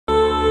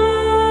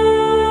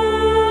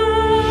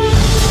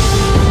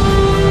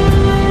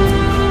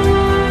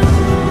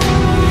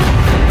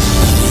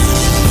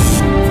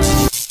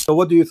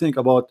what do you think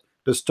about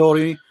the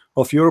story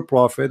of your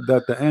prophet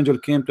that the angel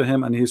came to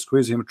him and he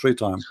squeezed him 3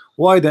 times?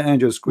 Why the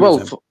angel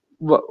squeezed him?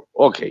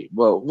 Okay.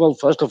 Well,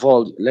 first of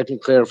all, let me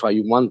clarify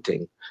you one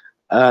thing.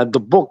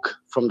 The book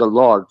from the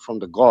Lord, from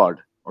the God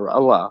or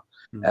Allah,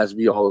 as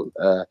we all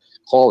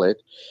call it,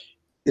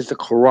 is the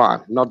Quran,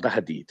 not the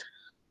Hadith.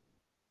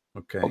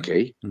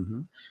 Okay.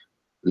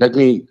 Let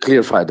me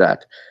clarify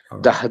that.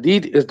 The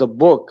Hadith is the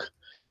book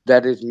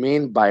that is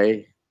made by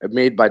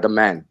the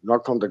man,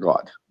 not from the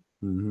God.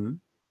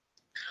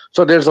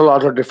 So there's a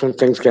lot of different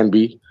things can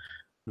be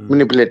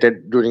manipulated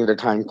during the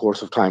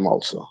course of time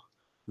also.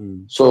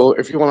 So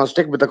if you want to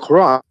stick with the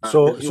Quran,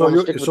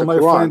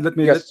 friend,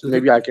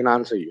 maybe I can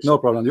answer you. No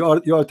problem.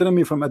 You are telling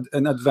me from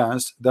in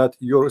advance that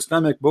your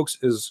Islamic books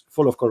is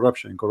full of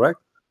corruption, correct?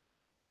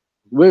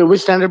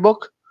 Which standard book?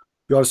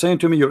 You are saying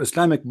to me your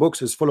Islamic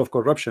books is full of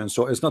corruption,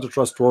 so it's not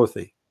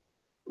trustworthy.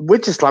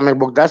 Which Islamic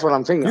book? That's what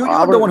I'm saying. You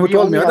are the one who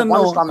told me. I don't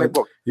know. Islamic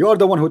book. You are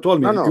the one who told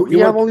me. No, we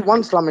have only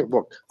one Islamic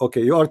book.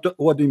 Okay, you are.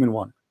 What do you mean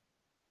one?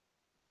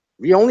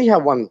 We only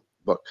have one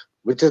book,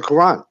 which is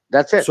Quran.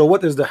 That's it. So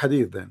what is the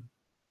Hadith then?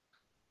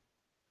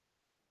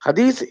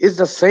 Hadith is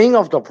the saying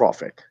of the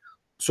Prophet.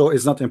 So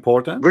it's not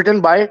important.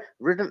 Written by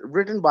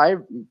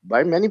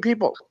many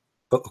people.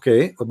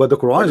 Okay, but the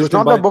Quran is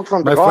written by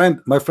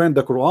my friend.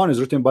 The Quran is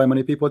written by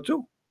many people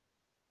too.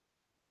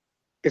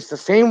 It's the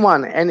same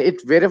one, and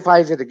it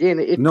verifies it again.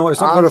 No,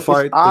 it's not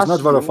verified. It's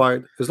not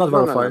verified. It's not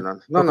verified.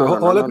 No.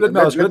 Let me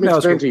ask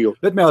you.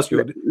 Let me ask you.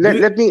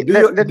 Let me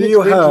do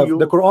you have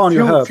the Quran?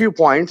 You have few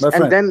points,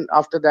 and then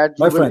after that,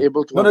 you will be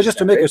able to. No, just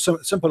to make it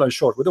simple and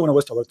short. We don't want to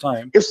waste our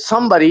time. If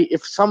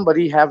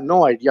somebody have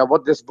no idea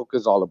what this book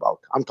is all about,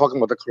 I'm talking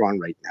about the Quran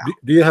right now.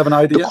 Do you have an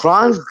idea? The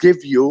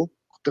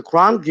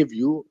Quran give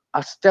you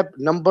a step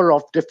number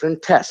of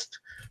different tests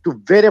to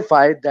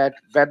verify that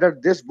whether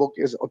this book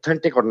is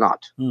authentic or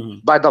not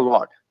by the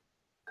Lord.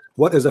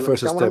 What is the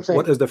first step?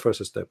 What is the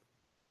first step?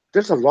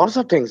 There's a lot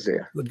of things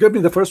there. Give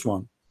me the first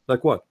one.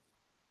 Like what?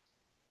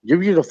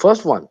 Give you the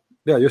first one.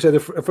 Yeah, you said the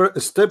first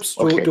steps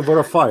to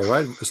verify,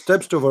 right?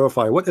 Steps to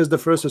verify. What is the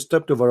first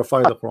step to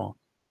verify the Quran?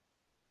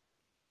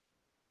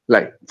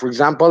 Like, for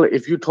example,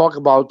 if you talk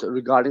about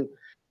regarding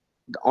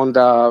on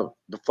the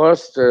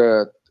first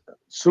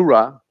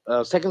surah,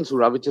 second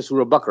surah, which is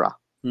Surah Baqarah.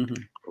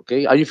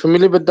 Okay, are you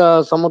familiar with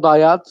some of the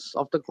ayats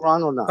of the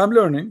Quran or not? I'm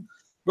learning.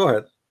 Go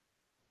ahead.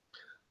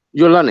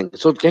 You're learning.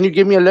 So can you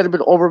give me a little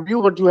bit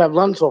overview what you have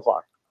learned so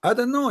far? I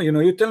don't know.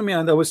 You tell me,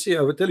 and I will see.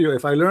 I will tell you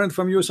if I learned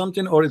from you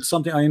something or it's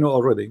something I know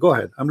already. Go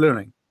ahead. I'm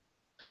learning.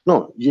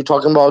 No, you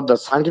talking about the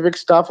scientific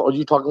stuff or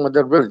you talking about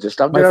the religious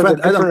stuff? My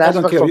friend, I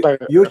don't care.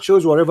 You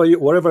choose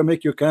whatever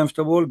make you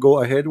comfortable.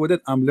 Go ahead with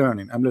it. I'm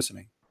learning. I'm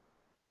listening.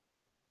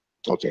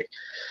 Okay.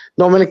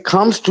 Now, when it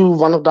comes to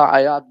one of the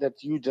ayat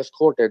that you just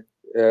quoted,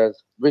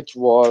 which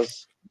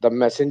was the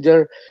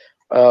messenger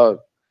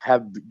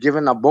have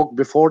given a book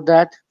before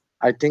that.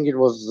 I think it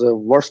was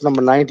verse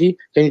number 90.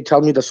 Can you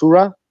tell me the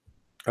surah?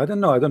 I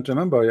don't know. I don't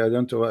remember. I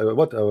don't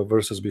what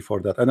verses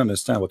before that. I don't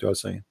understand what you are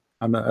saying.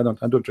 I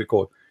don't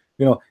recall.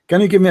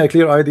 Can you give me a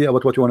clear idea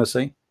about what you want to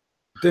say?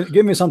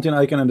 Give me something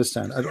I can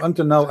understand.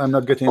 Until now, I'm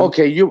not getting.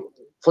 Okay,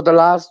 for the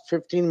last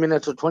 15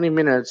 minutes or 20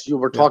 minutes, you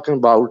were talking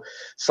about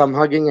some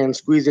hugging and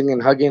squeezing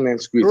and hugging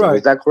and squeezing. Right.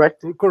 Is that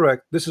correct?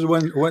 Correct. This is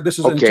when this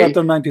is in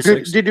chapter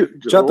 96. Did you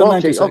chapter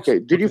 96? Okay.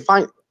 Did you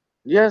find?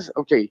 Yes.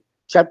 Okay.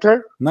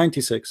 Chapter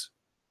 96.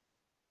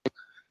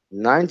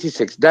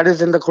 96. That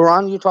is in the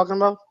Quran you're talking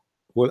about?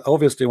 Well,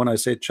 obviously, when I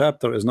say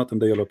chapter, is not in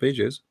the yellow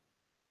pages.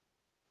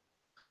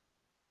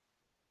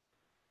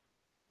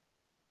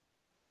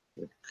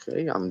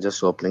 Okay, I'm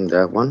just opening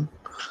that one.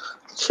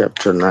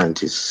 Chapter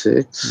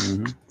 96.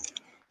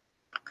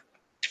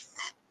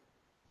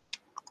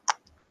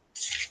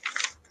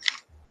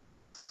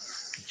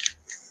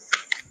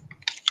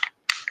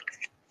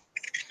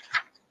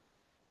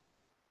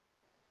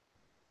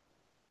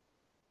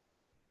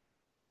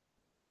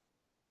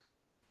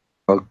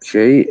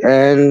 Okay,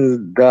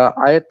 and the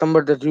ayat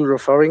number that you're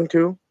referring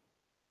to?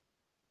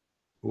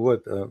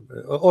 What?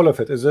 All of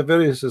it is a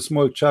very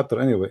small chapter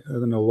anyway. I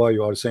don't know why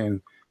you are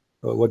saying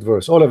what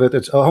verse. All of it.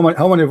 It's how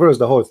many verse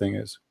the whole thing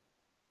is.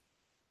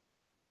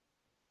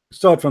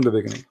 Start from the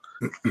beginning.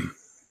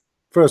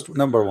 First,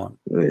 number 1.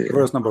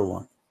 Verse number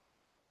 1.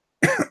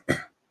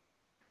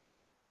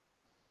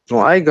 No,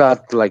 I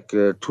got like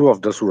 2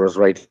 of the surahs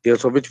right here.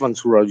 So which one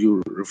surah are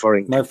you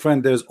referring to? My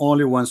friend, there's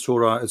only one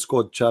surah. It's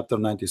called chapter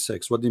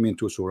 96. What do you mean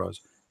 2 surahs?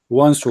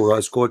 One surah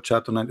is called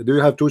chapter 90. Do you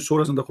have 2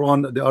 surahs in the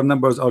Quran? Our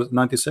numbers are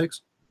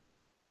 96.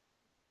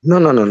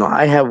 No.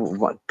 I have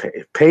one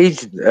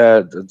page,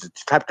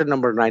 chapter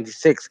number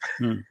 96,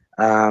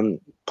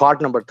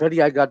 part number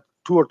 30. I got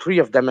 2 or 3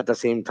 of them at the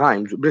same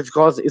time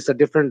because it's a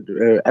different.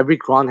 Every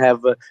Quran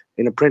have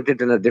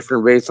printed in a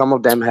different way. Some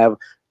of them have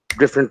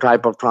different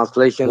type of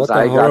translations. What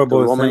a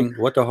horrible thing!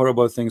 What a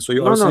horrible thing! So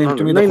you are saying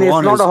to me the Quran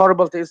it's not a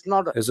horrible thing. It's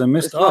not. Is a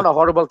messed up. Not a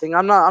horrible thing.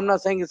 I'm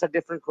not saying it's a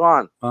different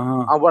Quran.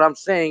 What I'm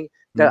saying,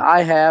 that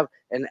I have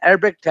an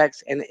Arabic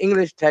text, an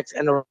English text,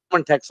 and a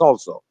Roman text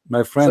also.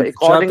 My friend, So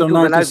according chapter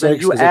to when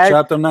 96 you is add, a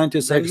chapter when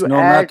 96, you no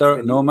add,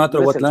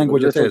 matter what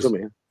language it is. listen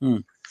to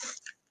me.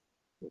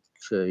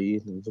 Okay,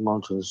 the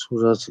mountains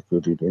who are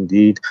secluded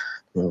indeed,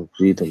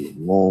 breathe the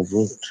more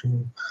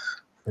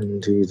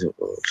indeed the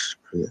words.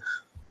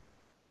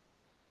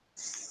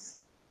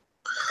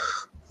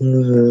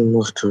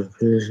 Most of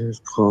patience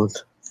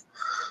caught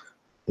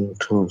in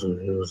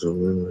total use of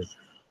language.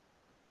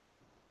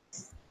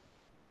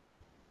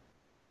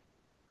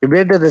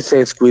 Where does it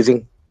say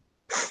squeezing?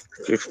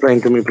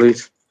 Explain to me,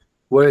 please.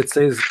 Where it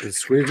says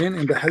squeezing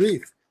in the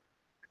Hadith.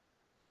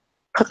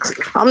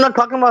 I'm not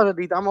talking about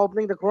Hadith. I'm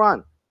opening the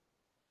Quran.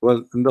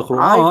 Well, in the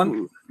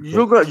Quran,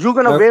 you're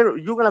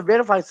gonna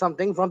verify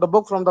something from the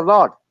book from the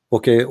Lord.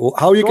 Okay,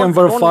 how you can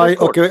verify?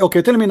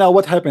 Okay, tell me now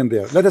what happened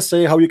there. Let us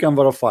say how you can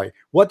verify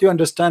what you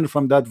understand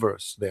from that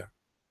verse there.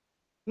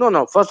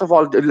 No. First of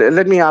all,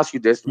 let me ask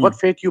you this: what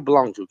faith you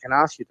belong to? Can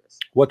I ask you this?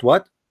 What?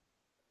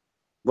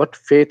 What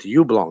faith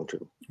you belong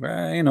to?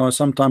 Well, you know,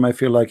 sometimes I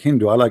feel like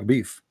Hindu. I like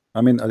beef.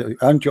 I mean,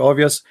 aren't you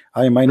obvious?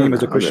 My name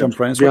is a Christian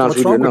prince.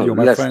 What's wrong with you,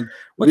 my friend?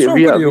 What's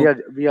wrong with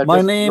you?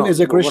 My name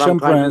is a Christian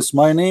prince.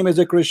 My name is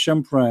a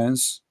Christian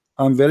prince.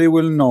 I'm very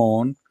well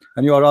known,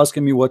 and you are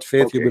asking me what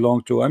faith you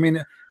belong to. I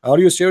mean, are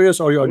you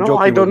serious or you are joking? No,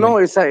 I don't know.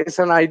 It's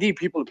an ID.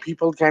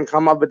 People can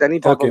come up with any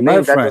type of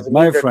name.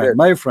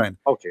 My friend.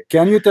 Okay.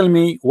 Can you tell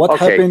me what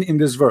happened in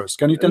this verse?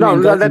 Can you tell me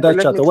in that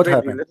chapter what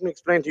happened? Let me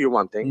explain to you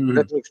one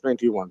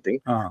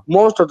thing.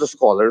 Most of the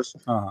scholars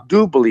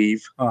do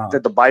believe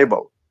that the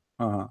Bible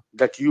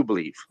that you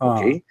believe,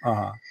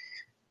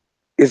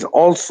 is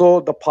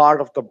also the part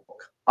of the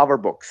book, our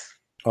books.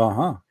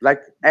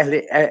 Like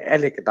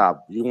Ahl Kitab.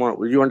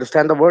 You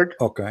understand the word?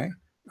 Okay.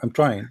 I'm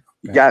trying.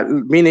 Okay. Yeah,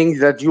 meaning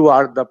that you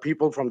are the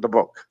people from the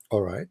book.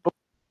 All right.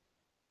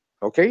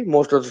 Okay,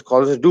 most of the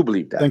scholars do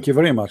believe that. Thank you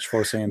very much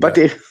for saying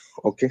that.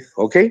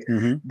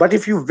 But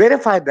if you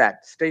verify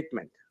that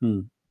statement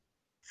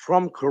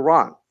from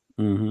Quran,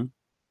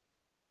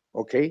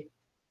 okay,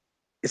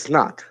 it's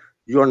not.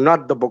 You are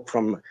not the book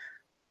from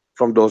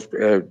those.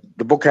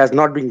 The book has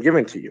not been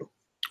given to you.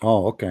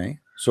 Oh, okay.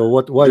 So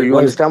what? Why? Do you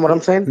understand what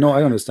I'm saying? No,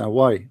 I understand.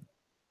 Why?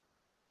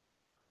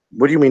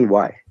 What do you mean?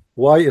 Why?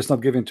 Why it's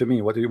not given to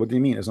me? What do you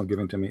mean it's not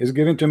given to me? It's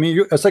given to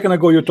me. A second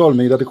ago you told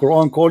me that the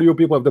Quran call you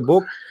people of the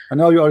book, and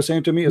now you are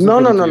saying to me it's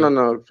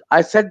no.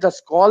 I said the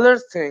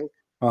scholars think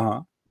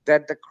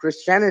that the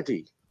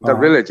Christianity, the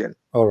religion,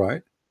 all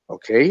right,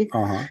 okay,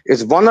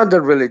 is one of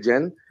the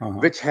religion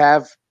which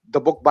have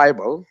the book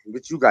Bible,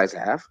 which you guys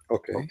have,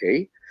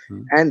 okay,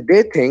 and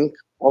they think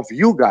of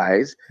you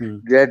guys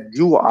that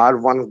you are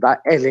one of the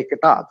Ahl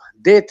Kitab.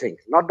 They think,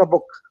 not the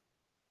book.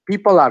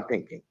 People are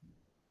thinking.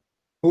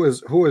 Who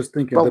is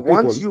thinking? But the people.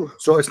 Once you,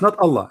 so it's not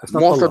Allah. It's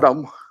not most Allah. of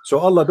them. So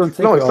Allah don't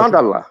think. No, it's not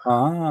Allah.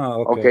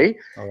 Okay.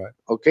 All right.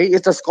 Okay,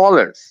 it's the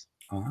scholars.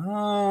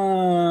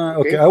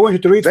 Okay. I want you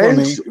to read for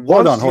me.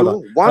 Hold on.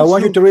 I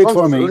want you to read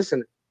for me.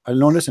 Listen.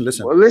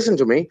 Listen. Well, listen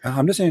to me.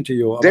 I'm listening to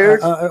you.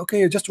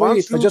 Okay, just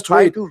wait. Once you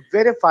try to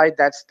verify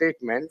that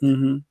statement,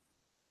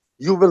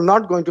 you will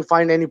not going to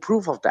find any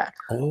proof of that.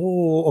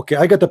 Oh, okay.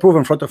 I got the proof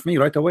in front of me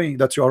right away.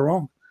 That's you are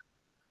wrong.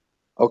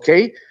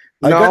 Okay.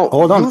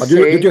 Hold on.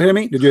 Did you hear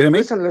me? Did you hear me?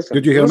 Listen.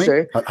 Did you hear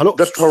me? Hello.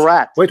 The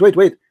Torah.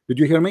 Wait. Did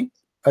you hear me?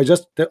 I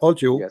just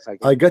told you. Yes,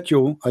 I get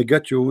you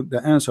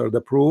the answer,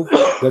 the proof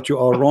that you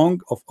are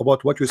wrong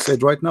about what you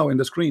said right now in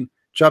the screen.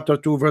 Chapter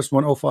 2, verse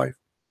 105.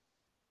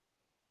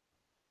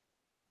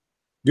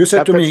 You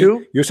said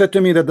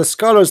to me that the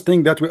scholars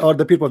think that we are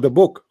the people of the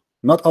book,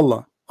 not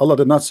Allah. Allah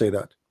did not say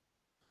that.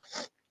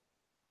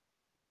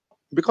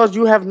 Because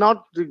you have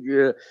not,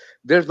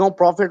 there's no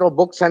prophet or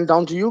book sent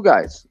down to you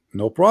guys.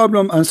 No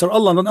problem. Answer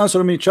Allah. Don't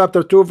answer me.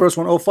 Chapter 2, verse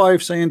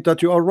 105, saying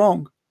that you are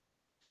wrong.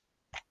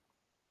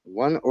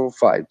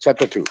 105,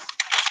 chapter 2.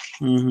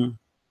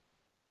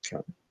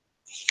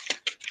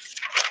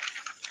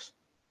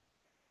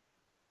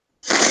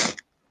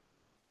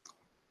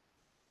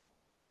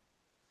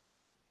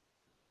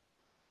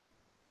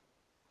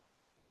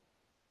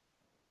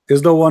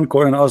 Is the one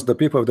calling us the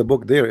people of the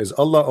book there is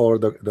Allah or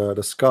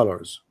the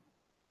scholars?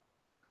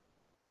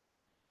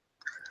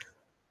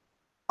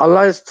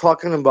 Allah is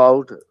talking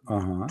about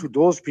to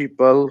those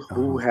people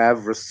who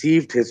have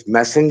received his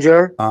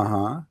messenger,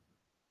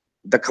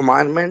 the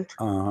commandment,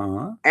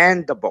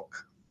 and the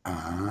book.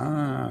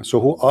 So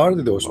who are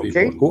those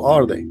people? Who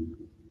are they?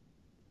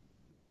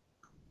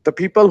 The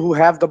people who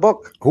have the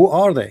book. Who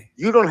are they?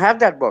 You don't have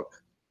that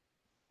book.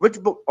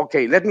 Which book?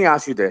 Okay, let me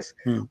ask you this.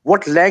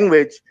 What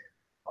language?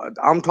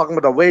 I'm talking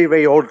about the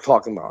way old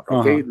talking about,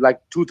 okay?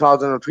 Like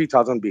 2000 or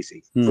 3000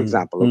 BC, for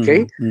example,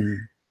 okay?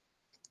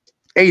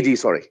 AD,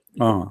 sorry.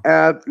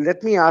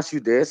 Let me ask you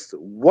this.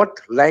 What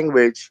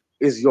language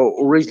is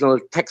your original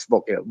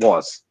textbook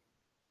was?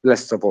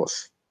 Let's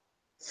suppose.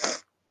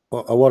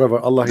 Whatever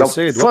Allah The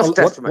said.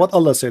 first What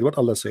Allah said. What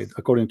Allah said.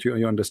 According to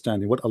your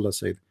understanding. What Allah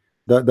said.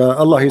 The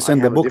Allah He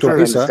sent the book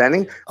to Isa.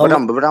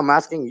 But I'm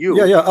asking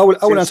you. Yeah. I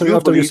will answer you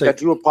after you say. That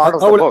you are part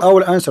of the book. I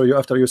will answer you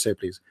after you say,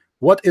 please.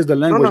 What is the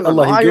language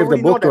Allah He I gave the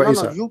already know book to that.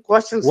 Isa? You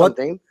questioned What?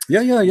 something.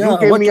 Yeah. You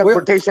gave me a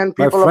quotation,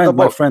 people of the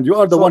book. My friend, you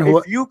are the So one who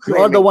if you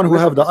are the one who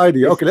listen, have the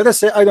idea. Okay, let us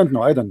say I don't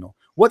know.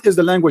 What is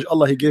the language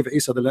Allah He gave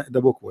Isa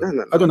the book with?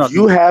 I do not know.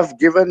 You have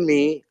given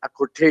me a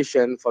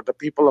quotation for the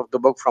people of the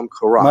book from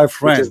Quran, my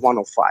friend, which is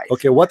 105.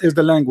 Okay, what is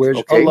the language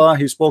Allah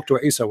He spoke to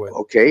Isa with?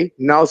 Okay,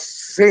 now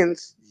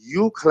since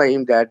you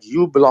claim that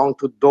you belong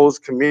to those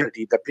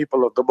community, the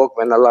people of the book,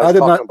 when Allah is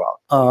talking about.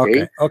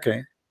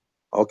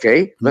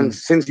 Okay. When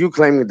since you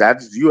claim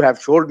that, you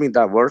have showed me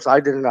that verse. I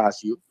didn't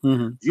ask you.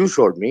 You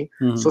showed me.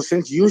 So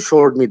since you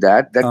showed me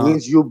that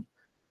means you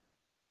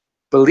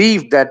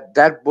believe that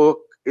that book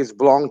is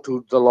belong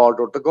to the Lord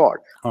or the God,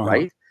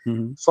 right?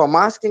 So I'm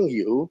asking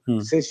you,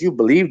 since you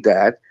believe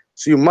that,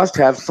 so you must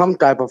have some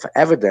type of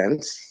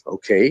evidence,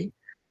 okay,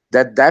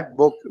 that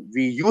book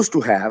we used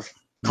to have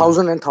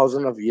thousands and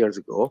thousands of years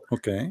ago.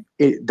 Okay.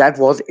 That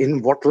was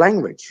in what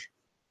language?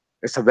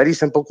 It's a very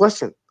simple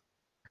question.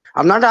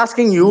 I'm not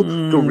asking you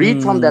to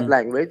read from that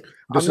language.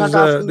 This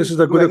is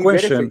a good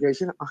question.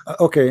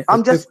 Okay.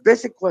 I'm just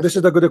basic question. This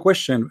is a good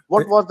question.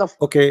 What was the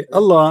okay?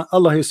 Allah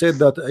He said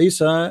that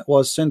Isa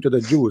was sent to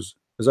the Jews.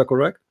 Is that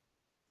correct?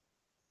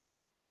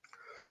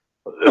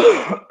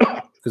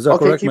 Is that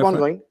correct? Keep on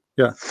going.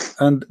 Yeah.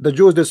 And the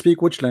Jews, they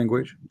speak which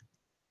language?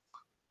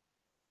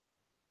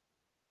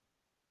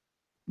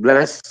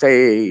 Let's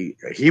say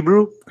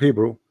Hebrew.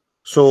 Hebrew.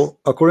 So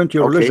according to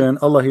your religion,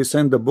 Allah He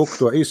sent the book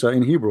to Isa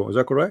in Hebrew. Is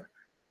that correct?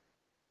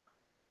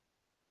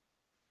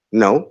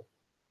 No.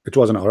 It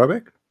was in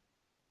Arabic?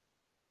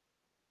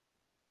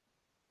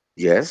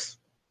 Yes.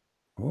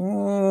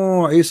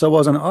 Oh, Isa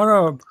was an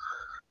Arab.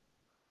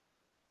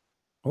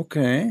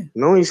 Okay.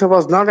 No, Isa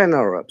was not an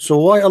Arab. So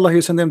why Allah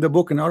He sent him the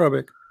book in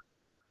Arabic?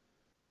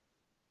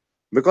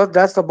 Because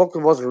that's the book that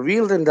was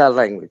revealed in that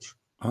language.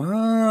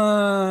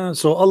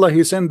 So Allah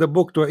He sent the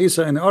book to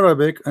Isa in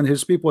Arabic, and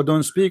his people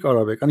don't speak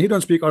Arabic, and he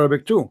don't speak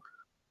Arabic too.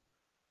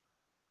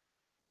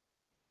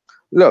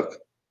 Look,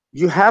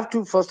 you have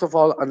to first of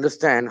all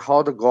understand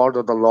how the God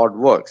or the Lord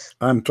works.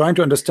 I'm trying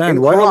to understand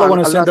why Allah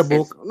want to send the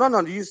book.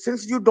 No.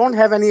 Since you don't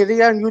have any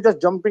idea and you just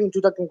jumping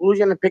to the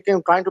conclusion and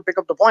trying to pick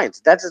up the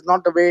points, that is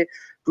not the way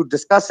to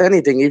discuss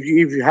anything. If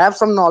you have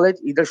some knowledge,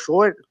 either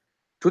show it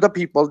to the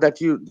people that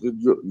you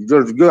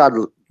are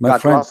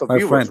lots of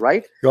viewers,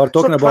 right? You are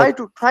talking about.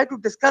 Try to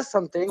discuss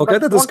something. Okay,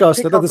 let us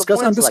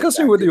discuss. I'm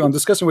discussing with you. I'm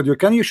discussing with you.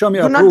 Can you show me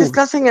a proof? You're not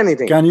discussing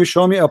anything. Can you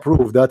show me a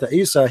proof that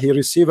Isa he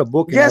received a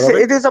book in Arabic?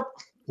 Yes, it is a.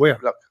 Where?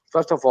 Look,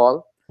 first of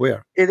all,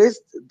 where? It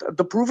is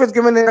the proof is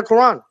given in the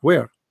Quran.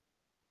 Where?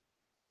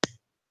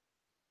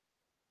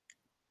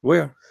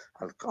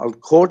 I'll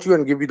quote you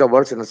and give you the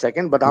verse in a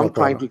second, but I'm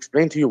trying to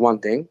explain to you one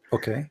thing.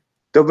 Okay.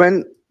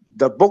 When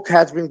the book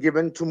has been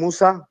given to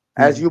Musa,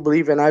 as you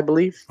believe and I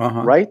believe,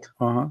 right?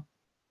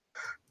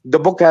 The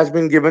book has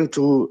been given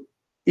to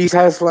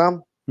Isa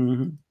Islam.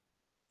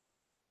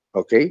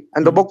 Okay.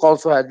 And the book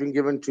also has been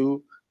given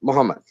to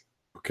Muhammad.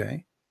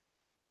 Okay.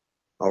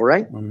 All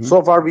right.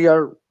 So far we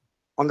are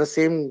on the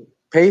same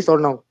pace or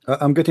no?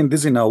 I'm getting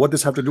dizzy now. What does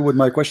this have to do with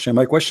my question?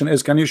 My question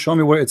is, can you show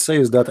me where it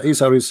says that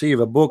Isa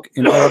received a book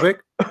in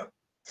Arabic?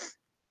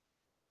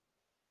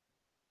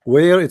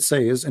 Where it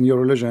says in your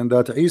religion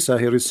that Isa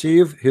he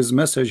received his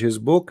message, his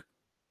book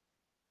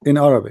in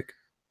Arabic?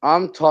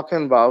 I'm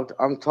talking about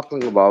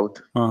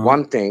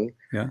one thing.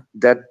 Yeah.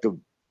 That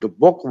the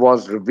book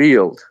was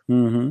revealed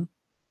to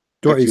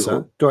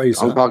Isa.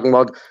 I'm talking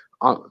about.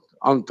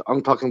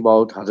 I'm talking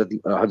about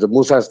Hazrat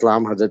Musa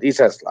Islam, Hazrat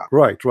Isa Islam.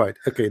 Right.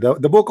 Okay.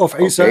 The book of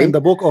Isa and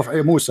the book of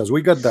Musa,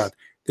 we got that.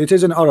 It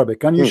is in Arabic.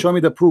 Can you show me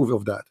the proof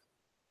of that?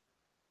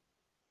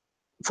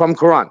 From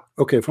Quran.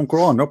 Okay, from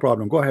Quran, no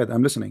problem. Go ahead.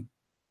 I'm listening.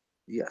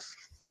 Yes.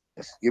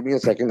 Give me a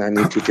second. I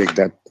need to take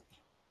that.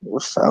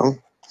 So.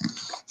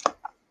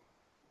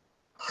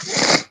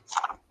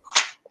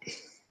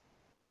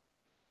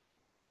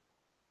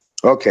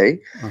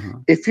 Okay.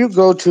 If you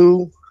go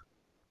to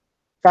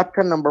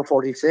chapter number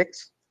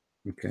 46.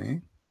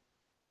 Okay.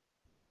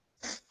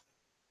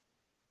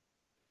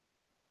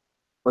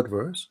 What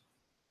verse?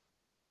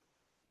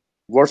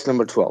 Verse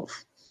number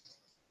 12.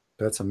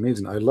 That's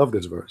amazing. I love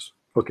this verse.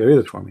 Okay, read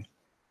it for me.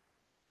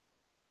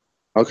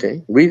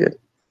 Okay, read it.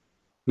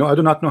 No, I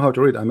do not know how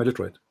to read. I'm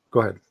illiterate. Go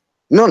ahead.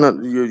 No,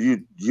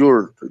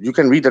 you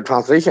can read the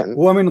translation.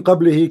 ومن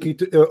قبله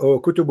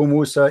كتب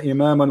موسى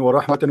إماما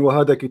ورحمة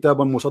وهذا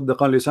كتاب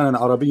مصدقا لسانا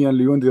عربيا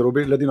لينذر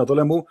به الذين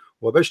ظلموا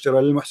وبشر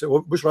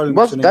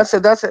للمحسنين. That's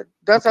it.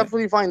 That's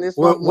absolutely fine.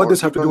 What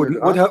does have to do with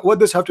what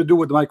does have to do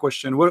with my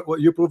question?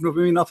 What you proved to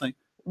me nothing.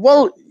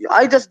 Well,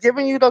 I just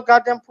giving you the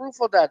goddamn proof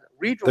for that.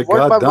 Read the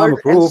word by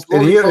word proof.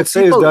 And here it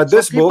says that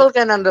this book,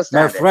 can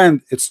understand. My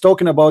friend, it's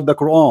talking about the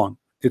Quran.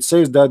 It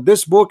says that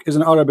this book is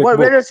an Arabic book.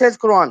 Where it says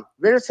Quran?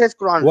 Where it says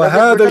Quran?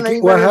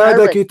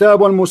 وهذا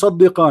كتاب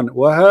مصدقا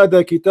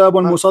وهذا كتاب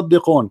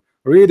مصدق.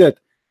 Read it.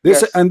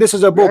 This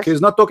is a book.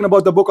 He's not talking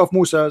about the book of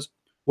Musa's.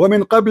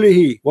 ومن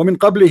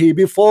قبله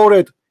before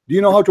it. Do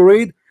you know how to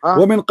read?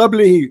 وَمِن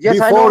قَبْلِهِ. Yes,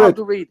 I know before how it,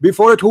 to read.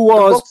 before it who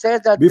was? The book says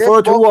that before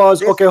it who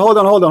was? Okay, hold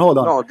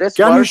on. No, this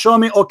Can you verse, show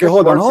me? Okay, this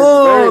hold on.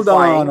 verse is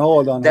verifying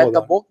that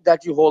the book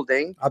that you're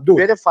holding Abdul,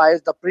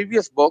 verifies the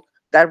previous book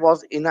that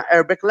was in an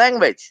Arabic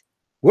language.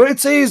 Where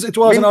it says it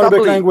was in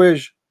Arabic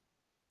language.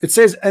 It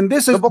says, and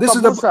this is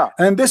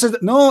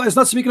no, it's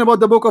not speaking about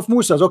the book of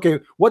Musa. Okay,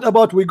 what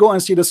about we go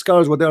and see the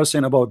scholars what they are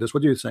saying about this?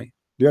 What do you say?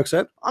 Do you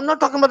accept? I'm not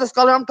talking about the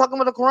scholar. I'm talking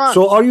about the Quran.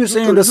 So are you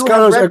saying the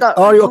scholars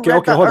are you okay?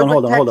 Okay,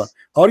 hold on.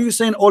 Are you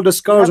saying all the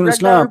scholars in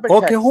Islam?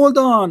 Okay, hold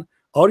on.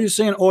 Are you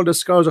saying all the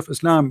scholars of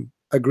Islam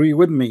agree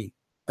with me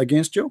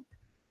against you?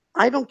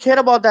 I don't care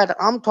about that.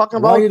 I'm talking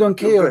about. Why you don't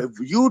care?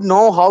 You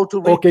know how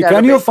to read. Okay,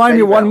 can you find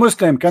me one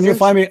Muslim? Can you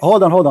find me?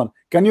 Hold on.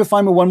 Can you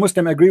find me one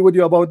Muslim agree with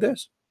you about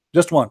this?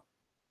 Just one.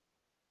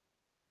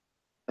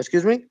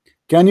 Excuse me?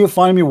 Can you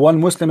find me one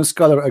Muslim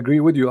scholar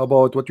agree with you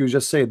about what you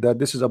just said, that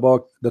this is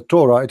about the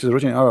Torah, it is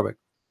written in Arabic?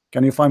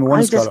 Can you find me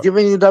one scholar? I'm just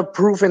giving you the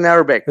proof in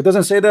Arabic. It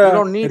doesn't say that. You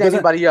don't need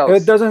anybody else.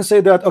 It doesn't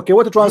say that. Okay,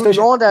 what the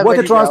translation? You know what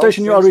the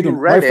translation you are reading?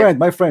 My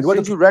friend. What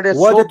the translation?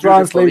 What the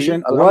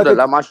translation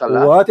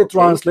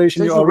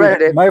you are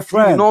reading? My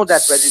friend. You know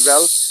that very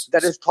well.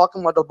 That is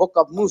talking about the book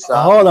of Musa.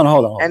 Hold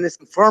on. And it's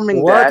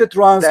confirming what the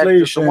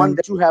translation? That the one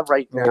that you have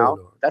right now,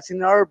 that's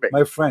in Arabic.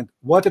 My friend,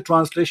 what the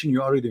translation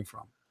you are reading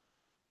from?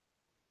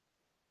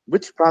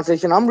 Which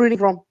translation I'm reading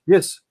from?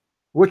 Yes.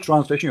 Which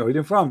translation you're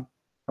reading from?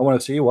 I want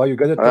to see why you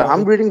get it.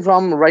 I'm reading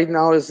from right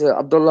now is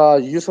Abdullah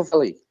Yusuf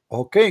Ali.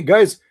 Okay,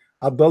 guys.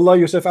 Abdullah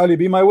Yusuf Ali,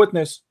 be my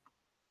witness.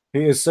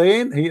 He is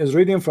saying he is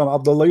reading from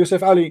Abdullah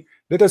Yusuf Ali.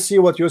 Let us see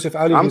what Yusuf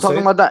Ali I'm talking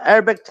about the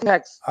Arabic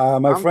text. My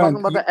friend. I'm talking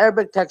about the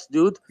Arabic text,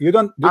 dude. You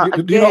don't do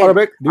you know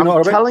Arabic? Do you know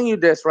Arabic? I'm telling you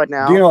this right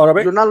now. Do you know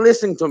Arabic? You're not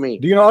listening to me.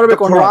 Do you know Arabic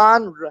or not?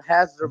 The Quran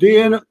has do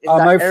you know,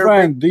 my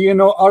friend, do you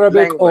know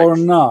Arabic language. or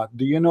not?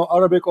 Do you know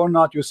Arabic or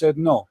not? You said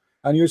no.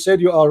 And you said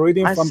you are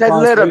reading from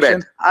translation. Little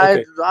bit.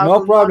 Okay.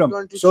 No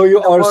problem. So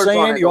you are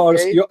saying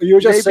you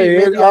just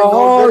said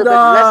hold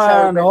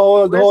on,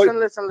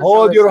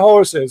 hold your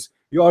horses.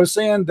 You are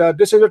saying that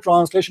this is a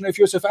translation of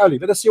Yusuf Ali.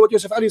 Let us see what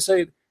Yusuf Ali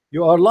said.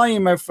 You are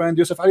lying, my friend.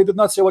 Yusuf Ali did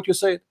not say what you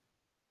said.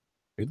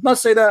 He did not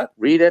say that.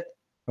 Read it.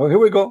 Oh, here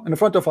we go in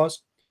front of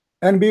us.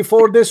 And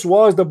before this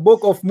was the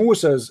book of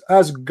Moses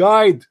as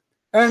guide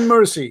and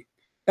mercy.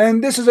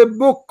 And this is a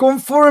book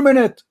confirming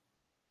it.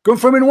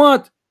 Confirming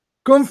what?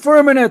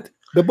 Confirming it.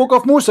 The book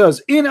of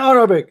Moses in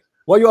Arabic.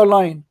 Why you are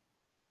lying?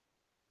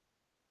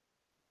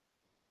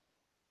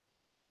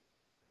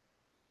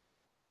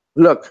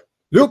 Look.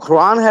 The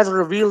Quran has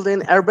revealed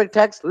in Arabic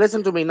text.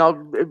 Listen to me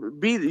now.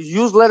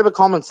 Use a little bit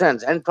common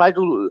sense and try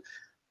to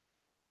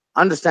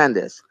understand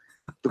this.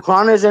 The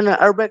Quran is in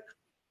Arabic.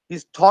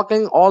 He's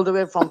talking all the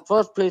way from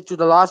first page to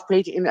the last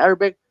page in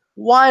Arabic.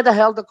 Why the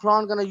hell the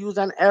Quran gonna use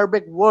an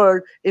Arabic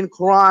word in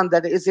Quran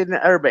that is in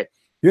Arabic?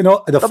 You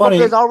know the funny.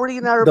 Book is already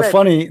in Arabic.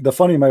 The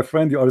funny, my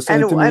friend. You are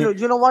saying to me.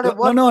 You know what?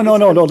 No.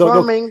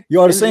 You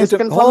are saying to.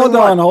 Hold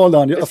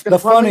on. The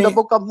funny. The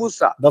book of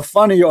Musa. The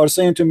funny you are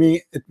saying to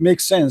me. It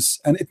makes sense,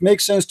 and it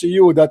makes sense to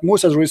you that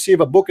Musa received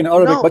a book in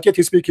Arabic, but yet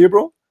he speaks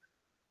Hebrew.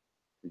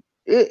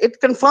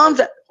 It confirms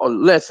that. Oh,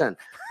 listen.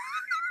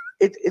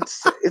 It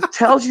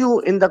tells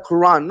you in the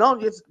Quran. No,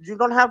 you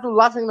don't have to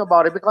laughing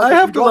about it because I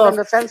have to laugh.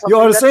 You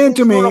are saying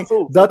to me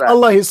that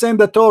Allah he sent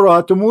the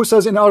Torah to Musa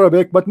in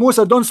Arabic, but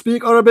Musa don't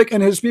speak Arabic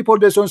and his people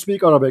they don't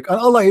speak Arabic. And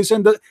Allah he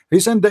sent the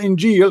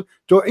Injil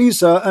to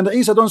Isa and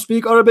Isa don't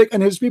speak Arabic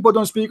and his people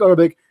don't speak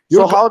Arabic.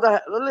 So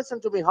listen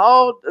to me?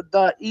 How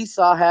the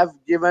Isa have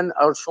given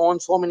or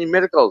shown so many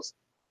miracles?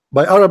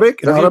 By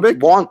Arabic? In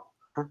Arabic?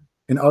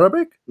 In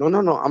Arabic?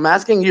 No. I'm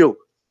asking you.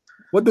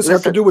 What does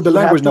have to do with the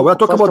language now? We're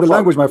talking about the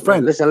language, my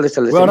friend. Listen.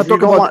 We're not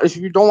talking about. If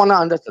you don't want to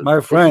understand, my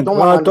friend,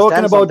 we're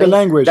talking about the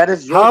language. That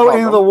is how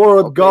problem. In the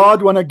world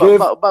God want to give?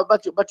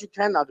 But you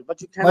cannot.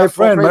 My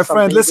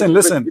friend,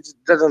 listen. Which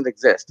doesn't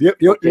exist.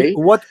 Okay?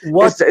 What?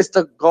 It's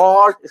the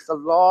God. It's the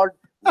Lord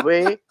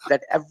way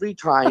that every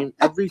time,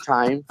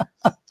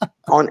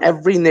 on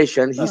every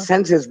nation, He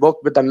sends His book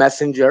with the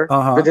messenger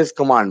with His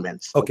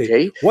commandments.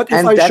 Okay. What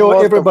if I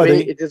show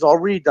everybody? It is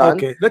already done.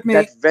 Okay. Let me.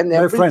 That when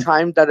every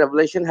time the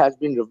revelation has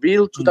been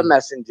revealed to the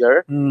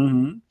messenger,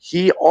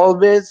 he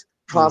always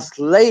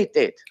translate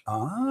it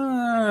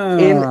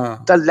in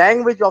the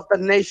language of the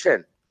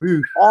nation.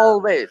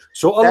 Always.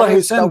 So Allah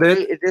He sent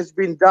it. It has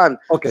been done.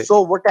 Okay.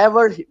 So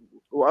whatever.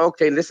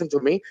 Okay, listen to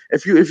me.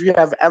 If you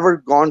have ever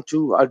gone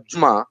to a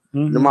Jummah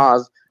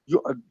namaz,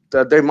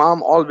 the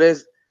Imam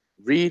always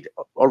read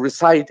or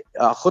recite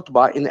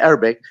khutbah in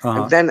Arabic,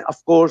 and then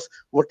of course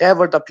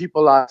whatever the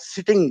people are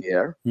sitting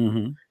there,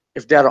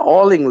 if they are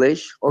all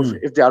English or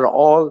if they are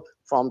all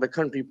from the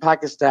country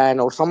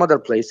Pakistan or some other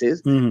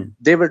places,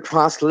 they will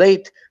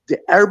translate the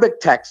Arabic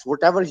text,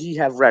 whatever he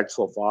have read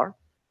so far,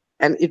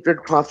 and it will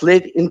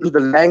translate into the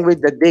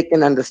language that they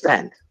can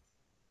understand.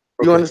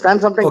 You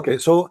understand something? Okay,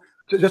 so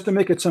just to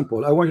make it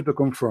simple, I want you to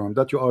confirm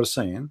that you are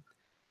saying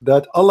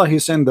that Allah He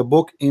sent the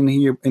book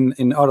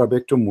in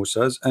Arabic to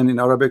Musa and in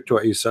Arabic to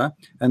Isa,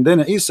 and then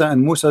Isa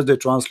and Musa they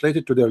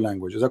translated to their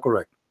language. Is that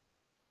correct?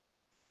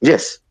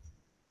 Yes.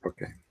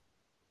 Okay.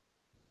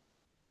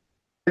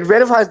 It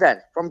verifies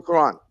that from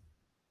Quran.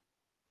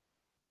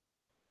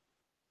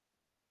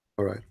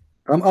 All right.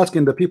 I'm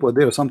asking the people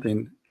there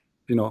something,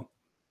 you know.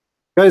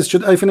 Guys,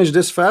 should I finish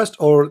this fast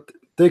or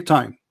take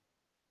time?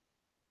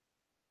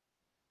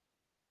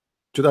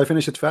 Should I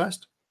finish it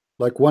fast?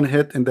 Like one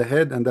hit in the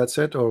head and that's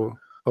it? Or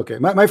okay,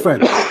 my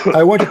friend,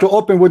 I want you to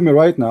open with me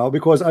right now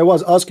because I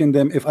was asking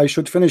them if I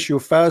should finish you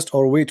fast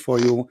or wait for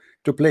you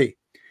to play.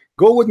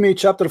 Go with me,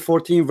 chapter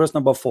 14, verse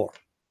number 4.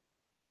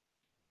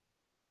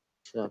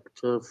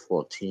 Chapter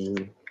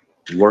 14,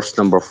 verse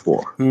number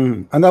 4.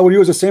 And I will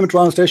use the same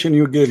translation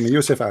you gave me,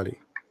 Yusuf Ali.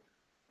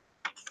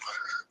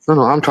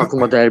 No, I'm talking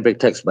about the Arabic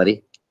text,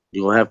 buddy.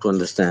 You have to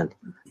understand.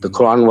 The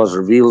Quran was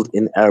revealed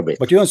in Arabic.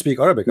 But you don't speak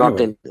Arabic, not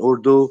anyway. in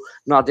Urdu,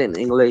 not in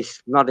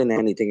English, not in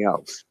anything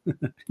else.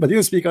 But you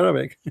don't speak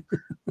Arabic.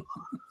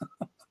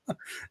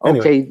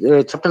 Anyway.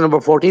 Okay, chapter number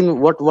 14.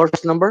 What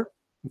verse number?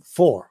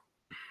 4.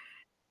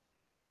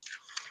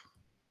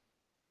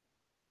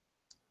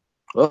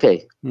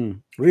 Okay.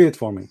 Read it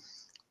for me.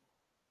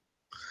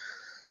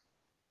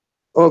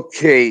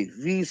 Okay,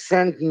 we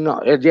sent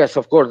not, yes,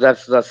 of course,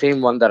 that's the same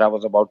one that I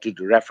was about to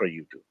refer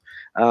you to.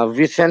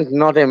 We sent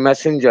not a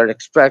messenger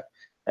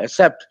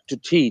except to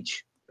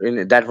teach,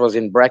 that was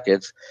in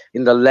brackets,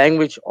 in the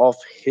language of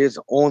his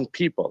own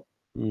people,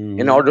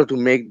 in order to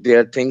make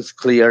their things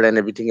clear and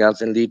everything else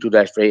and lead to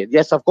that way.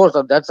 Yes, of course,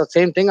 that's the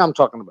same thing I'm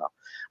talking about.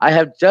 I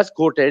have just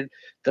quoted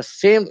the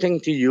same thing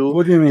to you.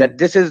 What do you mean? That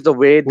this is the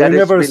way that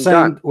it's been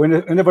done. We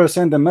never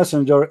send a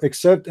messenger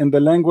except in the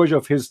language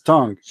of his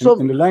tongue,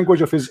 in the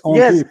language of his own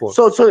people.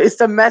 So it's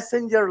the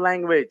messenger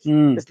language.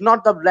 It's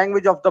not the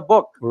language of the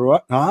book.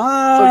 Right.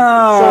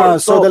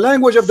 So the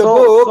language of the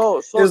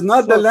book is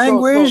not the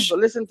language.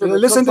 Listen to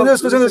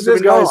this,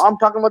 guys. I'm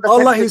talking about the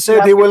Allah, He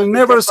said He will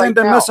never send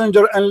a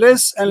messenger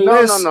unless in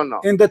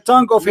the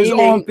tongue of His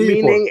own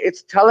people. Meaning,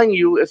 it's telling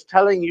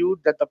you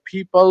that the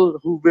people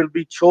who will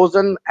be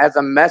chosen as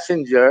a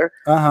messenger,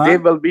 they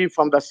will be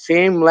from the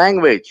same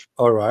language.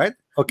 All right.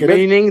 Okay.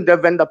 Meaning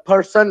that when the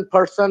person,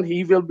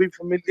 he will be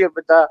familiar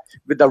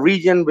with the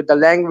region, with the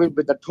language,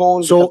 with the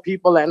tone, with the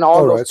people, and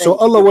all those things. So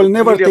Allah will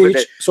never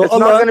teach. So it's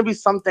Allah, not going to be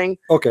something.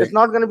 Okay. It's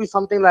not going to be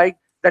something like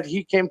that.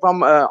 He came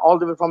from all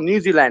the way from New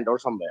Zealand or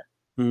somewhere.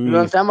 You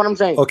understand what I'm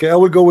saying? Okay, I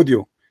will go with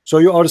you. So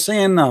you are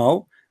saying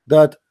now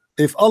that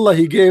if Allah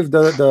He gave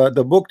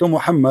the book to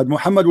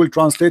Muhammad will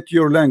translate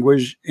your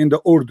language in the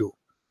Urdu.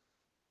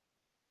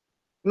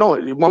 No,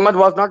 Muhammad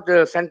was not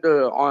sent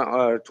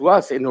to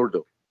us in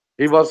Urdu.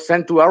 He was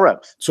sent to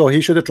Arabs. So he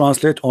should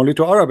translate only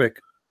to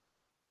Arabic.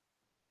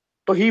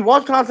 So he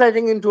was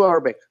translating into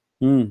Arabic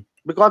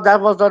because that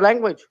was the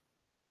language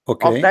of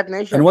that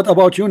nation. And what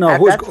about you now?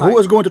 Who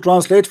is going to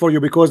translate for you?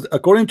 Because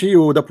according to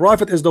you, the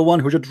Prophet is the one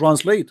who should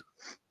translate.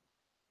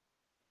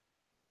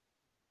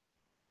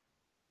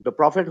 The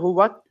Prophet who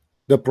what?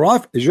 The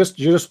Prophet, you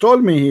just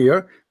told me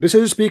here, this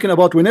is speaking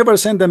about we never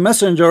send a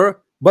messenger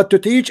but to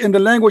teach in the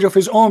language of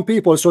his own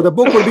people. So the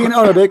book will be in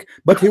Arabic,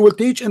 but he will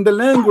teach in the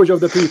language of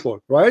the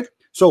people, right?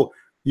 So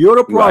you're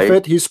a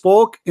prophet, he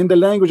spoke in the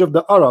language of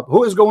the Arab.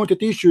 Who is going to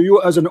teach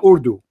you as an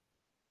Urdu?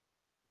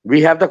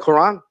 We have the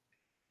Quran.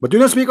 But you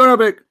don't speak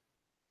Arabic.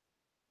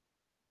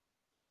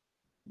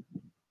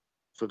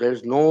 So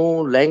there's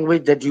no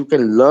language that you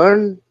can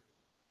learn.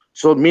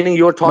 So meaning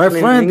you're talking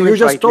my friend, in English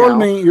you just told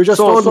me. You just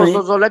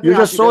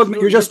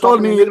told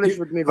me.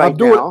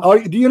 Abdul,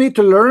 do you need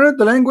to learn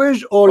the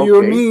language, or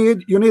you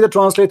need a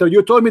translator?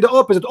 You told me the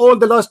opposite. All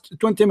the last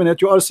 20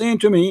 minutes, you are saying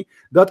to me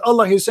that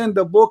Allah He sent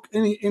the book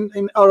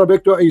in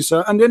Arabic to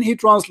Isa, and then He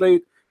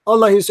translate.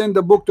 Allah He sent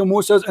the book to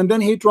Moses, and then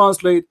He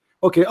translate.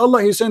 Okay,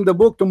 Allah He sent the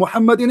book to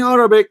Muhammad in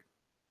Arabic.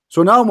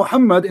 So now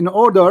Muhammad, in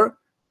order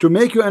to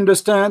make you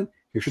understand,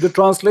 he should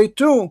translate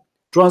too.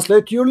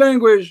 Translate your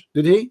language.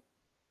 Did he?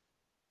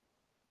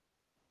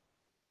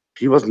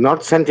 He was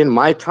not sent in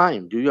my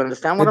time. Do you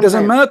understand what I'm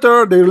saying? It doesn't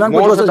matter. The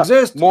language was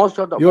exist.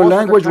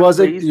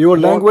 Your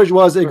language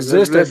was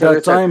exist at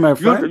that time, my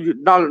friend.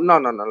 No.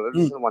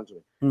 Listen one to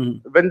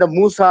me. When the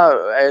Musa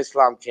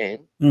Islam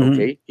came,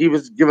 okay, he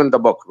was given the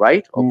book,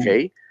 right?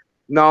 Okay.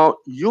 Now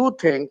you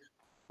think,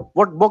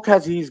 what book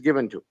has he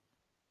given to?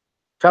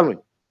 Tell me.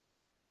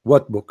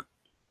 What book?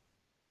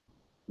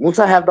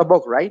 Musa have the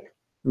book, right?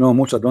 No,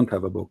 Musa don't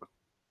have a book.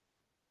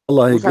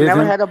 Allah Musa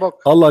never had a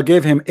book. Allah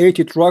gave him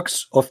 80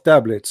 trucks of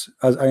tablets,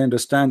 as I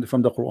understand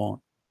from the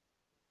Quran.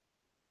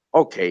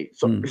 Okay,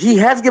 so he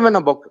has given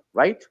a book,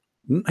 right?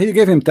 He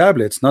gave him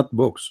tablets, not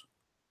books.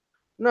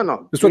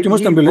 No. That's what you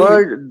Muslim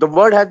believe. The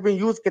word has been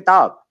used,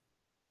 kitab.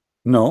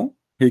 No,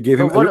 he gave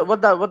him.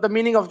 What the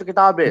meaning of the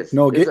kitab is?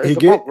 No,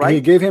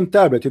 he gave him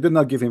tablet. He did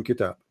not give him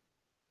kitab.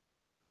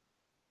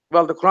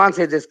 Well, the Quran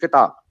says it's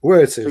kitab.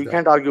 Where it says so you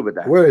can't argue with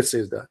that. Where it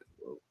says that?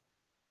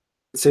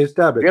 It says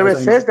tablet. Where it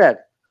says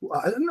that?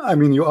 I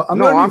mean,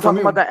 I'm talking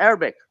about the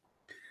Arabic.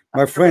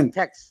 My friend,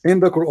 text. In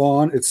the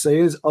Quran, it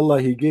says Allah,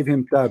 He gave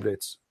him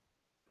tablets.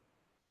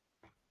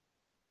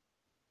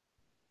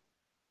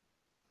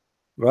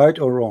 Right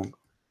or wrong?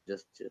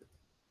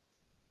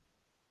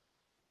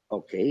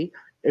 Okay.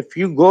 If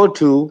you go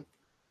to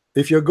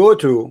If you go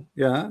to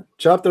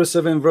chapter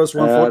 7 verse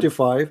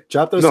 145,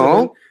 chapter 7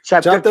 No,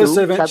 chapter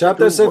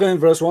 7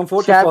 verse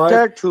 145,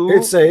 chapter 2,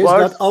 it says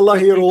verse that Allah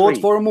he wrote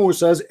 53. for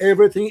Moses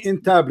everything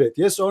in tablet.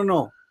 Yes or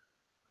no?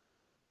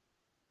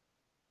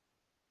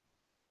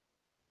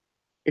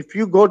 If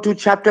you go to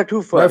chapter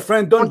 2 first, My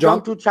friend, don't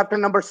jump to chapter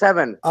number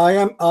 7. I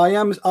am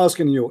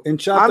asking you in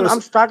chapter. I'm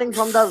starting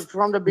from the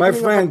my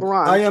beginning friend, of the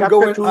Quran. I am chapter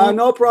going. 2,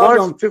 No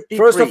problem. verse 53.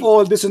 First of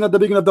all, this is not the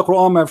beginning of the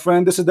Quran, my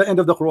friend. This is the end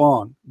of the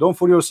Quran. Don't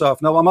fool yourself.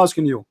 Now I'm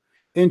asking you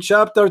in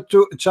chapter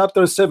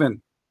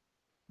 7,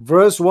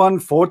 verse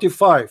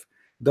 145.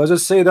 Does it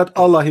say that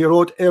Allah he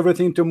wrote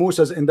everything to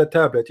Moses in the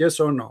tablet? Yes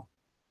or no?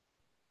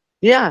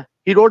 Yeah,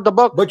 he wrote the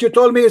book. But you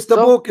told me it's the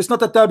book, it's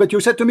not a tablet. You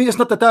said to me it's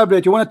not a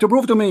tablet. You wanted to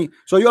prove to me.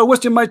 So you are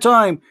wasting my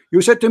time.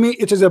 You said to me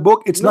it is a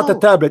book, it's not a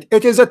tablet.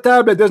 It is a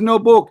tablet, there's no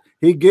book.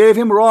 He gave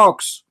him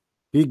rocks.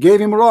 He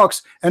gave him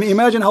rocks. And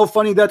imagine how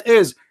funny that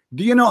is.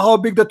 Do you know how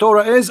big the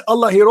Torah is?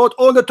 Allah he wrote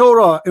all the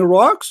Torah in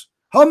rocks.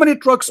 How many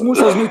trucks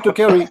Moses need to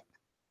carry?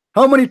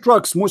 How many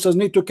trucks Moses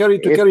need to carry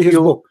his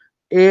book?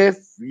 If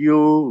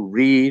you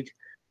read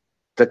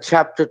the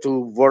chapter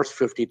 2 verse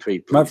 53,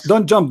 please.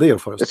 Don't jump there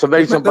first. It's a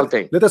very simple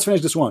thing. Let us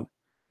finish this one.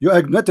 You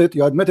admitted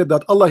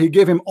that Allah he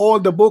gave him all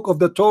the book of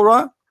the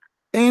Torah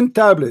in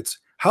tablets.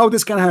 How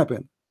this can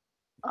happen?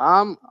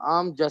 I'm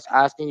just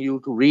asking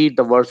you to read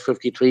the verse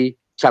 53,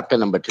 chapter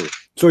number 2.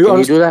 So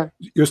you do that?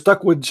 You're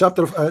stuck with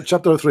chapter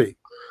 3.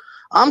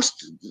 I'm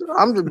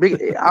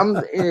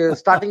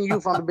starting you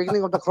from the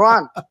beginning of the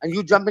Quran, and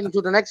you jumping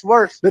to the next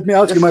verse. Let me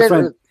ask you, my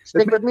friend.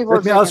 Stick with me for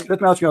a second.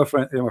 Let me ask you,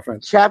 my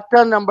friend.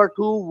 Chapter number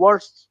 2,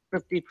 verse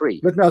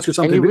 53. Let me ask you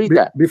something. Can you read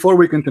that before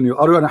we continue?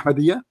 Are you an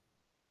Ahmadiyya?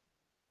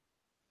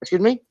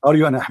 Excuse me? Are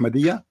you an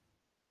Ahmadiyya?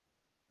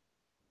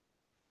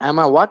 Am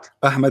I what?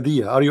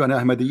 Ahmadiyya. Are you an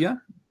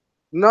Ahmadiyya?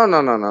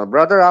 No,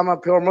 brother. I'm a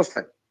pure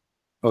Muslim.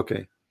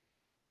 Okay.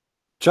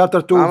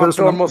 Chapter 2, I'm verse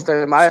a pure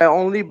Muslim. I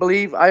only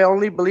believe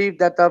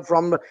that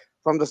from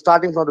the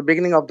starting, from the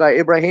beginning of the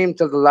Abraham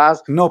till the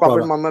last. No Prophet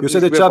problem. Muhammad, you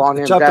said the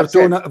chapter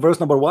 2, verse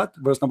number what?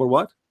 Verse number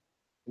what?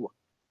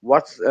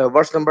 What's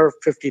verse number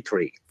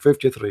 53?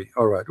 53.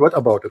 All right. What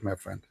about it, my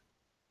friend?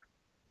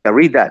 Yeah,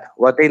 read that.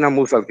 Watayna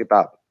Musa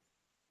al-Kitab.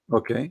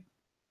 Okay.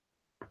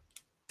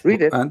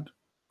 Read it. And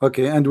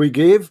we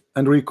gave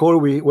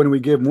when we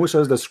gave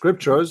Moses the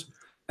scriptures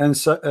and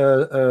certain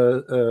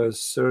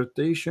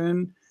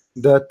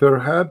that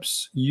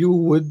perhaps you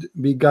would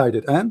be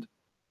guided. And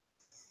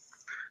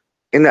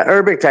in the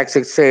Arabic text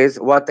it says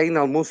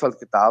Watayna Musa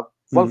al-Kitab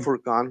wal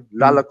Furqan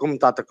lalakum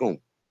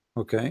tatakum.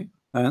 Okay.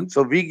 And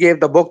so we gave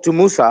the book to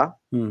Musa,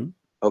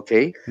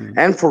 okay,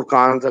 and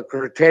Furqan, the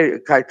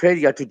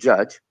criteria to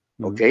judge,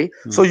 okay,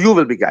 so you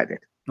will be guided,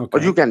 or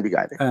you can be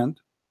guided. And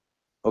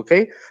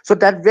okay, so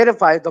that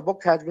verifies the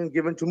book has been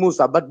given to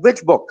Musa. But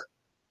which book?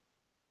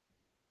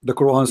 The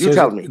Quran says.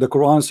 Tell me. The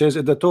Quran says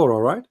it's the Torah,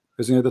 right?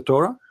 Isn't it the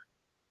Torah?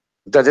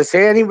 Does it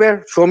say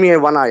anywhere? Show me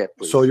one ayat,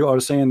 please. So you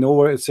are saying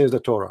nowhere it says the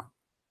Torah.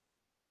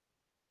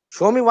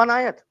 Show me one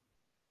ayat.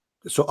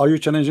 So are you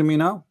challenging me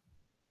now?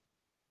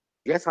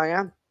 Yes, I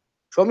am.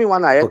 Show me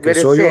one ayat where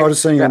so it you says are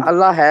saying that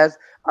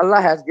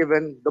Allah has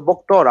given the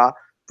book Torah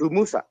to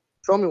Musa.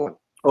 Show me one.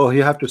 Oh, he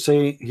have to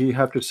say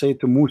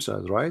to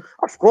Musa, right?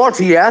 Of course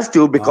he has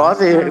to,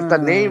 because if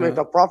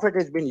the prophet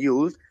has been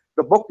used,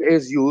 the book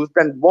is used,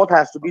 then both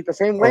has to be the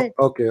same way.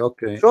 Okay.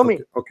 Show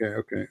me.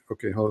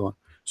 Okay. Hold on.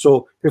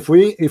 So if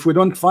we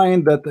don't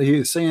find that he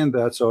is saying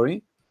that,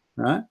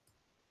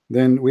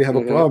 then we have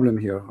a problem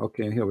here.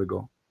 Okay, here we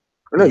go.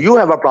 No, you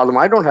have a problem.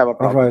 I don't have a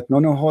problem. All right.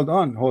 No. Hold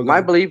on. My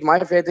belief, my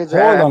faith is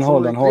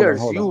hold on.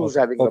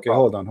 Okay,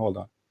 hold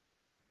on.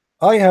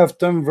 I have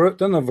 10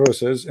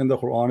 verses in the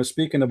Quran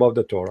speaking about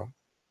the Torah,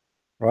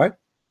 right?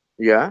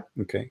 Yeah.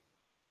 Okay.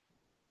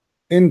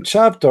 In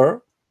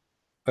chapter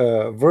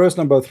verse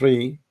number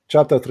 3,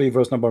 chapter 3,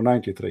 verse number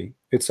 93,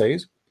 it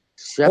says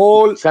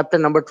chapter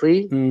number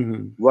 3,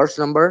 verse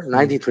number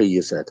 93,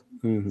 you said.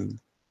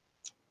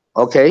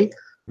 Okay.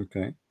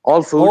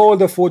 All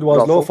the food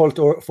was lawful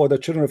for the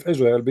children of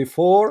Israel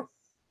before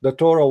the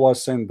Torah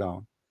was sent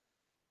down.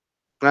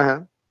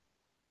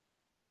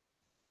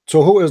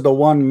 So who is the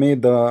one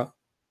made the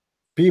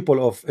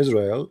people of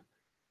Israel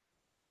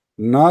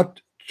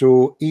not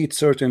to eat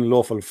certain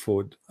lawful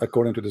food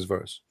according to this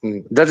verse?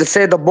 Does it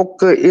say the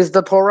book is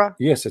the Torah?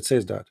 Yes, it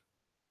says that.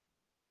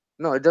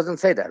 No, it doesn't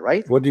say that,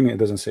 right? What do you mean it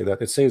doesn't say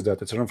that? It says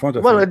that. It's in front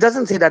of you. Well, it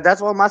doesn't say that.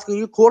 That's why I'm asking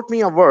you. Quote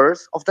me a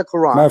verse of the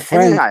Quran.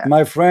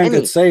 My friend,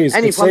 it says.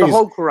 The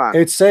whole Quran.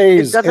 It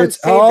says.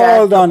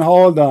 Hold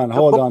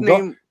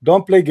on.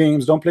 Don't play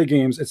games.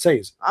 It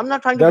says. I'm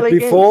not trying to play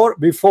games.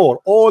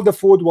 Before all the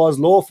food was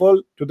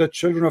lawful to the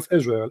children of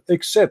Israel,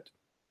 except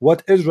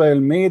what Israel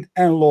made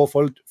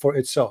unlawful for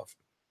itself.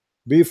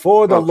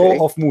 Before the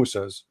law of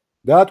Moses.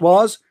 That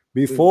was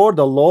before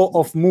the law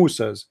of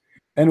Moses.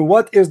 And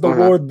what is the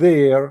word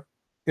there?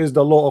 Is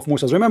the law of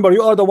Moses. Remember,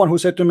 you are the one who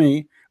said to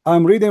me,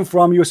 I'm reading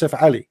from Yusuf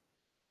Ali.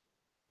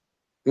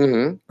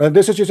 And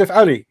this is Yusuf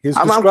Ali. He's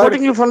I'm describing.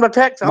 quoting you from the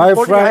text. My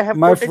friend,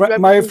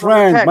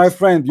 my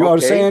friend, you are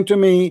saying to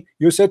me,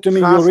 you said to me,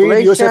 you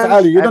read Yusuf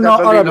Ali. You don't know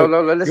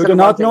Arabic. You do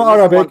not know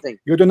Arabic.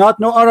 You do not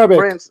know Arabic.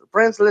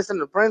 Prince,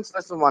 listen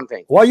one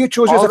thing. Why you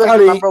choose Yusuf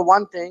Ali? Remember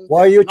one thing.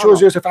 Why you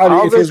choose Yusuf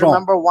Ali if he's wrong?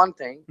 Remember one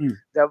thing,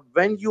 that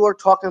when you are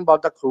talking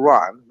about the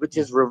Quran, which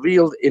is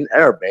revealed in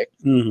Arabic,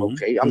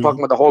 okay, I'm talking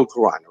about the whole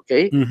Quran,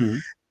 okay,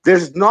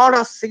 there's not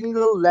a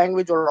single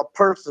language or a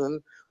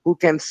person who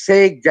can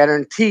say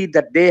guaranteed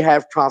that they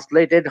have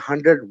translated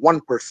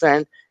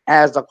 101%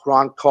 as the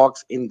Quran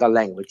talks in the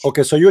language.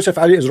 Okay, so Yusuf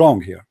Ali is wrong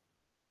here.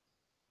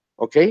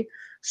 Okay,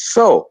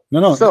 so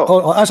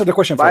I'll answer the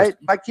question first.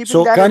 By keeping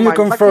so that can in you mind,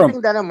 confirm?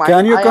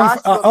 Can you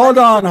confirm?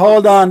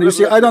 Hold on. You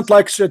see, I don't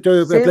like to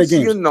play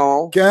games.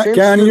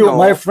 Can you,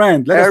 my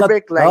friend? Let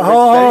Arabic us not.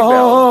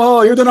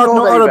 language. You do not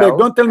know Arabic.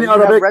 Don't tell me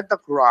Arabic. Read the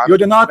Quran you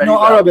do not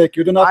know Arabic.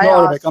 You do not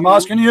know Arabic. I'm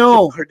asking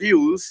you.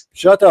 Produce.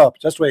 Shut up.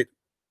 Just wait.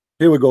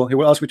 Here we go. He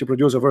will ask me to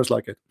produce a verse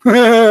like it.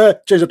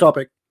 Change the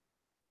topic.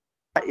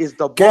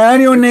 Can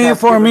you name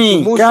for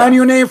me? Can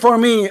you name for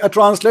me a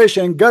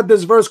translation? Get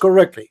this verse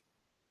correctly.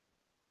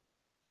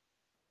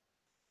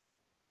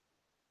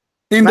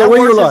 In the way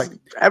you like.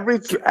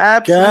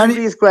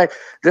 Absolutely is correct.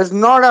 There's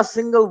not a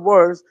single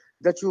verse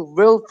that you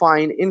will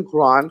find in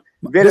Quran.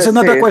 This is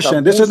not the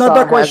question. This is not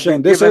the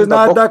question. This is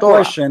not the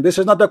question. This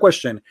is not the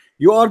question.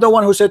 You are the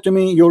one who said to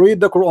me, you read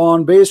the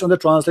Quran based on the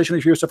translation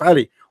of Yusuf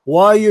Ali.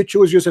 Why you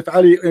choose Yusuf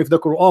Ali if the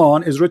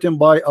Quran is written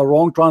by a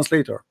wrong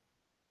translator?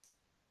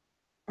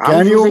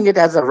 I'm using it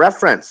as a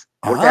reference.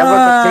 Whatever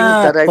the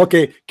things that I...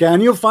 Okay.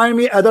 Can you find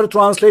me other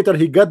translator?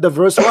 He got the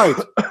verse right.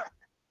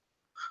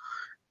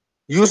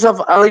 Yusuf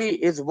Ali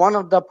is one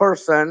of the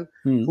person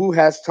who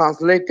has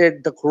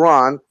translated the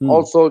Quran.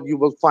 Also, you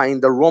will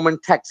find the Roman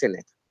text in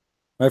it.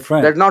 My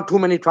friend, there's not too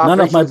many translations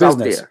none of my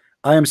business. out there.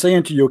 I am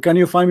saying to you, can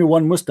you find me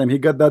one Muslim? He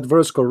got that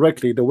verse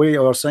correctly, the way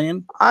you are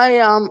saying.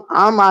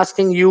 I'm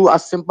asking you a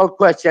simple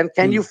question.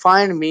 Can you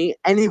find me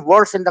any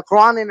verse in the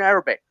Quran in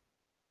Arabic?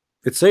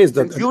 It says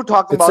that you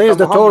talk about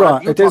the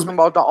Torah. It is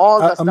about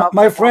all the stuff.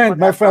 My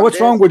friend, what's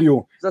wrong with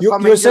you?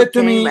 You said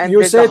to me,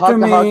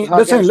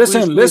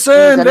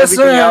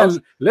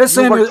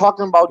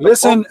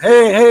 listen,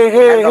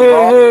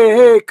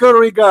 hey,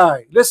 curry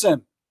guy,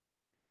 listen.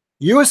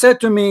 You said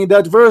to me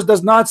that verse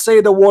does not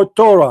say the word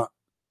Torah.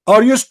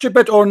 Are you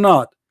stupid or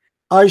not?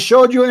 I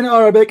showed you in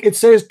Arabic, it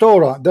says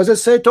Torah. Does it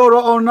say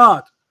Torah or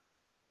not?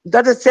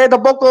 Does it say the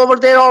book over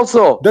there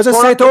also? Does it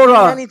say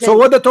Torah? So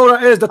what the Torah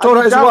is? The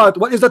Torah is what?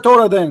 What is the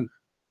Torah then?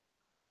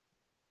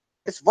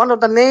 It's one of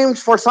the names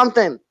for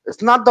something.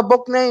 It's not the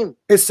book name.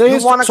 It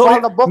says,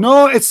 call the book?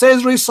 No, it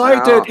says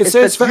recited. It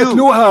says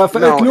fa'itluha.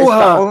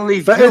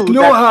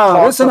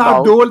 Listen,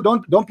 Abdul,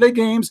 don't play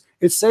games.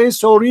 It says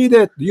so read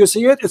it. Do you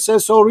see it? It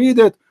says so read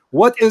it.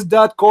 What is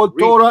that called?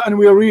 Torah, and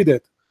we read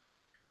it.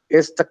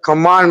 It's the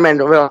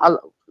commandment. Well,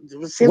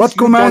 what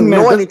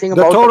commandment?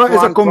 The Torah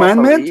is a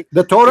commandment.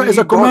 The Torah is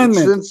a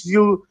commandment. Since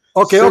you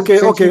okay. Hold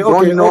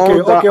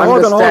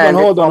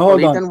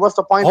on. Then what's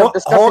the point of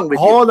discussing with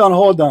you?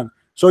 Hold on.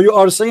 So you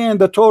are saying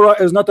the Torah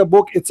is not a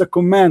book, it's a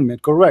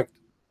commandment, correct?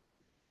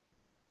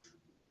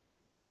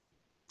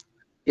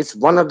 It's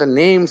one of the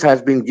names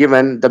has been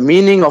given. The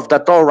meaning of the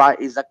Torah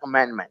is a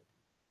commandment.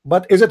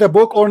 But is it a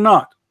book or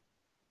not?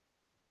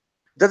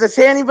 Does it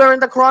say anywhere in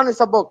the Quran it's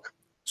a book?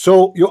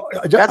 So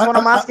that's what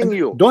I'm asking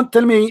you. Don't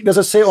tell me does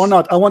it say or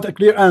not. I want a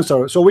clear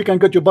answer so we can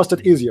get you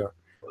busted easier.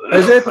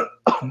 Is it?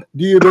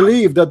 Do you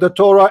believe that the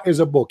Torah is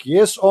a book?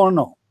 Yes or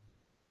no?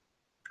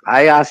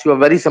 I ask you a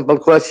very simple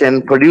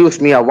question. Produce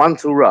me a one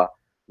surah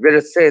where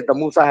it says the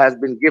Musa has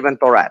been given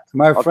Torah.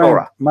 My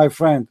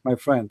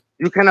friend.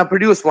 You cannot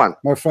produce one.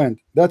 My friend,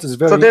 that is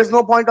very. So there's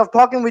no point of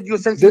talking with you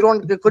since you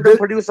couldn't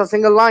produce a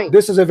single line.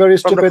 This is a very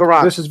stupid.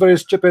 This is very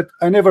stupid.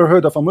 I never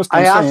heard of a Muslim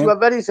saying. I ask you a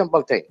very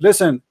simple thing.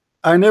 Listen,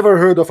 I never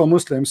heard of a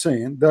Muslim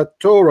saying that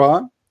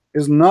Torah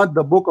is not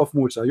the book of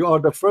Musa. You are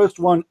the first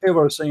one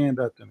ever saying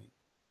that to me.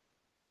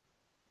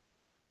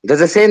 Does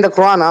it say in the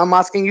Quran? I'm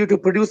asking you to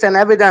produce an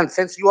evidence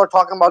since you are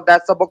talking about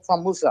that's the book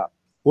from Musa.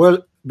 Well,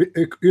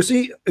 you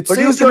see, it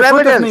says in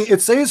front of me.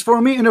 It says for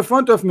me in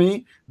front of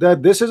me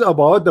that this is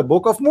about the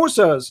book of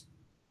Musa's,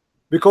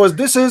 because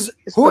this is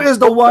who is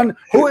the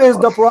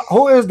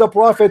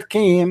prophet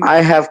came.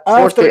 I have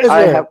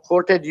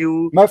quoted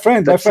you, my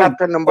friend.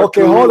 Chapter number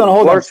 2, hold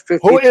on. verse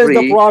 53, who is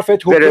the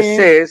prophet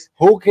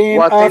who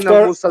came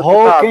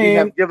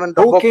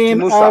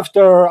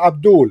after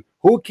Abdul?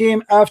 Who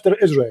came after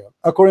Israel,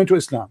 according to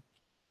Islam?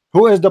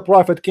 Who is the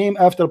prophet came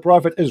after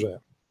Prophet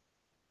Israel?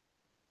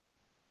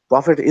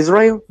 Prophet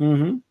Israel?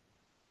 Mm-hmm.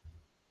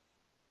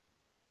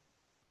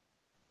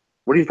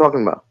 What are you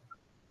talking about?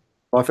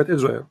 Prophet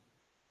Israel.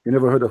 You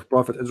never heard of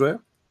Prophet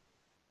Israel?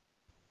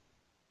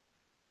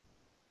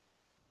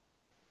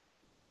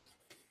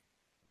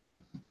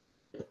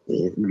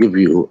 Give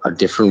you a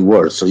different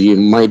word so you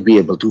might be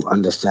able to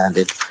understand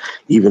it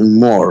even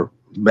more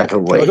better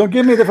way. No, don't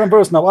give me a different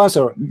verse now.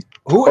 Answer.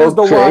 Who is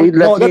the one?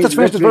 No, let us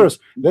finish this verse.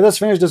 Let us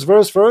finish this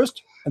verse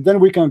first, and then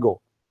we can go.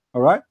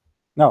 All right?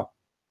 Now,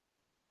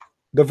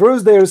 The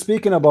verse they are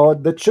speaking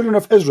about the children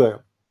of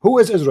Israel. Who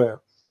is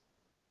Israel?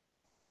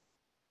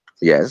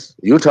 Yes,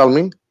 you tell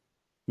me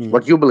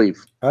what you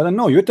believe. I don't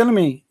know. You tell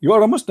me. You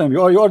are a Muslim.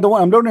 You are the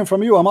one. I'm learning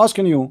from you. I'm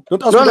asking you.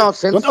 Don't ask No, me. no.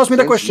 Don't ask me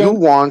the question. You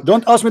want,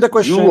 don't ask me the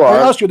question. You are,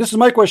 I ask you. This is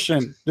my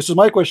question. This is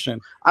my question.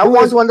 I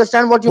want to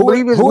understand what you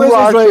believe is. Who is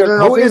are Israel?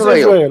 children Who of is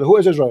Israel? Who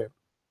is Israel?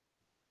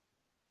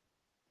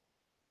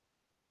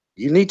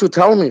 You need to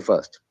tell me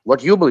first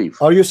what you believe.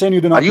 Are you saying you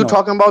do not know? Are you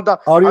talking about the?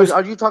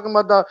 Are you talking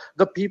about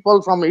the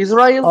people from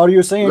Israel? Are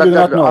you saying you do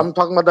not know? I'm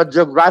talking about the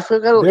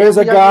geographical. There's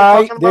a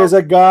guy. There's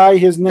a guy.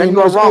 His name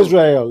is wrong.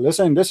 Israel.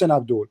 Listen,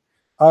 Abdul.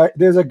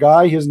 There's a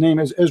guy. His name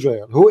is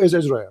Israel. Who is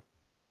Israel?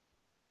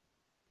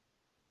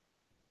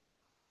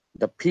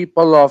 The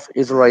people of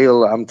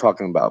Israel. I'm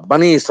talking about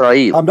Bani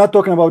Israel. I'm not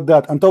talking about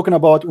that. I'm talking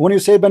about when you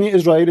say Bani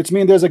Israel, it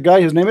means there's a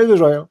guy. His name is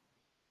Israel.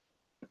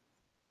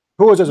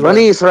 Who is Israel?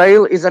 Bani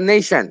Israel is a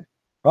nation.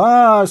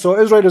 So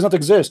Israel does not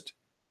exist.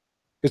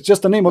 It's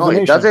just the name of the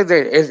nation. It does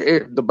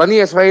exist. The Bani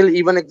Israel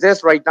even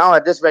exists right now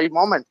at this very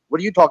moment. What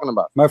are you talking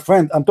about? My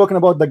friend, I'm talking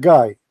about the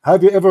guy.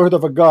 Have you ever heard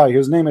of a guy?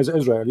 His name is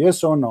Israel.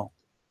 Yes or no?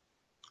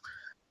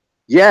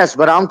 Yes,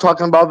 but I'm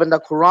talking about when the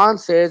Quran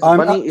says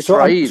Bani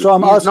Israel. He's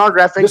not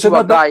referring to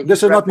a guy.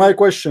 This is not my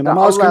question. I'm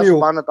asking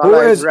you. Who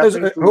is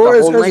Israel?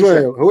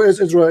 Who is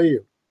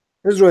Israel?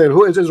 Israel.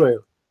 Who is Israel?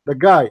 The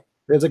guy.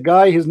 There's a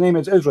guy. His name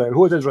is Israel.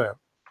 Who is Israel?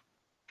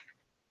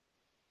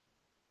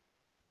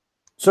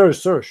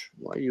 Search.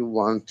 Why you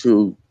want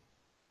to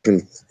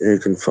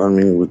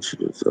confirming which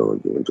is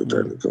going to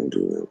try to come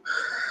to?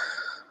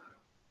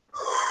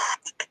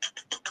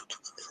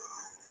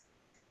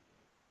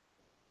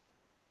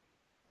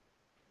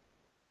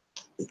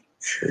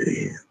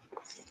 Okay.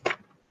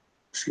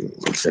 See,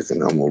 1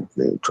 second. I'm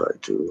opening. Try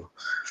to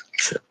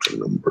chapter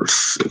number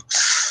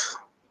 6.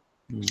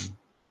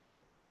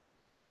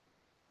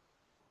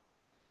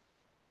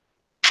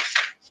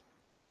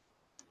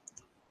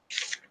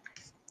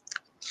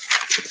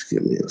 Just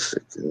give me a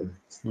second.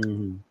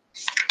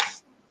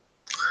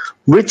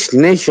 Which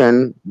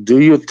nation do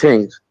you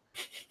think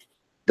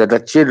that the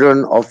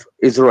children of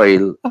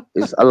Israel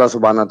is Allah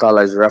subhanahu wa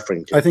ta'ala is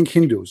referring to? I think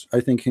Hindus.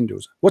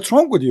 What's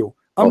wrong with you?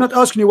 I'm not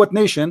asking you what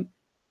nation.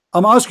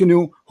 I'm asking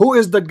you who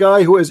is the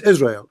guy who is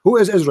Israel? Who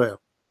is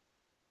Israel?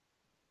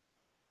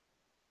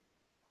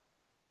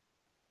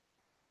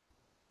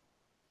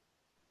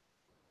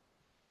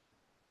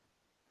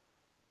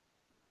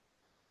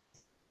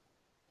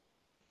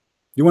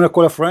 You want to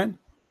call a friend?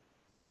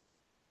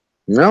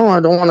 No, I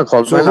don't want to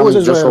call friend. I'm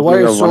just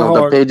opening up one of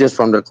the pages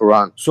from the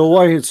Quran. So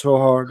why it's so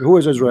hard? Who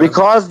is Israel?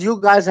 Because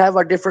you guys have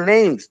a different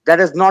names.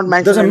 That is not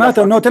mentioned. Doesn't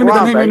matter. No, tell me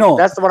the name you know.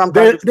 That's what I'm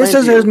trying to explain. This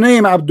is his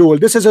name, Abdul.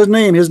 This is his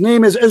name. His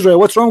name is Israel.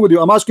 What's wrong with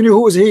you? I'm asking you,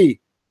 who is he?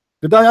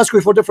 Did I ask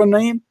you for a different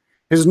name?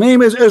 His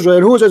name is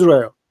Israel. Who is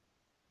Israel?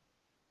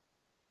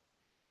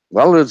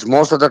 Well, it's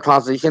most of the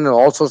translation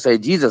also say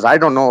Jesus. I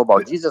don't know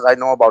about Jesus. I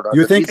know about.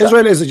 You think Isa.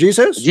 Israel is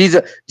Jesus?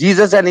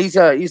 Jesus and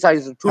Isa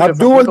is two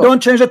Abdul,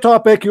 don't change the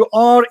topic. You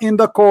are in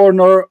the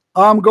corner.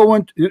 I'm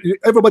going.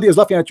 Everybody is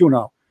laughing at you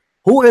now.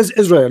 Who is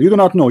Israel? You do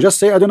not know. Just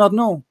say I do not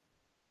know.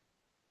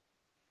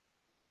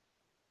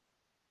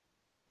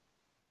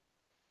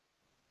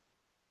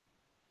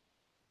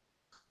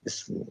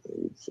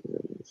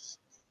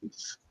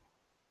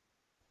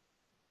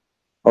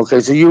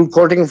 Okay, so you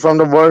quoting from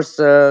the verse,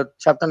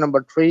 chapter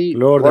number 3,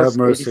 Lord verse have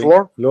mercy.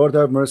 84? Lord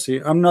have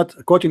mercy. I'm not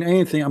quoting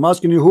anything. I'm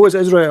asking you, who is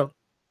Israel?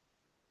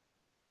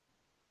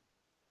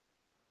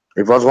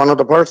 It was one of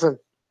the person.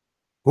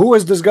 Who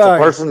is this guy?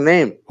 The person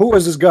name. Who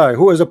is this guy?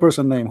 Who is the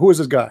person name? Who is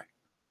this guy?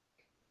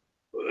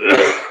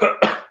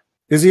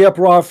 Is he a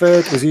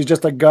prophet? Is he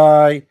just a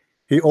guy?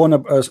 He own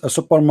a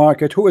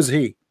supermarket? Who is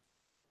he?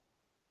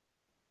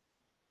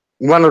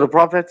 One of the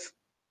prophets.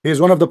 He's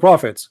one of the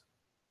prophets.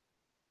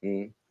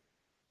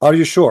 Are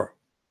you sure?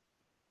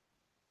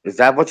 Is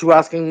that what you're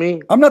asking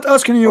me? I'm not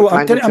asking you.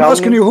 I'm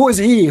asking you, who is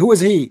he? Who is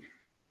he?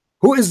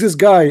 Who is this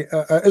guy,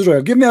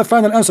 Israel? Give me a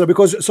final answer,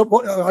 because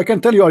I can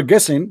tell you are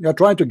guessing. You're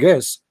trying to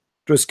guess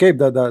to escape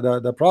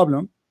the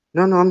problem.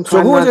 No, I'm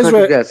trying not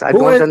to guess. I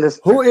don't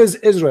understand. Who is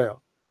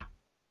Israel?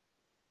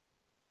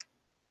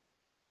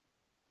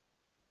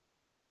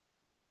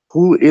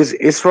 Who is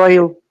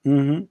Israel?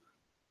 And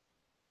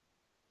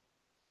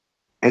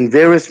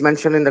where is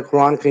mentioned in the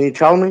Quran? Can you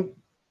tell me?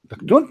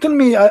 Don't tell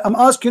me. I'm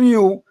asking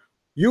you.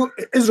 You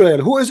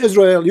Israel. Who is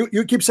Israel?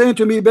 You keep saying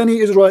to me, Bani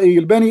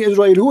Israel, Bani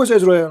Israel. Who is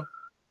Israel?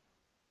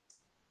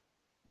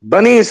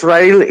 Bani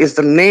Israel is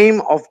the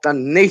name of the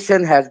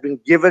nation has been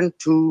given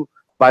to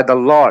by the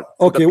Lord.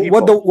 Okay,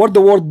 what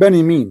the word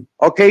Bani mean?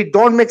 Okay,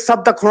 don't mix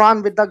up the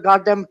Quran with the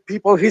goddamn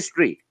people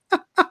history.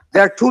 They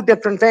are two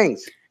different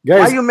things. Guys,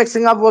 why are you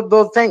mixing up with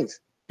those things?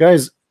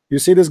 Guys, you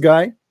see this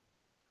guy?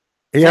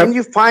 Can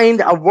you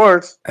find a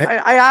verse?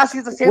 I asked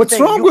you the same what's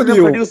thing. wrong You with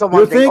couldn't you? produce one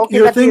You thing. think Okay,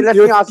 you let think me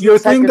ask you you the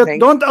think second that? thing.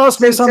 Don't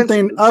ask me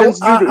something.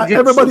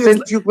 Everybody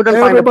is you couldn't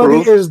find a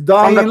everybody proof is from the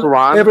dying.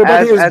 Quran,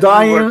 Everybody is as you were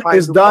dying trying to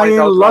point dying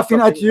out laughing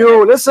at something in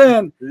you. it.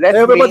 Listen,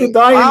 everybody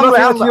dying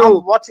laughing at I'm you.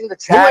 watching the Who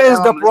chat is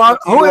and the I'm listening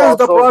to who you is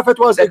the also prophet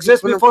was that you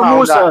exist couldn't before found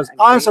Moses? anything.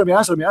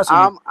 Answer me.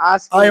 I'm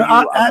asking you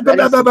a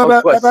very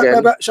simple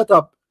question.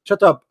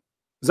 Shut up.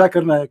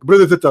 Zakir Naik,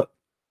 brother Titter.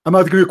 I'm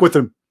asking you a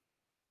question.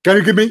 Can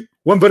you give me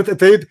one verse that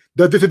said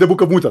that this is the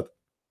book of Musa?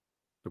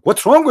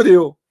 What's wrong with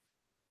you?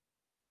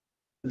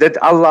 That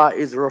Allah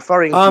is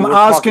referring to. I'm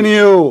asking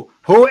you,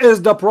 who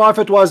is the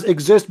prophet was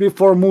exist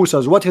before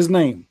Moses? What his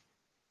name?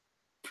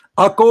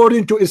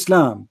 According to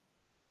Islam.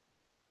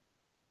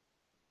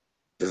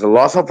 There's a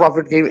lots of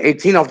prophet came.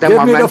 18 of them Give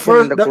are me the mentioned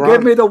first. in the Quran.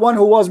 Give me the one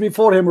who was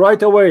before him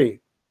right away.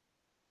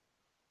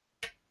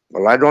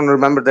 Well, I don't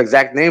remember the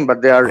exact name,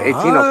 but there are 18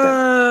 of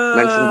them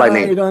mentioned by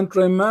name. I don't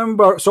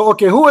remember. So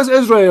okay, who is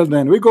Israel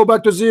then? We go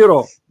back to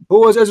zero.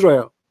 Who was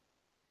Israel?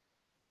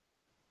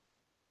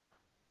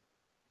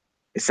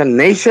 It's a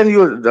nation.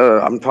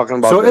 I'm talking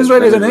about. So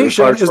Israel is a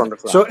nation.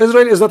 So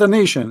Israel is not a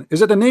nation.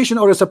 Is it a nation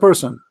or it's a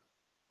person?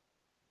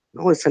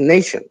 No, it's a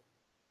nation.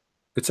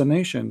 It's a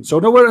nation. So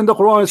nowhere in the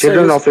Quran it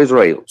Children says. of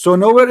Israel. So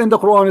nowhere in the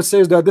Quran it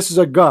says that this is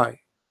a guy.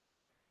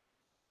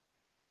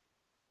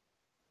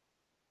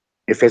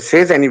 If it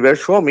says anywhere,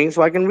 show me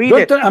so I can read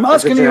it. I'm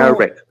asking you.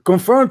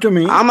 Confirm to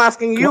me. I'm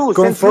asking you.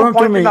 Since Confirm you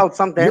pointed out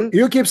something.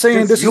 You keep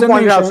saying this is a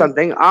pointed nation. out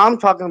something. I'm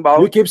talking about.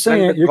 You keep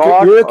saying. You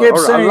keep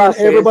saying Allah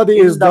everybody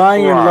is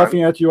dying and Quran,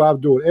 laughing at you,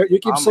 Abdul. You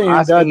keep saying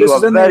that this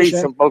is a very nation.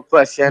 Simple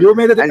question. You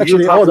made it and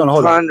actually. Hold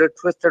on. Turned it,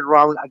 twisted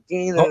around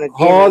again and again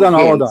Hold and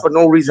on. again for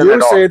no reason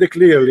at all. You said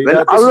clearly when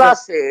that Allah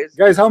says,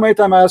 guys, how many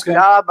times I ask him?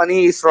 Ya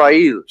Bani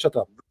Israel. Shut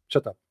up.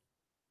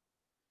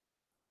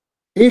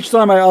 Each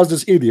time I ask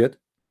this idiot,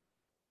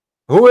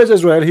 who is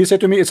Israel? He said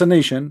to me, it's a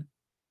nation.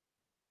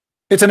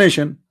 It's a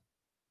nation.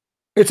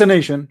 It's a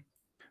nation.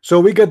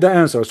 So we get the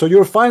answer. So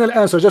your final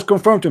answer, just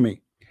confirm to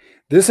me.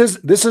 This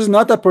is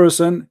not a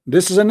person.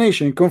 This is a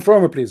nation.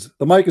 Confirm it, please.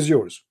 The mic is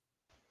yours.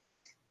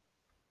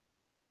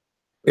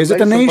 Is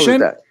it a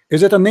nation?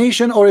 Is it a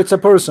nation or it's a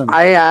person?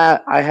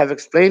 I have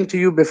explained to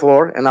you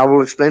before, and I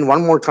will explain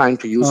one more time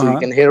to you so you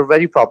can hear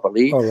very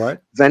properly. All right.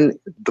 When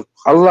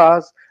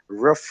Allah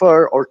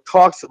refer or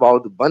talks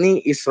about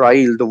Bani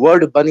Israel, the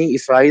word Bani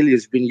Israel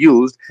is being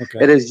used.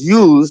 It is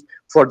used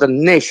for the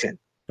nation.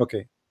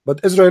 Okay. But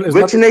Israel is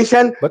which not,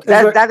 nation? But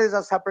that is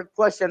a separate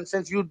question.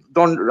 Since you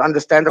don't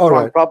understand the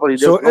Quran properly,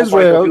 there's no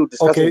Israel, point of you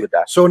discussing with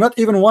that. So not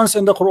even once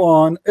in the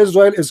Quran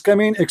Israel is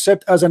coming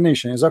except as a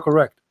nation. Is that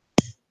correct?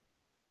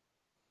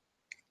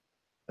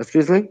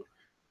 Excuse me?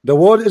 The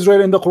word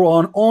Israel in the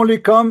Quran only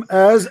come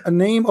as a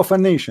name of a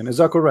nation. Is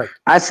that correct?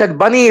 I said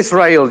Bani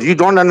Israel. You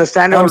don't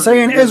understand. I'm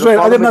saying Israel.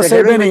 I did not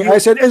say Bani. I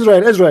said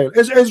Israel. Israel.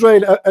 Is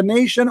Israel a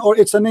nation or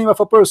it's a name of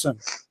a person?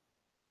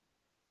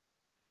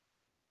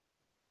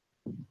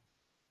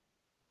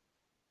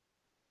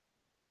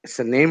 It's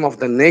the name of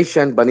the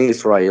nation, Bani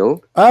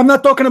Israel. I'm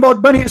not talking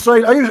about Bani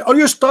Israel. Are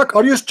you stuck?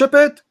 Are you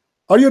stupid?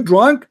 Are you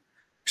drunk?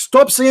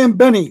 Stop saying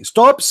Bani.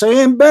 Stop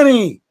saying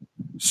Bani.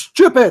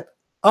 Stupid.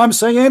 I'm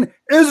saying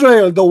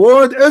Israel. The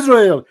word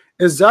Israel.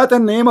 Is that a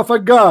name of a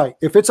guy?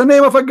 If it's a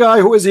name of a guy,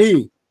 who is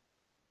he?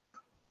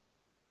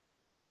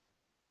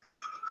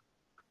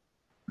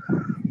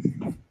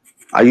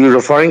 Are you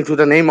referring to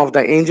the name of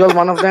the angel,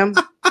 one of them?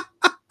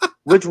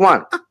 Which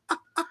one?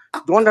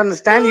 Don't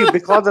understand you,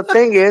 because the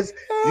thing is,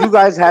 you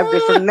guys have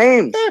different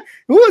names.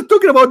 Who is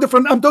talking about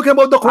different? I'm talking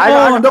about the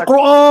Quran. The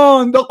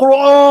Quran. The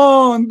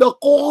Quran. The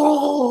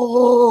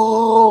Quran.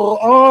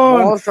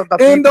 Most of the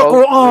people, in the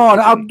Quran,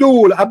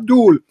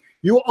 Abdul,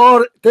 you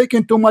are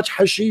taking too much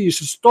hashish.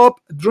 Stop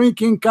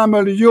drinking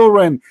camel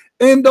urine.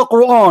 In the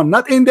Quran,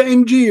 not in the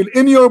Injil.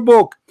 In your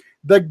book,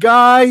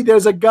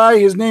 there's a guy.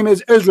 His name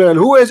is Israel.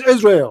 Who is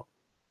Israel?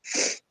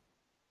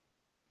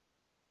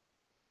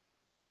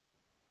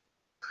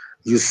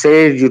 You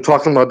say you're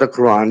talking about the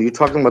Quran. You're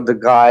talking about the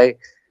guy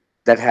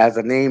that has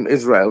a name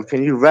Israel.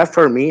 Can you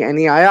refer me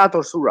any ayat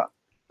or surah?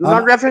 You're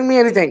not referring me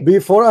anything.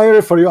 Before I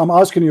refer you, I'm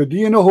asking you, do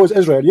you know who is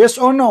Israel? Yes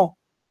or no?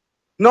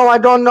 No, I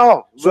don't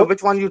know. So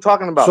which one you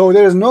talking about? So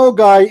there is no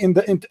guy in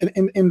the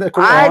Quran.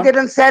 I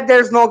didn't say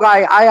there's no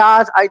guy.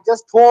 I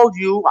just told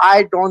you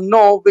I don't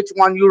know which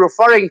one you're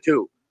referring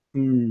to.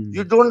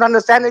 You don't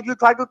understand it. You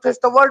try to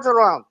twist the words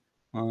around.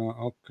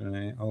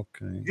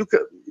 Okay.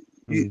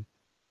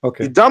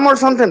 You dumb or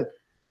something?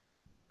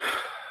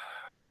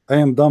 I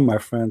am dumb, my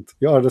friend.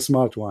 You are the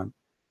smart one.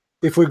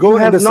 If we go you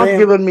have not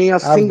given me a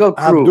single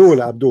proof.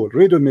 Abdul,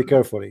 read with me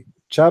carefully.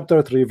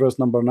 Chapter 3, verse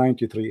number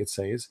 93. It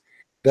says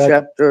that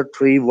chapter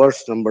 3,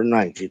 verse number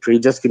 93.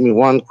 Just give me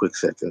one quick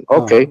second.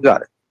 Okay,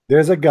 got it.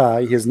 There's a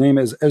guy, his name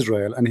is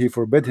Israel, and he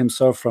forbid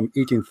himself from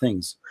eating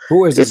things.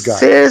 Who is this guy? It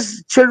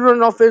says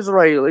children of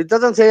Israel. It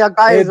doesn't say a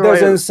guy. It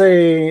doesn't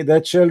say the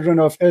children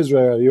of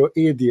Israel, you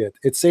idiot.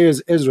 It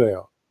says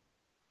Israel.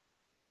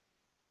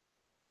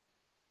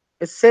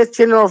 It says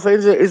children of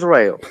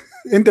Israel.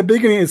 In the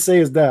beginning, it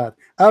says that.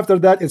 After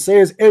that, it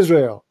says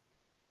Israel.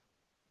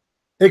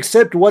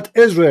 except what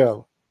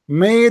Israel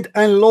made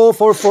and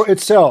lawful for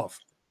itself.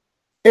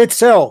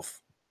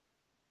 Except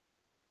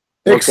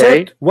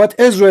what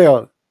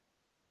Israel.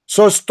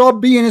 So stop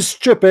being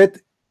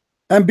stupid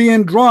and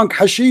being drunk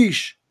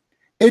hashish.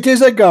 It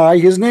is a guy,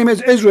 his name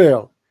is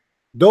Israel.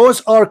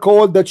 Those are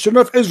called the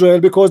children of Israel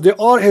because they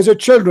are his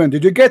children.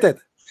 Did you get it?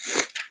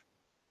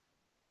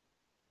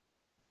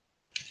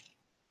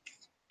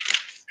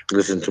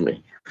 Listen to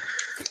me.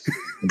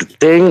 The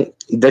thing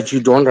that you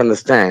don't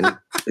understand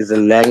is the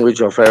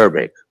language of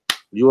Arabic.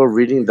 You are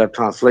reading the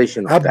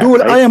translation of Abdul,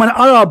 that, right? I am an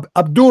Arab.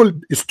 Abdul,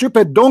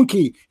 stupid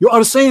donkey. You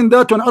are saying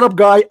that to an Arab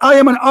guy. I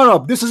am an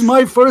Arab. This is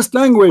my first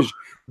language.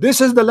 This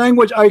is the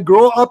language I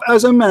grow up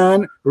as a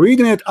man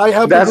reading it. I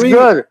have That's degree.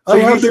 good. So I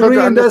have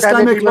degree in the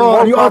Islamic law.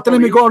 And you are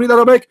telling me go and read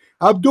Arabic?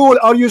 Abdul,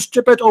 are you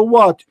stupid or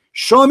what?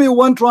 Show me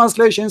one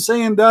translation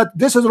saying that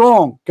this is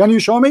wrong. Can you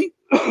show me?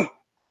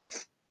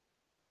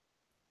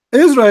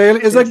 Israel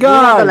is a guy.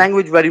 You know the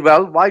language very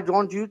well. Why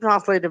don't you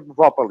translate it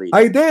properly?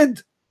 I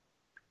did.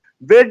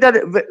 Where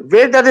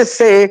does it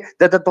say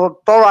that the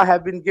Torah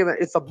have been given?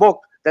 It's a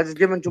book that is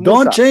given to Musa.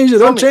 Don't change it.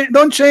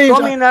 Don't change.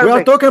 We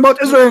are talking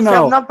about Israel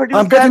now.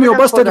 I'm getting you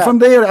busted from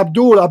there,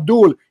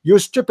 Abdul. You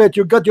stupid.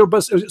 You got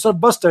yourself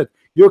busted.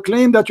 You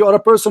claim that you are a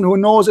person who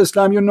knows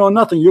Islam. You know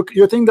nothing.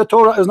 You think the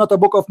Torah is not a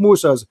book of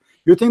Musa's.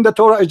 You think the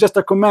Torah is just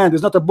a command.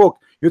 It's not a book.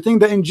 You think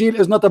the Injil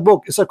is not a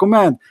book. It's a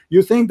command.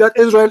 You think that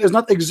Israel is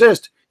not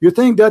exist. You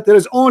think that there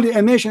is only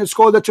a nation. It's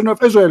called the children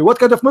of Israel. What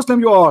kind of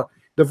Muslim you are?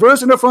 The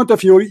verse in the front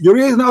of you, you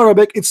read in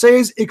Arabic, it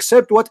says,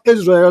 except what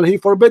Israel, he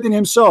forbidden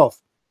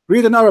himself.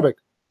 Read in Arabic.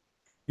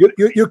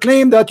 You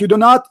claim that you do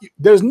not,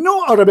 there's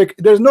no Arabic,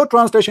 there's no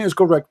translation is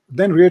correct.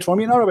 Then read for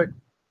me in Arabic.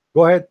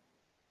 Go ahead.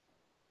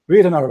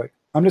 Read in Arabic.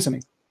 I'm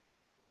listening.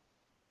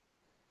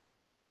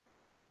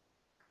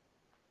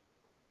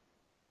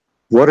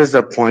 What is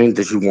the point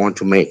that you want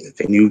to make?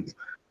 Can you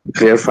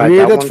clarify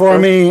read that it for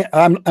first? me.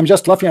 I'm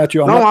just laughing at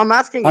you. I'm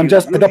asking I'm you.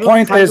 just the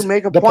point is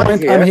the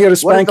point here. I'm here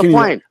spanking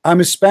you.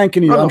 I'm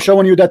spanking you. I'm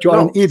showing you that you are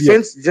an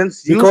idiot.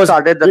 Since you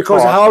started the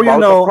because talk how you about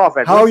know the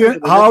prophet,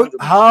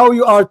 how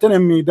you are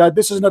telling me that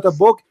this is not a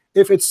book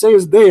if it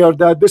says there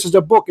that this is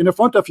a book in the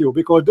front of you,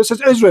 because this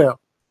is Israel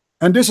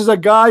and this is a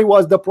guy who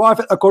was the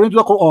prophet according to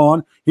the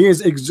Quran. He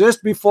is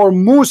exist before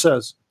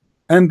Moses,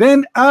 and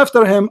then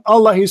after him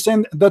Allah he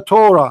sent the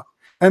Torah,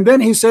 and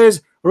then he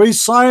says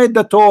recite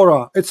the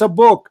Torah. It's a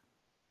book.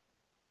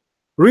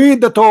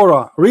 Read the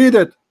Torah. Read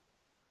it.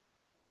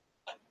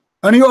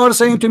 And you are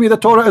saying to me the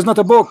Torah is not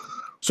a book.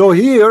 So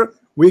here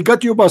we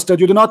got you busted.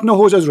 You do not know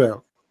who's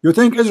Israel. You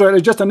think Israel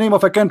is just a name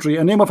of a country,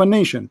 a name of a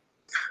nation,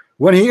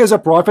 when he is a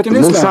prophet in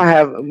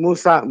Islam.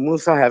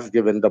 Musa has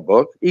given the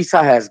book.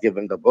 Isa has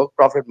given the book.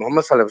 Prophet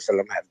Muhammad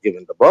has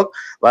given the book.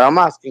 But I'm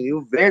asking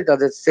you, where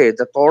does it say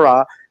the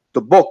Torah,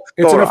 the book?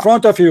 It's Torah, in the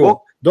front of you.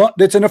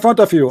 It's in the front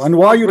of you. And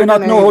why you do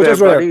not know who's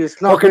Israel?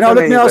 Okay, now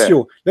let me ask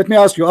you. Let me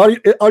ask you.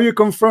 Are you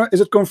confirmed? Is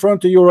it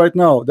confirmed to you right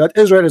now that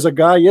Israel is a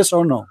guy? Yes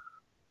or no?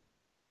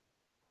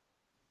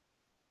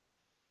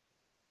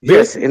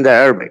 Yes, in the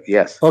Arabic,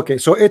 yes. Okay,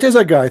 so it is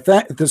a guy.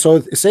 So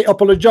say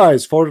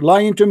apologize for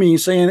lying to me,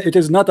 saying it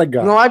is not a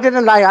guy. No, I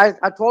didn't lie.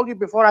 I told you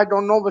before. I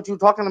don't know what you're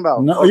talking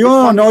about. No,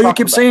 you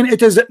keep saying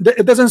it is.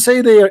 It doesn't say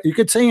there. You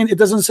keep saying it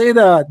doesn't say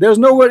that. There's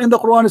nowhere in the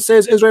Quran it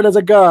says Israel as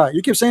a guy.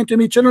 You keep saying to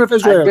me, children of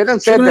Israel. I didn't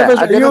say that.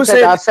 I didn't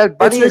say that. I said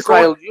Bani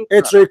Israel.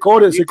 It's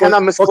recorded. You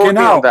cannot misquote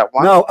me on that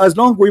one. Now, as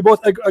long as we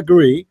both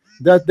agree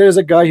that there's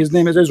a guy, his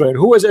name is Israel.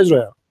 Who is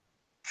Israel?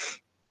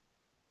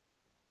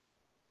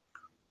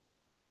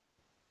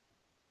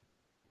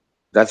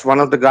 That's one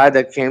of the guys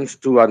that came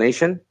to a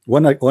nation.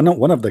 One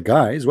of the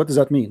guys. What does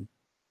that mean?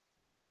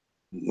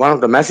 One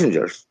of the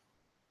messengers.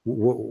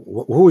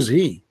 Who is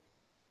he?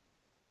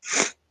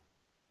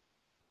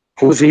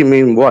 Who's he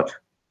mean what?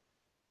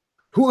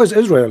 Who is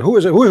Israel? Who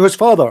is his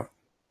father?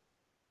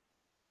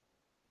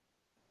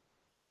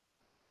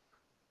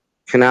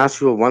 Can I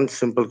ask you one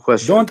simple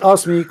question? Don't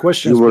ask me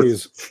questions,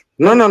 please.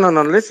 No.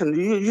 Listen,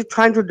 you're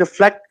trying to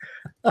deflect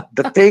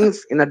the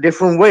things in a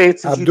different way.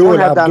 Since Abdul, you don't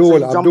have Abdul, that,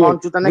 so you jump on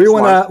to the next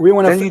one.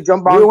 Then you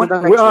jump on to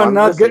the next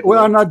one. We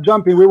are not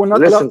jumping. We will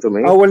not listen to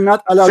me. I will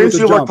not allow you to jump.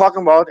 Since you were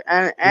talking about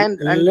and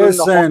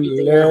listen,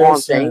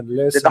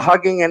 that the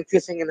hugging and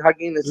kissing and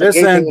hugging is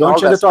listen. Don't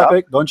change the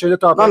topic. Don't change the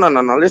topic.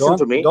 No. Listen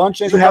to me. Don't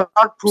change. You have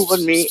not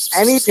proven me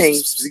anything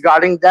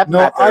regarding that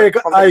matter.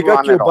 No, I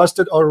got you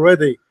busted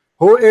already.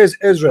 Who is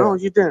Israel? No,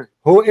 you didn't.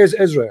 Who is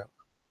Israel?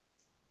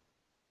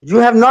 You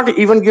have not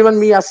even given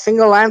me a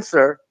single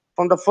answer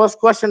from the first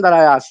question that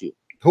I asked you.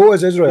 Who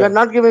is Israel? You are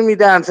not giving me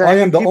the answer. I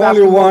am the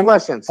only one.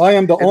 I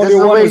am the only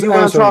one is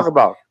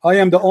answering. I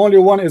am the only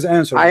one is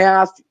answering.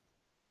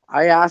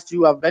 I asked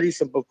you a very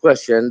simple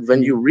question.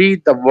 When you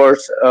read the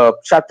verse,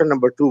 chapter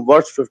number 2,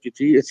 verse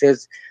 53, it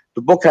says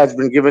the book has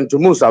been given to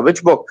Musa.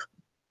 Which book?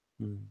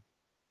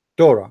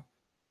 Torah.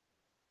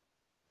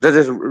 That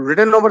is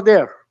written over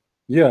there.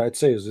 Yeah, it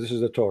says this is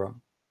the Torah.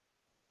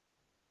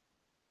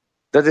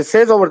 Does it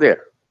says over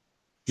there?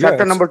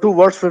 Chapter number 2,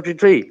 verse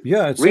 53.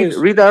 Yeah, it read says.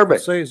 Read the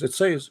Arabic. It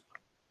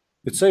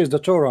says the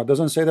Torah.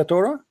 Doesn't say the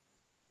Torah.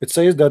 It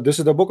says that this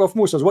is the book of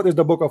Moses. What is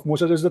the book of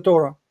Moses? Is the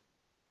Torah.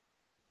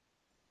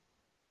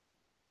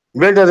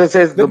 Where does it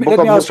say the book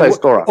of Musa is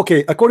Torah?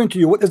 Okay, according to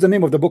you, what is the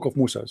name of the book of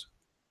Moses?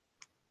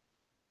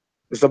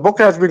 The book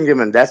has been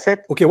given. That's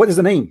it. Okay, what is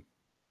the name?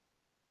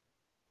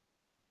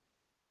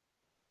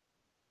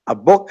 A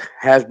book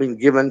has been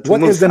given to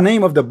What Musa. is the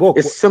name of the book?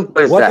 It's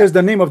simple as What that. is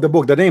the name of the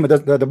book? The name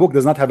the book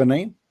does not have a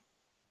name,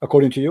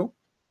 according to you?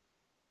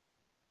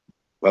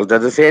 Well,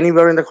 does it say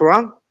anywhere in the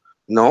Quran?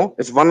 No,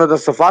 it's one of the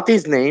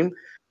Safati's name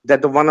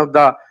that the one of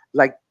the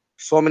like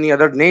so many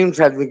other names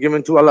has been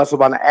given to Allah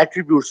subhanahu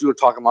attributes you were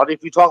talking about.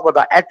 If you talk about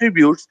the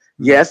attributes,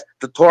 yes,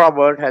 the Torah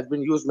word has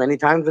been used many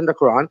times in the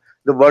Quran.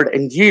 The word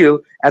Injil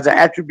as an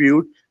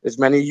attribute is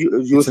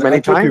used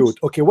many times.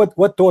 Okay,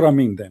 what Torah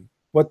mean then?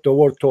 What the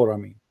word Torah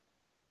mean?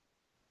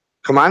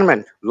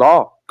 Commandment,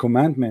 law.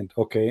 Commandment,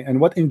 okay. And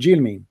what Injil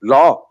mean?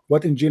 Law.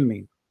 What Injil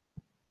mean?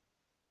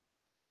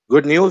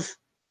 Good news.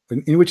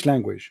 In which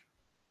language?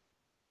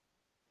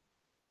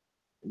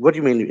 What do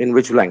you mean, in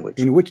which language?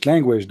 In which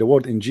language the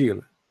word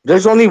Injil? There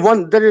is only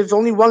one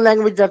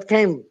language that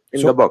came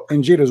in the book.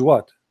 Injil is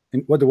what?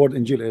 What the word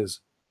Injil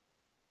is?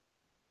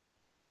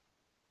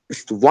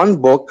 It's the one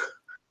book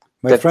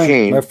my friend,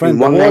 in the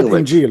one word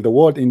language. Injil, the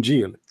word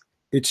Injil.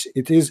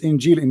 It is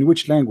Injil in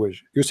which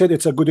language? You said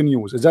it's a good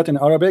news. Is that in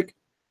Arabic?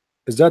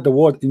 Is that the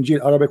word Injil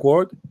Arabic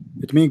word?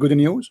 It means good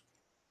news?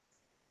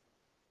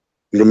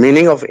 The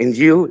meaning of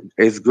Injil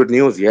is good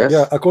news, yes.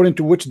 Yeah, according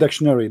to which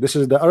dictionary? This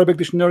is the Arabic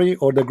dictionary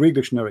or the Greek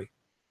dictionary?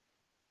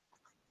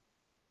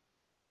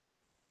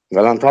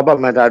 Well, on top of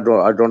my head, I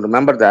don't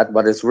remember that,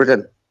 but it's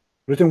written.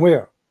 Written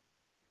where?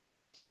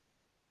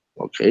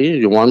 Okay,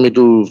 you want me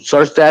to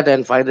search that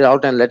and find it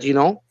out and let you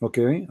know?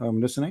 Okay,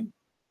 I'm listening.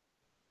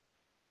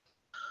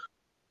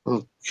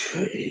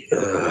 Okay.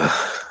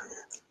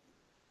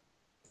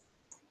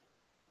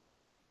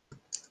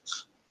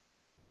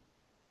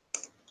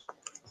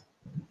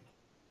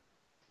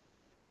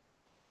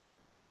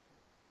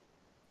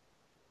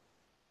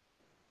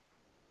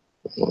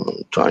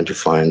 I'm trying to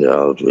find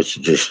out which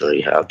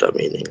dictionary have the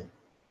meaning.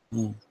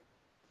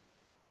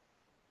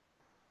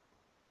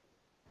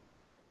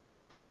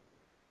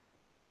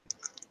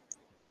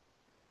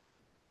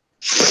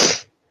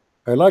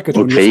 I like it.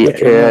 Okay,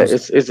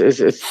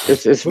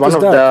 it's one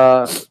of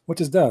the.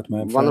 What is that,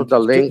 man? One of the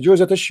links. Use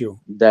that issue.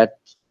 That.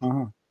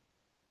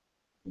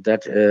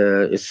 That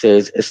it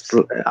says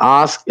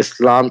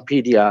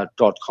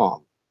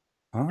askislampedia.com.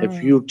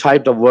 If you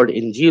type the word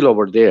Injil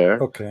over there,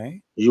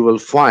 okay, you will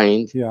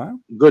find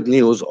good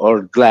news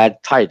or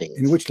glad tidings.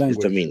 In which language?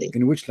 Is the meaning.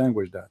 In which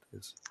language that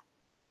is?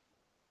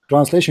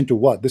 Translation to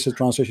what? This is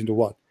translation to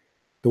what?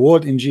 The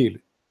word Injil.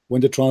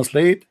 When they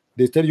translate,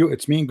 they tell you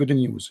it's mean good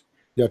news.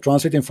 They are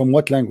translating from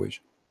what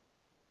language?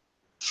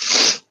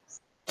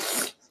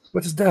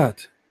 What is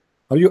that?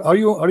 Are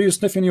you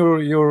sniffing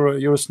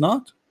your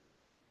snot?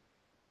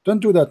 Don't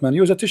do that, man.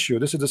 Use a tissue.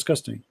 This is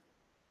disgusting.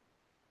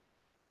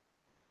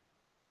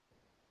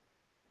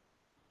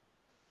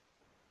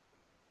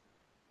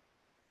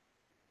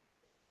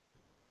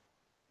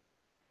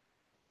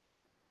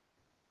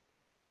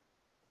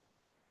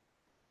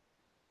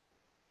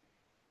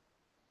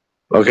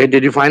 Okay,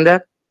 did you find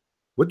that?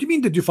 What do you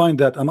mean, did you find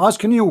that? I'm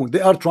asking you. They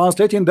are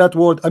translating that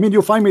word. I mean,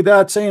 you find me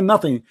that saying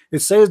nothing. It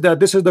says that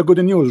this is the good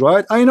news,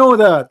 right? I know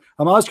that.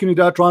 I'm asking you,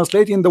 they are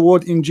translating the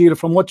word Injil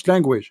from which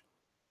language?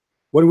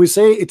 When we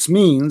say it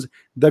means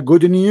the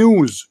good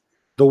news,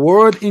 the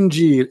word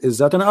Injil, is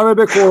that an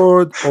Arabic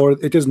word or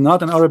it is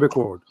not an Arabic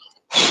word?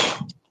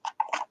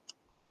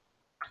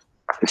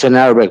 It's an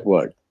Arabic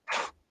word.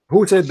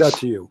 Who said that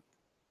to you?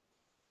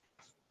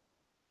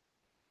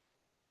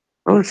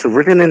 Oh, it's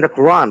written in the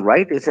Quran,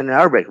 right? It's in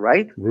Arabic,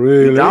 right?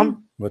 Really?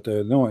 But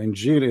no,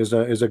 Injil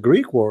is a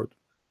Greek word.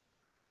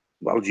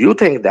 Well, do you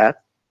think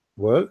that?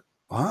 Well,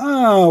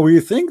 we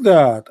think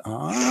that.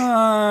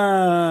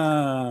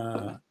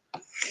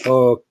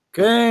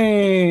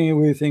 Okay,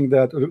 we think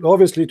that.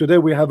 Obviously, today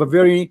we have a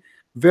very,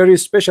 very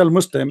special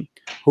Muslim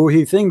who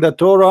he think that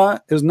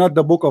Torah is not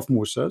the book of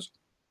Moses,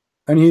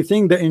 and he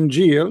think the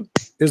Injil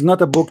is not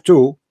a book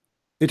too.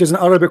 It is an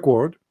Arabic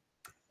word,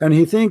 and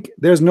he think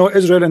there's no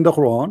Israel in the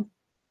Quran.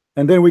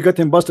 And then we got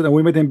him busted, and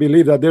we made him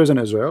believe that there's an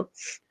Israel.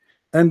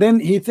 And then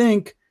he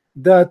think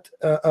that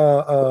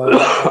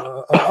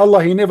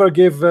Allah, he never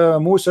gave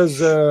Moses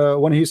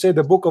when he said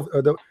the book of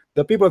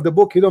the people of the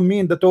book, he don't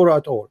mean the Torah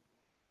at all.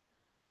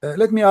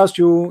 Let me ask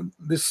you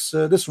this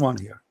one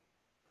here.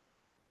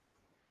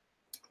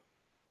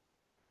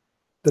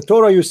 The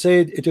Torah, you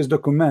said it is the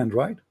command,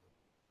 right?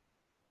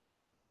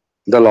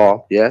 The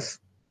law, yes.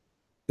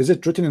 Is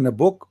it written in a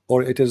book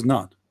or it is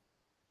not?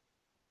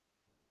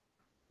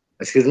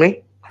 Excuse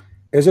me?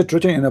 Is it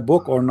written in a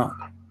book or not?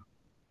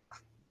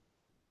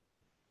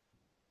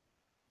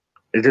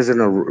 It is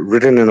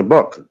written in a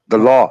book. The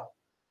law.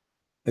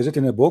 Is it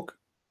in a book?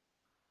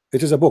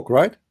 It is a book,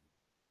 right?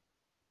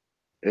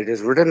 It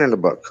is written in the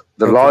book.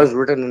 The law is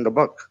written in the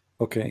book.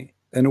 Okay.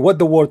 And what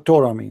the word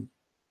Torah mean?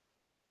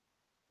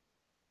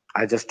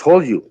 I just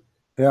told you.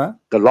 Yeah.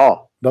 The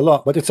law. The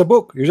law. But it's a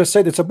book. You just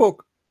said it's a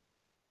book.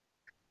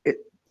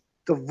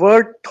 The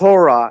word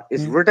Torah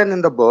is written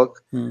in the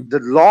book. The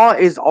law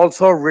is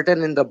also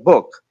written in the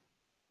book.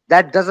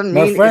 That doesn't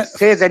My mean friend, it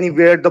says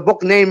anywhere the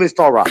book name is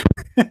Torah.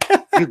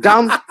 You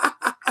dumb.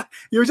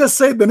 you just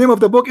said the name of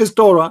the book is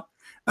Torah,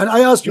 and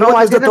I asked you No, what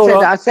I is the didn't say that.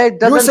 Torah. I said it You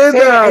doesn't said say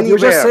that. You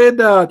just anywhere. said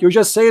that. You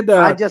just said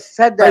I that. just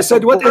said that. I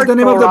said, what is the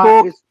name of the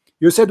Torah book? is-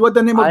 You said, what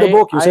the name of the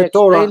book? You I said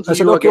Torah. explained to I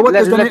said, you okay, again.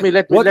 what is the Let name?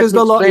 me What is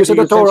the law? explain You to said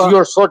the you, since Torah.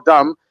 you're so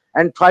dumb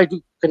and try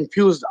to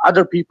confuse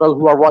other people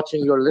who are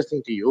watching you or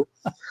listening to you.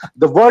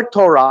 The word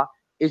Torah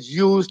is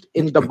used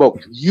in the book.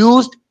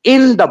 Used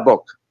in the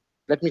book.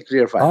 Let me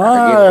clarify that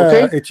again.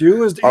 Okay. It's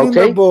used in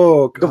the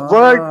book. The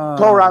word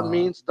Torah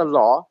means the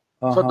law.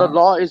 So the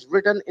law is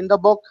written in the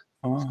book.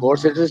 Of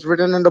course, it is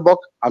written in the book.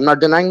 I'm not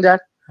denying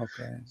that.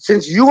 Okay.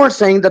 Since you were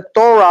saying the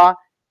Torah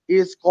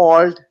is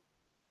called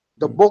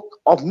the book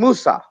of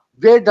Musa,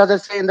 where does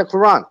it say in the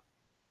Quran?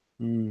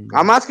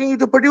 I'm asking you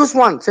to produce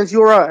one, since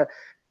you're a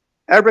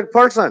Arabic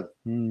person.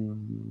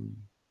 You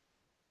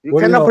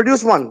cannot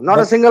produce one, not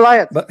a single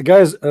ayat. But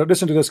guys,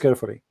 listen to this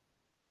carefully.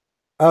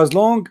 As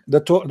long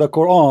the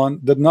Quran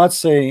did not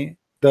say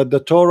that the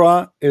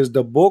Torah is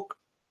the book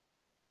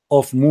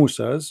of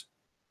Musa's,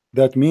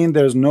 that means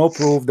there's no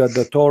proof that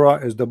the Torah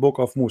is the book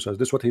of Musa's.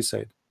 This is what he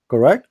said.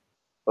 Correct?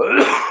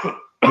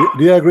 Do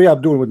you agree,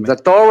 Abdul, with me? The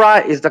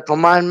Torah is the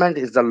commandment,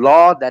 is the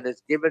law that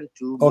is given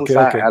to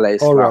Musa alayhi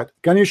salam. All right.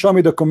 Can you show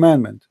me the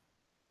commandment?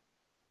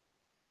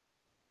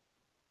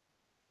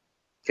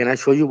 Can I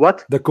show you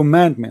what? The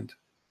commandment.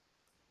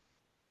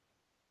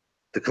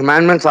 The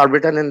commandments are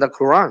written in the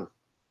Quran.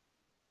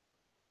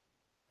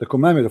 The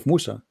commandment of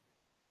Musa?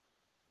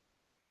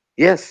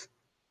 Yes.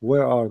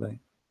 Where are they?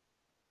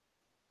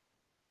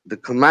 The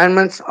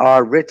commandments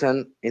are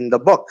written in the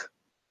book.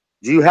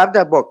 Do you have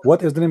that book?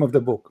 What is the name of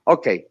the book?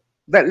 Okay.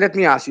 Let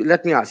me ask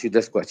you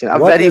this question. A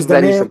What very is the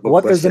name? simple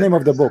What question. is the name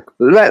of the book?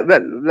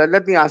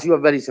 Let me ask you a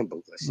very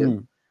simple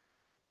question.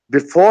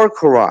 Before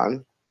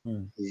Quran,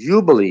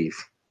 you believe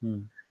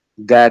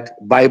that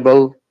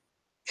Bible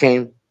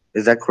came?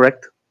 Is that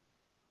correct?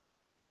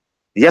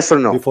 Yes or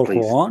no? Before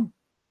please. Quran?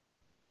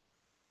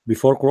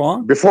 Before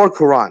Quran? Before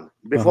Quran.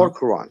 Before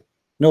Quran.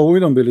 No, we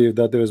don't believe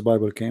that there is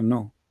Bible came.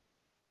 No.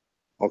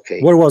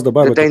 Okay. Where was the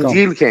Bible the to come?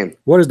 Injil came.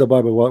 Where is the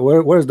Bible?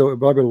 Where is the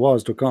Bible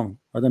was to come?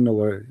 I don't know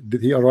where.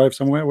 Did he arrive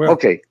somewhere? Where?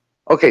 Okay.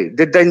 Okay.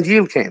 Did the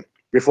Injil came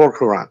before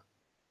Quran?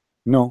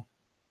 No.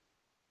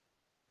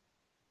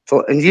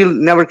 So Injil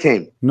never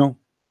came? No.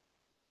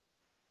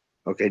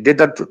 Okay. Did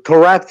the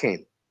Torah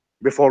came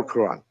before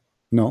Quran?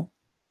 No.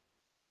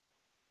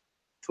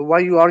 So why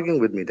are you arguing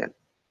with me then?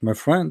 My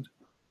friend,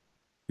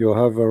 you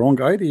have a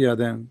wrong idea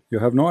then. You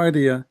have no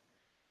idea.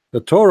 The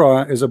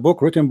Torah is a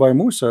book written by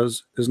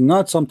Moses, is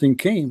not something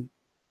came.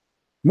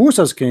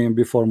 Moses came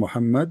before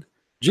Muhammad,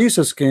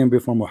 Jesus came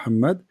before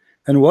Muhammad,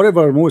 and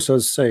whatever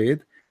Moses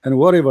said and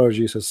whatever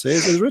Jesus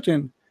says is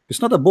written.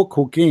 It's not a book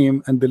who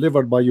came and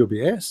delivered by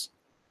UBS.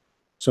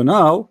 So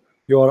now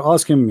you are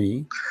asking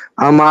me.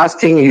 I'm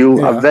asking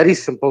you a very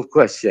simple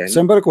question.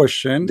 Simple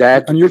question.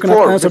 That and you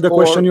cannot answer the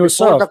question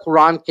yourself. Before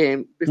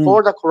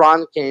the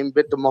Quran came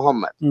with the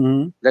Muhammad.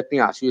 Let me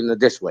ask you in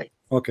this way.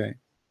 Okay.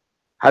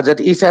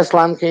 Hazrat Isa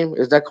Islam came,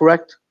 is that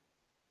correct?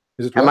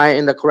 Is it Am I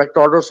in the correct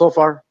order so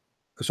far?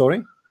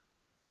 Sorry?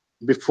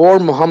 Before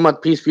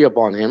Muhammad, peace be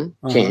upon him,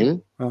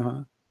 came,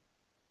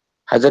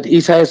 Hazrat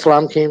Isa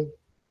Islam came?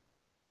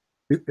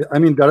 I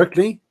mean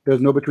directly?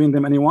 There's no between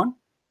them anyone?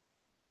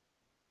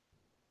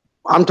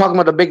 I'm talking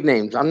about the big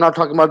names. I'm not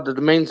talking about the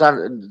names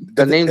are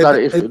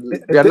if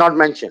they're not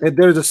mentioned. If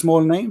there's a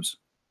small names?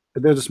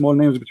 If there's a small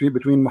names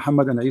between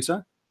Muhammad and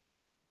Isa?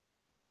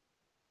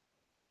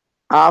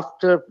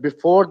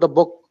 Before the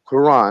book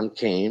Quran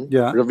came,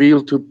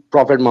 revealed to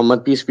Prophet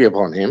Muhammad, peace be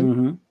upon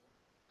him,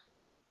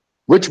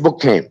 which book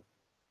came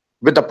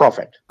with the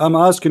Prophet? I'm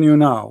asking you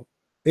now,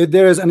 if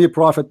there is any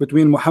prophet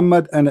between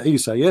Muhammad and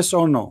Isa, yes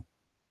or no?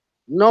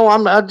 No,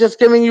 I'm just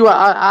giving you.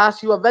 I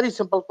asked you a very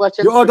simple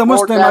question. You are the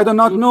Muslim. I do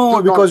not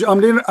know because I'm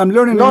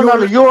learning.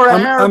 No, you're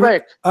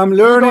Arabic. I'm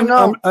learning.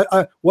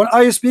 When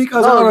I speak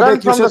as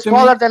Arabic, you said to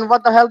me, then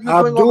what the hell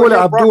are you doing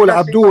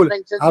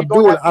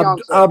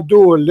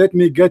Abdul, let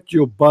me get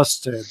you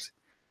busted.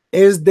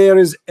 Is there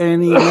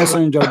any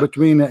messenger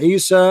between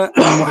Isa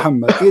and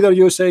Muhammad? Either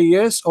you say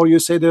yes or you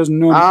say there's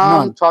none.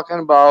 I'm talking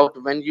about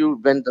when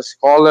the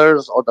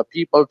scholars or the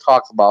people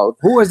talk about.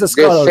 Who is the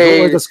scholars?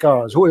 Who is the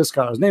scholars? Who is the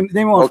scholars? Name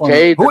one for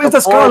me. Who is the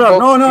scholar?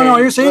 No.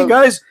 You see,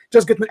 guys,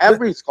 just get me.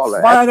 Every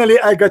scholar. Finally,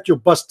 I got you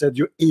busted,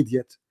 you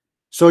idiot.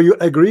 So you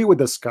agree with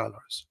the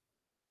scholars,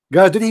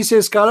 guys? Did he say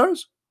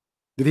scholars?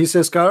 Did he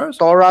say scholars?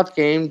 Torah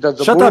came.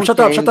 Shut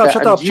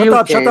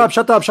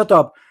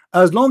up.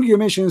 As long as you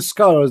mention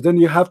scholars, then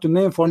you have to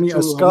name for me a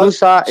scholar.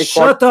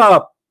 Shut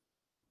up.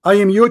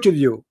 I muted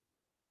you.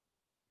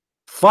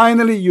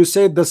 Finally, you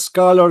said the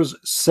scholars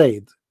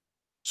said.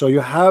 So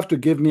you have to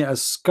give me a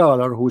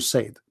scholar who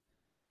said.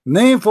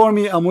 Name for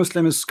me a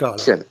Muslim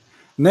scholar.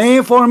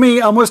 Name for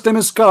me a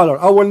Muslim scholar.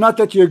 I will not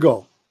let you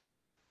go.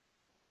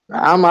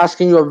 I'm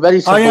asking you a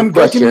very simple question. I am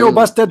getting you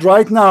busted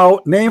right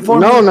now. Name for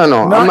me.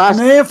 No.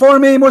 Name for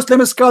me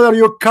Muslim scholar,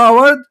 you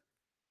coward.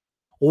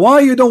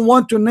 Why you don't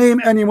want to name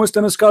any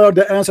Muslim scholar?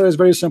 The answer is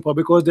very simple,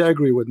 because they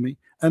agree with me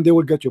and they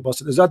will get you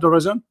busted. Is that the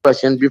reason?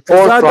 Question Is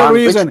before that the Quran,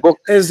 reason? which book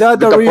Is that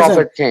did the the reason?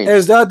 Prophet came?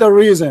 Is that the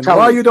reason Tell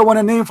why me. you don't want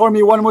to name for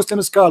me one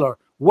Muslim scholar?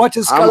 What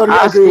scholar I'm you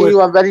agree asking with?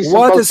 you a very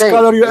simple What thing.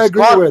 scholar you The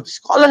agree with?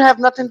 Scholar have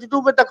nothing to do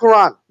with the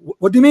Quran.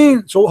 What do you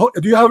mean? So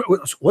do you have?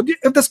 What do you,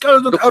 if the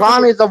scholars don't The have?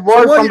 Quran is the So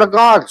word why from you- the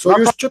God. So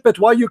you stupid.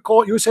 Why you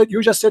call? You said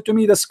you just said to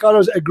me the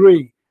scholars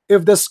agree.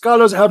 If the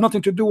scholars have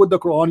nothing to do with the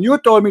Quran, you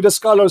told me the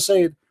scholars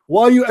said.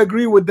 Why you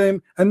agree with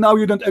them and now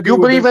you don't agree You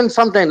with believe them? in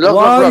something. Look,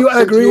 Why look, you look.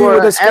 Since agree you are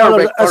with the an scholars?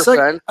 Arabic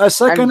person, A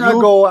second and you-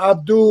 ago,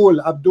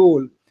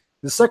 Abdul,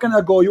 the second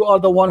ago, you are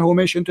the one who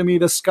mentioned to me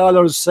the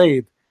scholars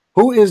said.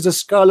 Who is the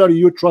scholar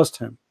you trust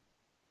him?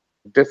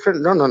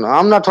 different. No, no, no.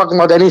 I'm not talking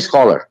about any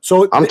scholar.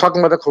 So I'm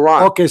talking about the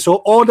Quran. okay, so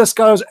all the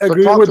scholars So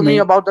agree talk with to me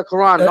about the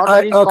Quran, not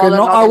any okay, scholar.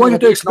 no, not I any want you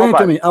to hadith, explain to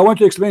nobody. me. I want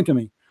you to explain to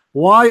me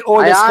why all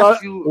I the asked scholars.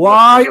 you-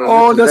 Why listen,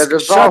 all the that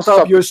is shut all up,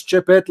 subject. you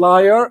stupid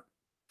liar,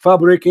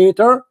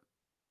 fabricator.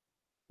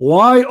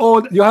 Why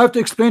all you have to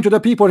explain to the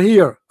people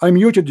here? I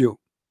muted you.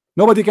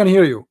 Nobody can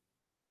hear you.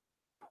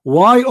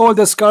 Why all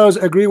the scholars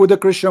agree with the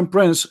Christian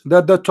Prince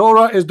that the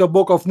Torah is the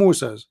book of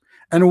Moses,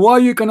 and why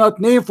you cannot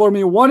name for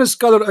me one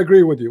scholar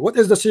agree with you? What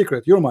is the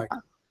secret? Your mic.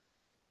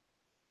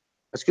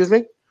 Excuse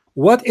me?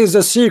 What is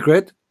the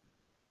secret?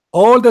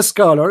 All the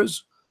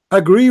scholars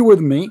agree with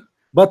me,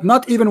 but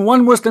not even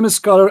one Muslim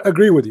scholar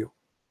agree with you.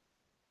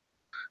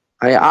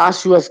 I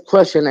asked you a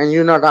question and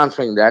you're not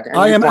answering that. And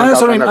I you am point out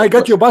answering. another I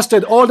get you question.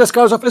 busted. All the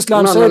scholars of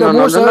Islam No, say no, that no, no,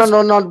 Moses. no,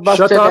 no, no, not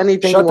busted Shut up,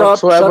 anything shut up,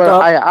 whatsoever. shut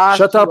up, I asked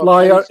shut up, you a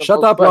very liar, simple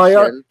shut up, liar,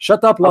 question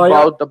shut up, liar,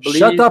 about the belief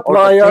shut up, or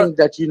the liar, thing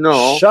that you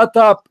know, shut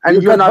up. and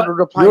You you're not got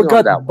replying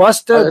on that one.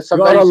 busted. It's a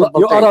very simple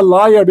You are thing. a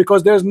liar,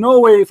 because there's no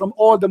way from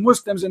all the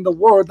Muslims in the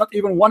world, not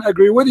even one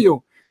agree with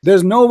you.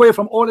 There's no way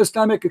from all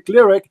Islamic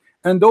cleric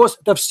and those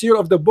tafsir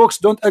of the books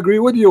don't agree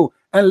with you,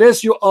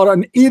 unless you are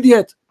an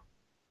idiot.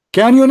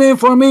 Can you name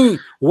for me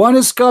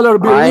one scholar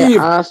believe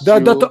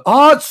that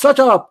the shut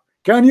up?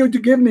 Can you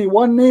give me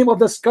one name of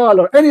the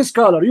scholar, any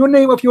scholar, you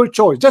name of your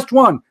choice, just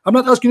one. I'm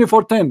not asking you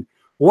for 10.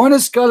 One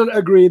scholar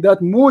agree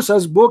that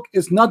Musa's book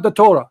is not the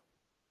Torah.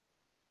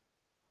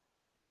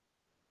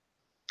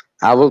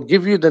 I will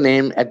give you the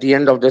name at the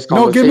end of this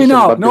No, conversation. give me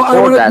now. But No, I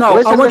before want it that, now.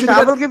 listen, I want you to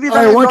I will give you the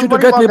I name. want you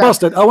Don't to worry get me about that.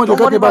 busted. I want you to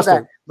Don't get me worry about that.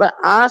 busted. But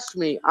ask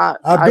me. I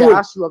Abdul,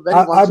 asked you a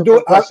very one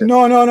simple question.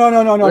 No.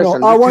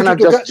 Listen, I you want you cannot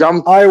to just get.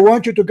 jump I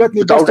want you to get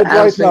me without busted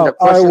right answering now. the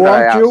question that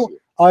I asked you.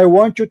 I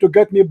want you to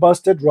get me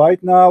busted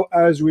right now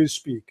as we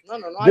speak. No,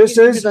 This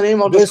I can give you is the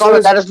name of the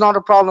scholar. That is not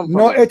a problem for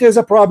no. me. It is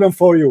a problem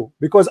for you,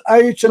 because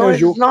I No, challenge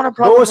it you. is not a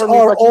problem Those for me.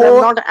 are But you have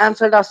all. not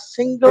answered a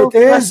single It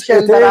is.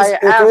 question that I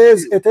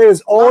asked you. It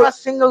is all. Not a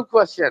single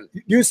question.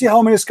 Do you see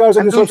how many scholars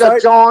on And this do just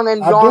website? John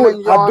and John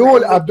and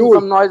John and making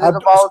some noises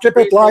about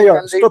stupid these liar, things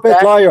and stupid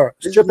that. liar,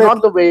 This is stupid,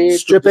 not the way to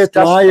stupid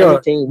discuss liar.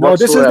 anything No,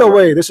 this is the whatsoever.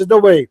 way. This is the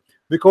way,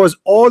 because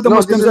all the No,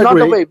 Muslims this is not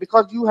agree. the way,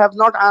 because you have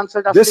not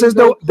answered a This is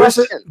single the this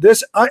is question.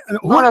 this.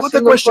 Not a What the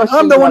single question? I'm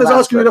question the you one have who's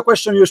asking you answered. the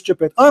question. You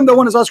stupid. I'm the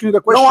one who's asking you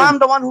the question. No, I'm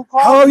the one who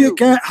called you.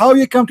 How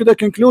you come to the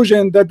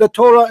conclusion that the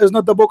Torah is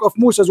not the book of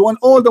Moses when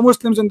all the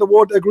Muslims in the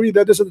world agree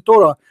that this is the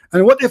Torah?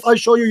 And what if I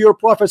show you your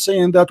prophet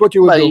saying that? What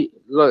you would do?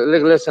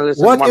 Listen.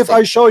 What if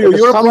I show you if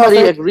your somebody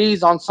prophet?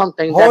 agrees on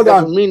something, Hold that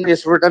doesn't on. mean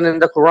it's written in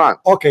the Quran.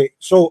 Okay,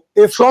 so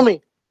if Show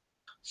me.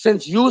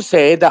 Since you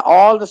say that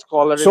all the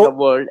scholars in the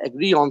world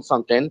agree on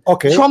something,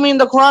 okay, show me in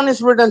the Quran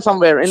is written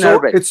somewhere in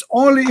Arabic. It's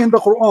only in the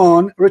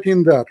Quran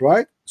written that,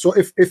 right? So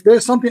if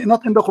there's something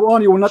not in the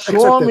Quran, you will not accept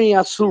it. Show me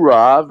a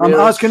surah where I'm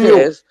asking it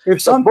says you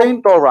if something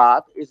the book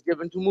Torah is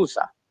given to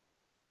Musa.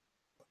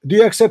 Do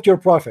you accept your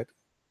prophet?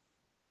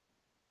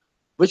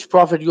 Which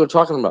prophet you are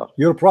talking about?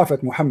 Your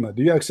prophet Muhammad.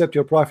 Do you accept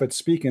your prophet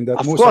speaking that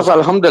Of Musa? course,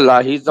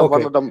 Alhamdulillah, he's the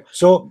one of them.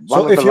 So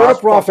if you're a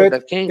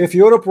prophet, if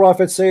you're a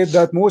prophet said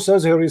that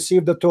Moses he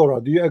received the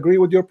Torah, do you agree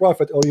with your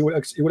prophet, or you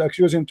will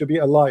accuse him to be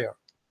a liar?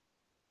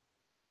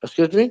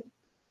 Excuse me?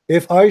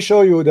 If I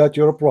show you that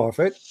your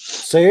prophet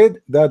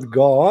said that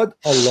God,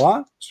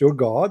 Allah, your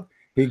God,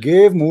 he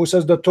gave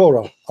Moses the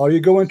Torah, are you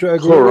going to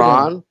agree with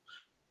him?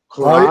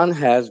 Quran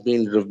has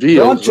been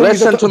revealed.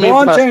 Listen to me.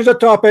 Don't change the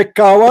topic,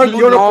 coward.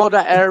 You know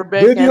the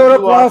Arabic. Did your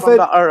prophet?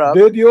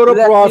 Did your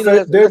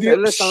prophet? Did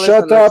you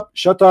shut up?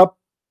 Shut up.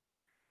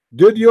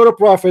 Did your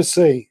prophet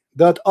say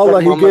that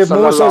Allah he gave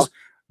Moses?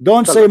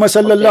 Don't say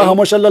masallallahu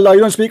mashallah. You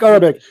don't speak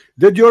Arabic.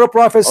 Did your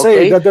prophet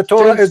say that the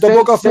Torah is the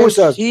book of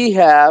Moses? He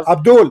have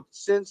Abdul,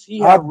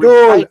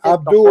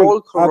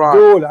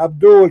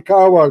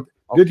 coward.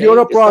 Did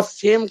your prophet?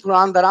 The same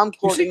Quran that I'm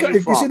quoting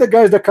you see the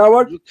guys, the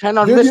coward. You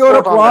cannot did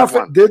your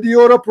prophet? Did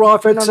your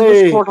prophet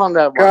say,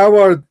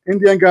 coward,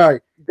 Indian guy?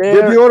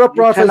 Did your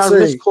prophet say?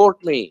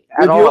 Misquote me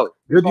at all.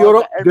 Did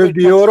your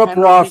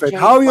prophet?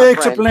 How you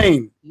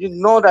explain? You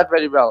know that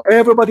very well.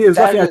 Everybody is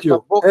laughing at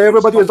you.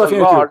 Everybody is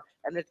laughing at you.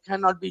 And it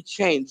cannot be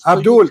changed.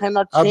 Abdul, so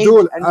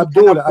Abdul,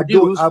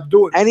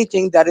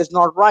 anything that is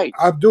not right.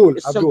 Abdul,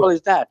 it's simple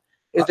as that.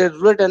 It is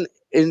written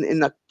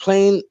in a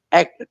plain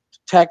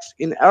text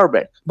in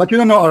Arabic. But you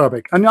don't know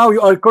Arabic, and now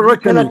you are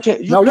correcting me.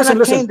 Now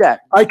listen.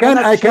 That. I can.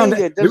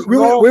 We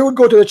will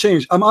go to the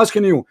change. I'm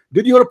asking you: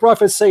 did your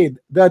prophet say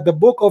that the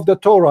book of the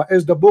Torah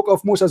is the book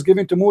of Moses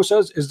given to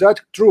Moses? Is that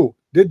true?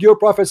 Did your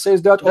prophet say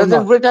that or not?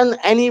 Doesn't written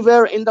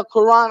anywhere in the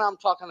Quran. I'm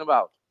talking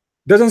about.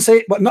 Doesn't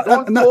say. But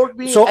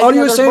so are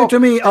you saying to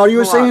me? Are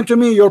you saying to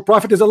me your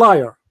prophet is a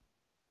liar?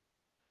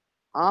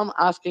 I'm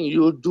asking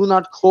you, do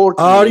not quote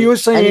you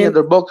saying any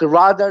other book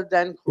rather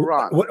than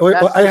Quran.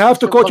 I have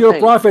to quote your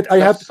prophet. I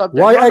have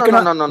why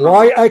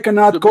I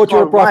cannot quote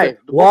your prophet?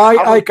 Why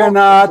I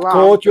cannot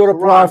quote your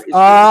prophet?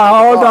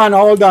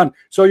 Hold on.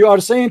 So you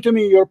are saying to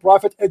me your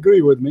prophet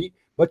agree with me,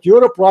 but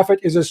your prophet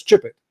is a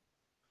stupid.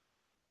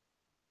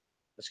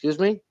 Excuse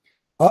me?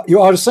 You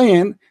are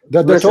saying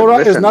that the Torah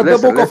is not the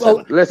book of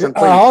Allah. Listen,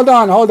 hold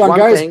on,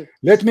 guys.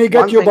 Let me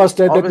get you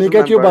busted. Let me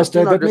get you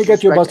busted.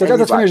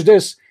 Let us finish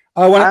this.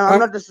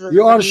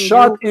 You are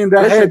shot in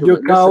the head, you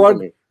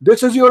coward.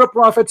 This is your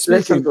prophet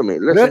speaking.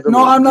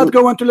 No, I'm not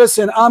going to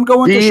listen. I'm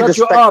going to shut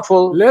you up.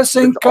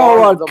 Listen,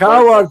 coward.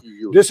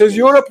 This is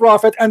your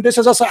prophet, and this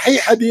is a Sahih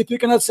Hadith. You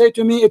cannot say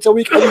to me it's a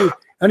weak Hadith.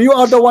 And you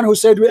are the one who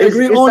said we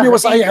agree only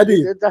with Sahih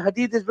Hadith. The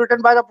Hadith is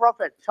written by the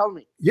prophet. Tell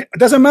me. Yeah, it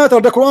doesn't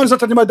matter. The Quran is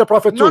not written by the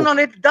prophet too. No,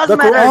 it does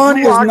matter. The Quran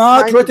is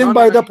not written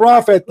by the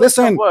prophet.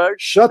 Listen.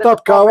 Shut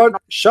up, coward.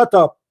 Shut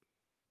up.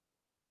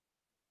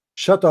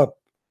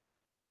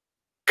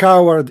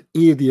 Coward,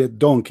 idiot,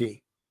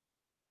 donkey.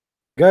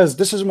 Guys,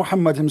 this is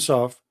Muhammad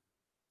himself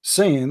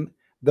saying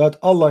that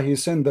Allah, he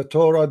sent the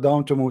Torah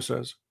down to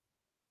Moses.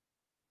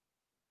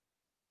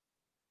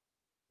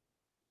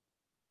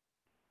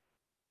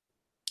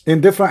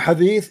 In different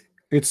hadith,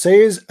 it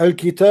says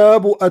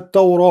Al-Kitabu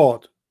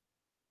at-Tawrat.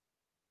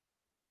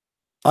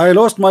 I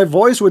lost my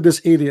voice with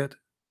this idiot.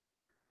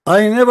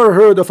 I never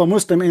heard of a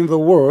Muslim in the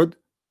world.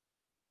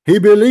 He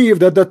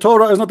believed that the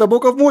Torah is not a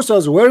book of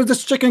Moses. Where is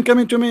this chicken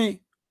coming to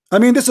me? I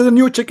mean, this is a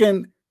new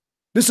chicken.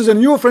 This is a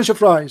new French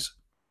fries.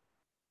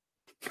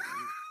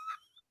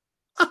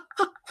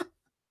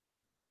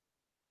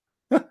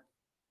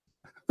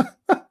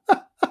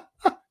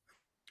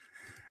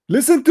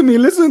 Listen to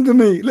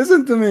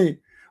me.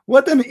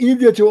 What an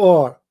idiot you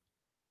are.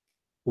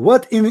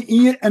 What an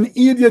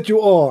idiot you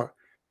are.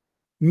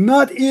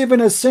 Not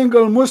even a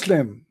single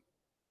Muslim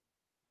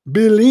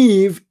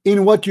believe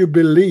in what you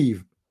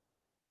believe.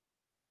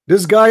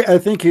 This guy, I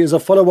think he is a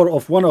follower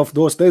of one of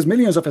those. There's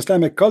millions of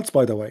Islamic cults,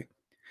 by the way.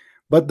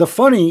 But the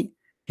funny,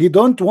 he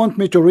don't want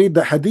me to read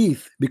the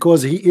hadith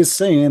because he is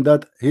saying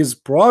that his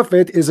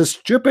prophet is a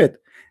stupid.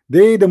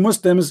 The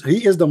Muslims,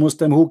 he is the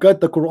Muslim who got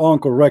the Quran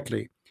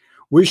correctly.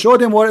 We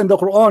showed him where in the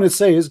Quran it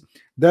says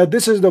that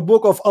this is the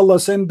book of Allah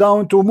sent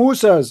down to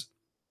Moses.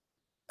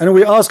 And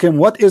we ask him,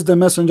 what is the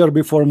messenger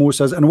before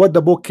Moses and what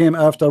the book came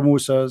after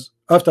Moses,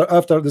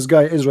 after this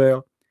guy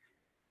Israel.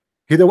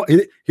 He don't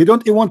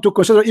even want to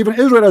consider even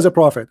Israel as a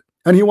prophet.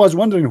 And he was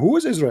wondering who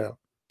is Israel.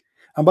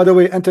 And by the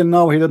way, until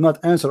now he did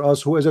not answer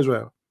us who is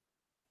Israel.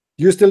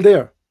 You still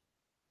there,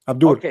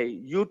 Abdul? Okay,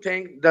 you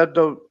think that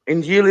the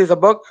Injil is a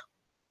book?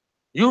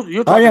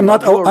 I'm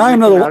not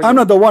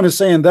the one who's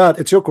saying that.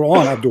 It's your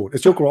Quran, Abdul.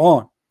 It's your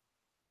Quran.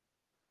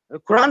 The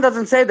Quran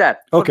doesn't say that.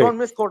 Okay. So don't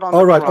misquote on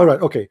all right.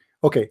 Okay.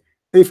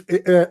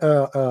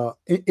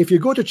 If you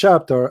go to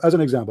chapter, as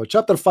an example,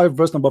 chapter 5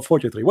 verse number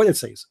 43, what it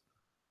says?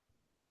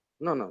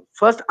 No.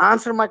 First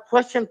answer my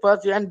question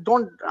first, and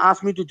don't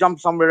ask me to jump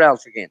somewhere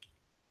else again.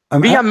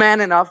 Be a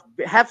man enough,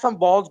 have some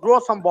balls, grow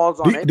some balls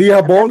on it. Do you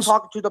have balls?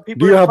 Talk to the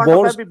people in front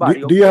of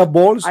everybody. Do you have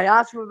balls? I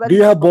asked you a very Do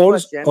you have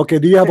balls? question. Okay,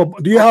 do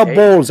you have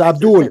balls,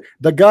 Abdul?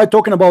 The guy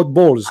talking about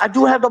balls. I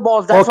do have the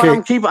balls. That's why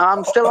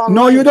I'm still on.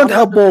 No, you don't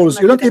have balls.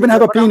 You don't even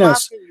have a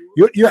penis.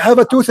 You have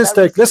a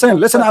toothstick.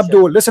 Listen,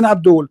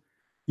 Abdul.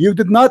 You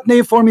did not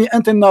name for me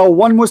until now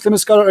one Muslim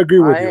scholar agree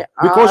with you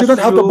because you don't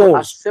have the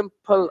balls.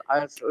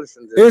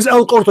 Listen. Is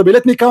Al-Qurtubi?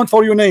 Let me count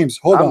for you names.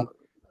 Hold on.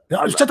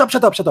 Shut up.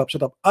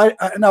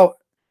 Now.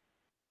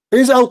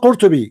 Is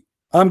Al-Qurtubi?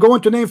 I'm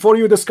going to name for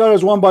you the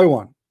scholars one by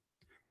one,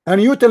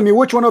 and you tell me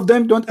which one of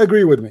them don't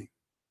agree with me.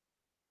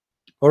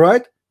 All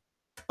right?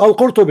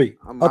 Al-Qurtubi,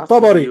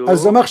 Al-Tabari,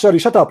 Al-Zamakhshari.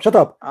 Shut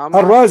up.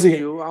 Al-Razi.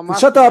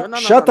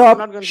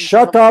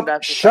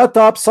 Shut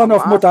up, son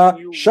of Muta.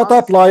 Shut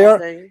up,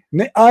 liar.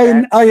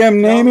 I am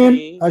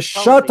naming a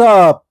shut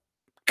up,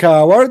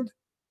 coward,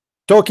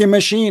 talking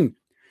machine.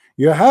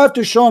 You have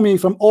to show me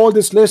from all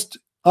this list.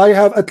 I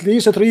have at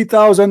least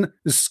 3,000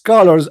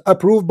 scholars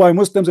approved by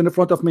Muslims in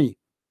front of me.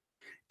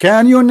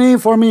 Can you name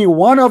for me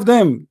one of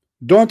them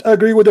don't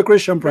agree with the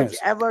Christian Prince?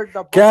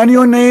 Can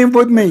you name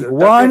with me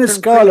one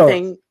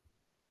scholar?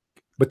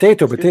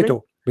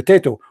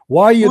 Potato.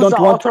 Why you don't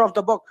want? Who's the author of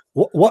the book?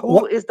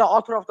 Who is the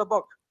author of the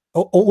book?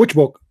 Which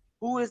book?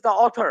 Who is the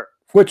author?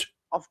 Which?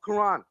 Of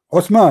Quran.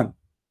 Uthman.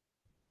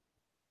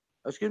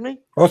 Excuse me?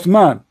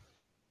 Uthman.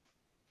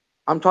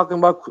 I'm talking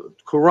about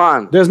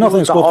Quran. There's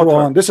nothing called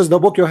Quran. This is the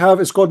book you have.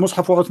 It's called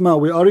Mushaf Uthman.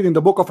 We are reading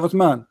the book of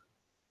Uthman.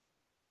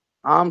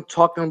 I'm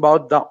talking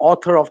about the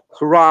author of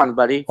Quran,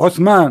 buddy.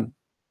 Uthman.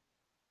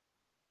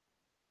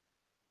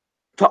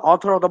 The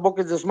author of the book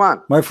is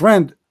Uthman. My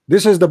friend,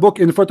 This is the book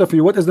in front of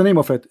you. What is the name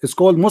of it? It's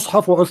called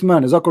Mushaf wa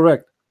Uthman. Is that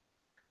correct?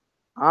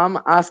 I'm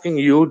asking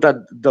you that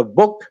the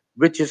book,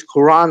 which is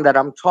Quran, that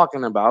I'm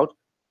talking about.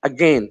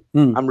 Again,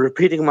 I'm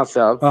repeating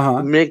myself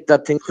to make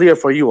that thing clear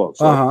for you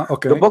also.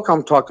 Okay. The book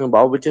I'm talking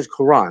about, which is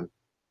Quran.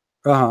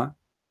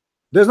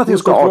 There's nothing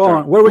Who's called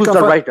Quran. Where Who's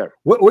the writer?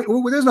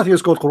 There's nothing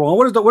called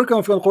Quran. Where can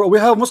we find Quran? We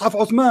have Mushaf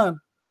Uthman.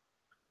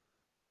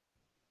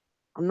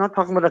 I'm not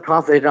talking about the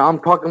translator. I'm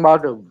talking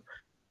about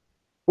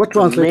what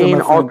translator? The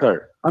main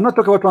author. I'm not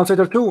talking about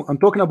translator too. I'm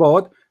talking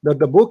about that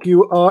the book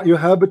you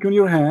have between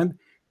your hand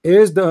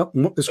is called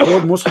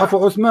Mushaf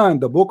Uthman,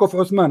 the book of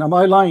Uthman. Am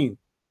I lying?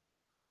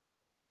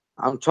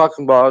 I'm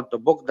talking about the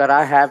book that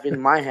I have in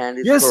my hand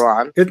is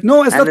Quran.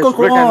 No, it's not called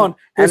Quran.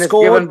 It's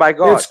given by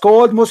God. It's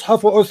called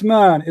Mushaf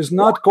Uthman. It's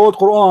not called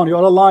Quran. You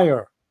are a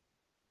liar.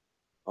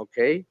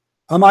 Okay.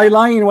 Am I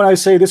lying when I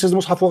say this is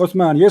Mushaf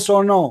Uthman? Yes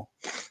or no?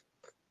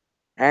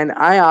 And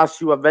I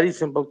asked you a very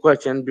simple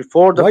question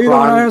before the Why you don't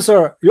want to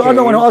answer? You are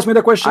the one who asked me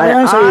the question. I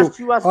answered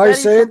you. I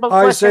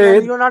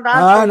said, you're not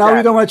answering now that.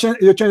 you don't want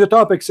to change the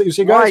topic. So you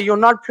see, guys, why? You're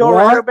not pure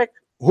Arabic.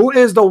 Who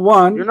is the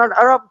one? You're not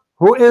Arab.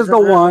 Who is the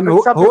one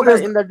who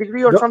is in the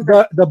degree or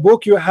something? The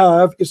book you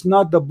have is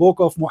not the book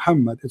of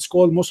Muhammad. It's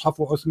called Mushaf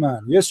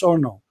Uthman. Yes or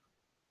no?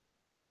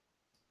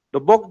 The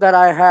book that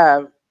I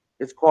have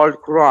is called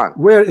Quran.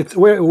 Where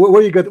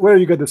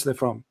you get this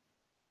from?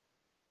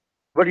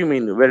 What do you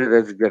mean? Where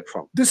does it get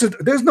from?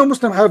 There's no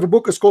Muslim have a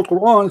book. It's called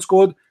Quran. It's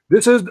called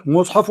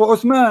Mushaf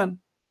Uthman.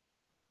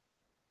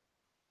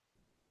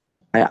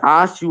 I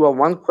asked you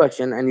one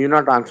question and you're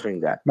not answering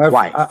that.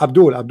 Why?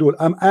 Abdul,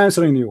 I'm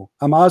answering you.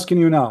 I'm asking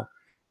you now.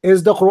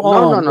 Is the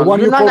Quran no, the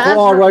one you call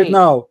Quran right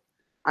now?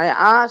 I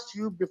asked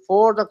you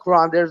before the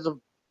Quran. There's a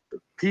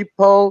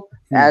people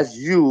as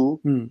you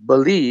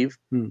believe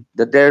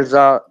that there's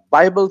a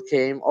Bible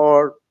came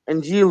or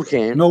Injil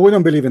came. No, we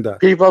don't believe in that.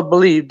 People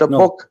believe the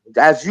book,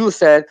 as you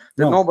said,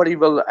 that nobody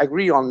will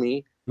agree on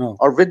me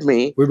or with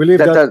me. We believe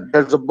that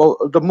there's a book,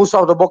 the most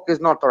of the book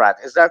is not Torah.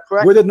 Is that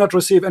correct? We did not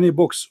receive any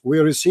books. We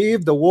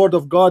received the word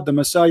of God, the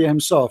Messiah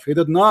himself. He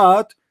did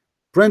not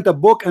print a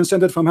book and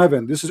send it from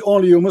heaven. This is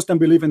only you Muslim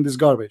believe in this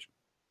garbage.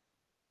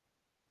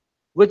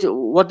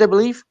 What they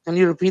believe? Can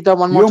you repeat that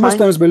one more time? You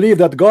Muslims believe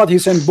that God he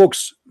sent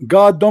books.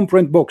 God don't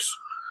print books.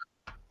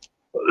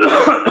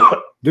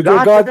 Did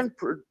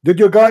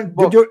your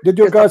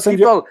God send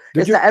you?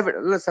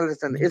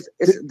 Listen.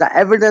 The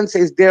evidence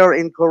is there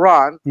in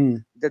Quran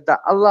that the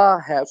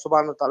Allah have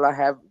subhanahu wa ta'ala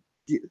have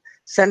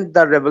sent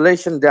the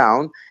revelation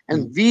down,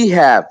 and we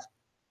have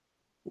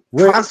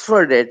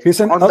transferred it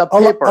on the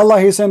paper.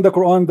 Allah he sent the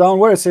Quran down.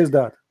 Where it says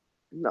that?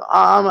 No,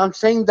 I'm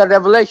saying the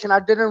revelation.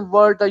 I didn't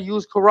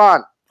use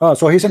Quran.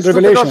 So he sent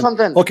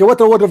revelation. Okay, what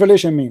the word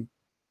revelation mean?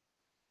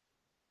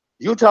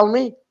 You tell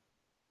me.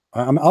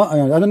 I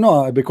don't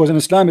know, because in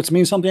Islam it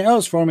means something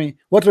else for me.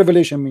 What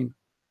revelation mean?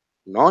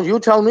 No,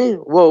 you tell me.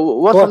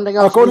 What something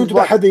else? According to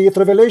the Hadith,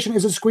 revelation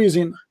is a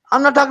squeezing.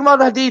 I'm not talking about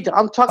the Hadith.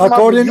 I'm talking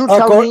about you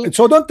tell me.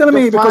 So don't tell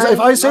me, because if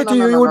I say to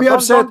you, you will be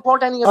upset.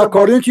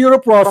 According to your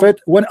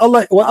prophet, when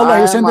Allah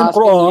he sent in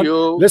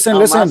Quran,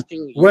 listen.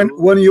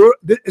 When you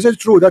is it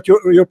true that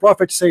your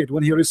prophet said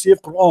when he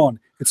received Quran,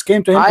 it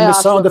came to him in the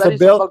sound of a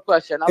bell?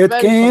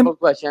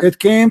 It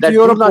came to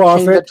your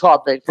prophet.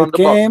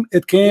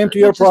 It came to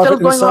your prophet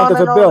in the sound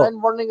of a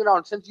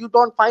bell. Since you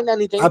don't find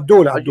anything,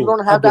 Abdul, you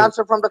don't have the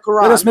answer from the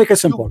Quran. Let us make it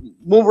simple.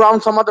 Move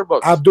around some other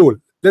books. Abdul,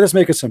 let us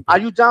make it simple. Are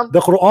you dumb? The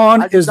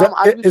Quran is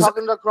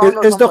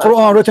the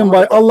Quran written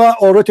by Allah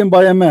or written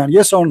by a man?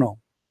 Yes or no?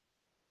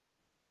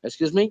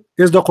 Excuse me?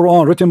 Is the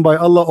Quran written by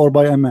Allah or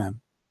by a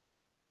man?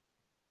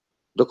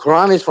 The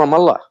Quran is from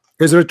Allah.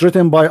 Is it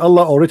written by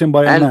Allah or written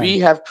by a man? And we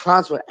have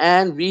transferred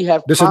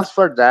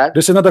that.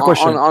 This is another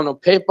question. On a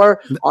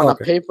paper,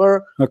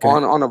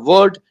 on a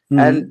word,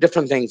 and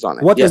different things on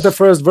it. What is the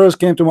first verse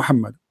came to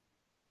Muhammad?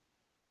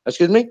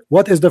 Excuse me?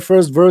 What is the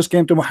first verse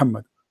came to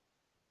Muhammad?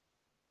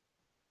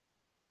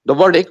 The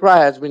word Iqra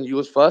has been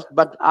used first,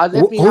 but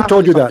who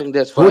told you that?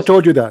 Who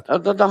told you that?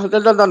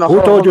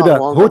 Who told you that?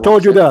 Who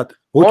told you that?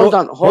 Hold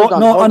on.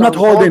 No, I'm not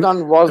holding.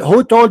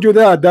 Who told you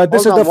that? That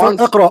this is the first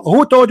Iqra?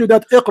 Who told you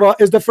that Iqra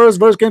is the first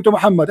verse came to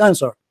Muhammad?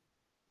 Answer.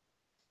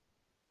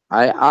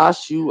 I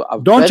asked you a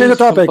Don't change the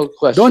topic.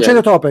 Don't change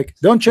the topic.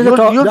 Don't change the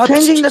topic. You're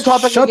changing the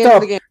topic. Shut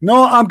up.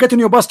 No, I'm getting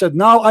you busted.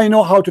 Now I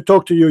know how to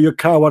talk to you, you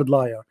coward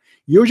liar.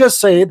 You just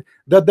said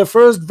that the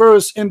first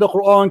verse in the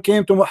Quran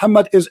came to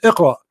Muhammad is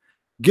Iqra.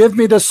 Give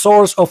me the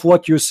source of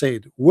what you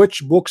said.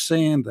 Which book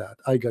saying that?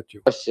 I got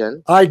you.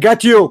 I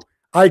got you.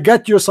 I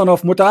got you, son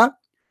of Muta.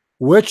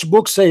 Which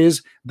book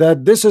says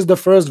that this is the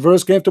first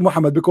verse came to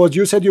Muhammad? Because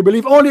you said you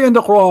believe only in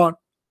the Quran.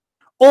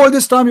 All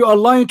this time you are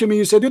lying to me.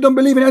 You said you don't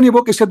believe in any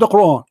book except the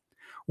Quran.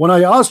 When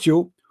I asked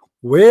you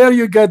where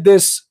you get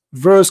this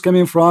verse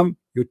coming from,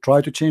 you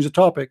try to change the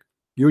topic.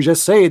 You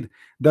just said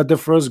that the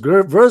first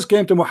verse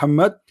came to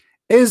Muhammad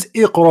is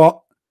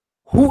Iqra.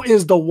 Who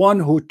is the one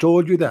who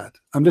told you that?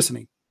 I'm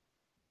listening.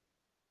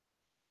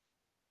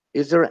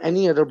 Is there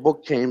any other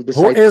book came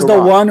besides Who is Quran?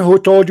 the one who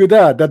told you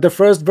that the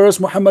first verse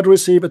Muhammad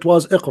received it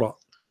was Iqra?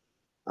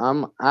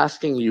 I'm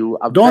asking you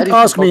a Don't very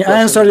ask simple me.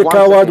 question. Answer, you Once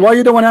coward. again. Why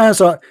you don't want to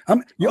answer?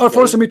 You are Okay.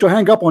 forcing me to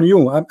hang up on you.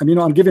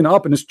 I'm giving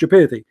up in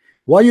stupidity.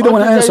 Why you don't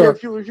want to Okay, answer?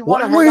 if you Why,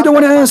 want to why hang you up, don't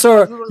want to that's fine,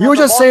 answer? because you don't You have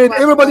the just balls to said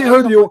answer everybody any heard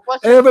of my you.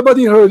 questions.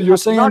 Everybody heard you have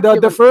saying not that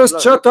the given. first.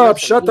 Shut up,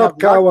 Listen, shut you have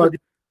up, not coward,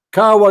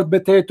 coward,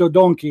 potato,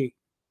 donkey.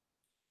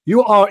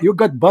 You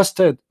got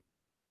busted.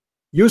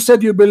 You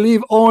said you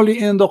believe only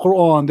in the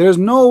Quran. There's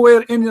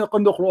nowhere in the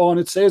Quran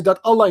it says that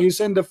Allah, He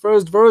said the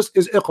first verse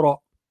is Iqra.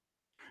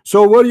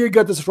 So where do you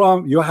get this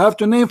from? You have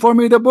to name for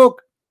me the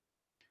book.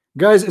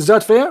 Guys, is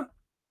that fair?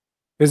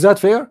 Is that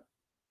fair?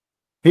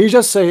 He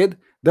just said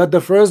that the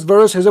first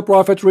verse his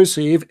prophet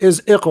received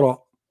is Iqra.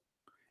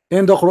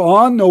 In the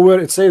Quran, nowhere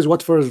it says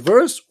what first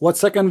verse, what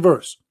second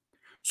verse.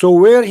 So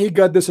where he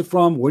got this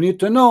from, we need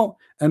to know.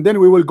 And then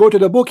we will go to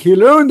the book he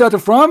learned that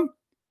from,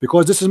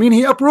 because this is mean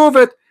he approved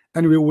it,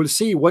 and we will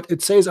see what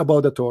it says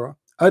about the Torah.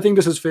 I think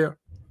this is fair.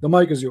 The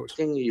mic is yours.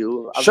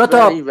 You a Shut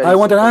very, up. very I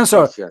want an simple answer.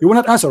 question. You will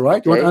not answer, right?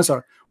 Okay. You want to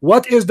answer.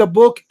 What is the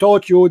book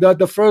taught you that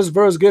the first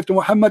verse gave to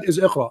Muhammad is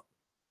Iqra?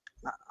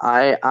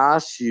 I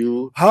asked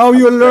you How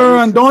you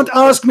learn? Don't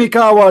ask question. me,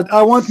 coward.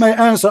 I want my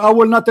answer. I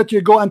will not let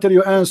you go until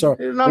you answer.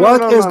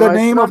 What is the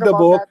name of the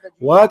book?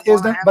 What is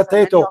the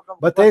potato?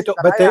 Potato,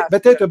 potato,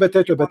 potato,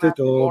 potato,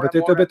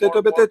 potato,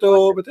 potato,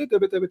 potato,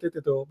 potato,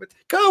 potato.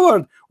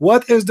 Coward.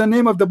 What is the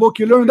name of the book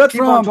you learned that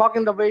Keep on from?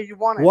 talking the way you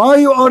want it. Why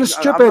you are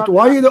stupid?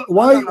 Why you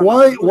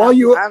why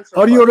you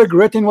are you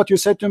regretting what you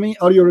said to me?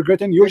 Are you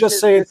regretting? You just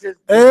said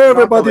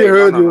everybody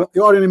heard you.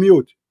 You are in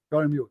mute. You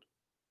are in mute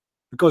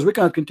because we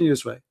can't continue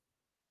this way.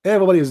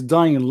 Everybody is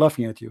dying and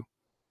laughing at you.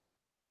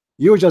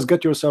 You just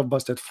get yourself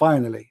busted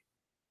finally.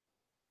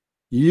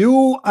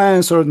 You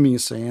answered me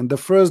saying the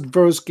first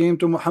verse came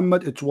to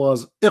Muhammad, it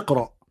was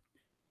Iqra.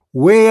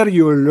 Where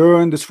you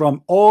learned this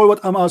from, all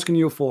what I'm asking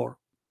you for.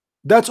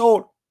 That's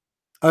all.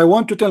 I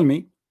want to tell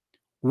me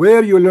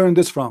where you learned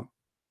this from.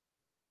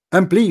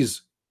 And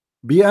please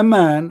be a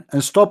man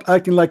and stop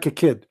acting like a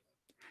kid.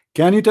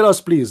 Can you tell us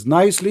please,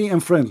 nicely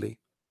and friendly,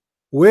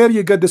 where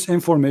you get this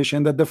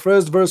information that the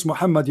first verse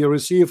Muhammad you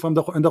received from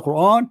in the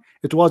Quran,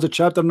 it was a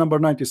chapter number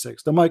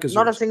 96. The mic is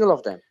not yours. a single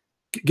of them.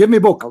 Give me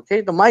book.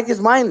 Okay, the mic is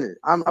mine.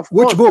 I'm of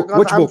Which course, book?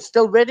 Which I'm book?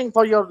 still waiting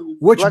for your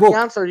Which book?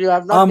 answer. You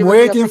have not I'm given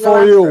waiting me a single for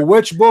answer. you.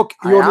 Which book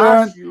you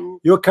learned?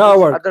 You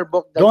coward. Other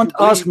book that Don't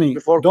you ask me.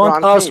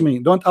 Don't ask me.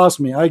 Don't ask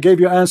me. I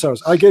gave you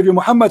answers. I gave you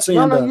Muhammad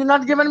saying that. No, you're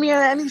not giving me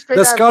any straight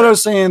the answer. Scholar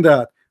saying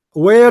that.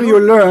 Where you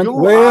learn,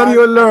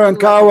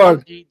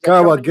 coward,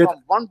 coward, get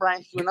from one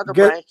branch to another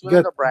branch to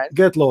another branch.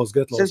 Get lost,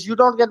 get lost. Since you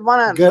don't get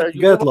one answer,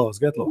 get lost,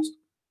 get lost.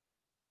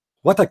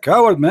 What a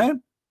coward,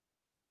 man.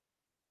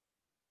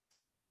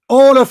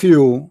 All of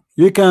you,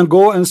 you can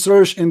go and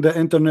search in the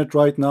internet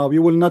right now.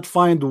 You will not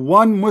find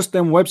one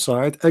Muslim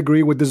website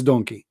agree with this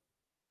donkey.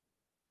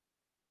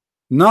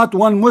 Not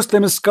one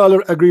Muslim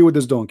scholar agree with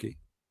this donkey.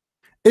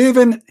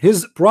 Even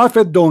his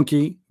prophet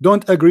donkey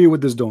don't agree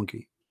with this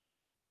donkey.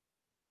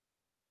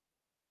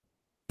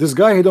 This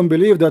guy, he don't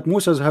believe that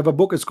Moses have a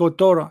book, it's called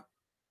Torah.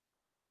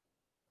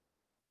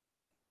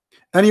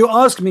 And you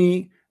ask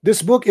me,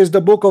 this book is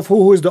the book of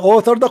who is the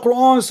author? The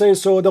Quran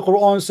says so. The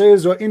Quran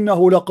says,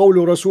 وَإِنَّهُ لَقَوْلُ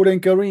رَسُولٍ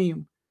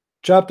كَرِيمٍ,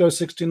 chapter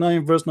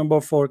 69, verse number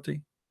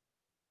 40.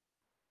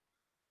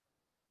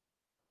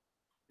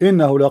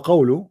 إِنَّهُ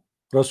لَقَوْلُ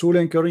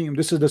رَسُولٍ كَرِيمٍ.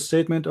 This is the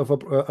statement of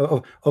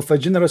a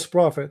generous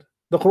prophet.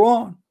 The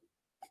Quran.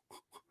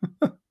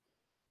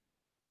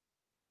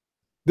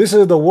 This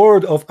is the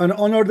word of an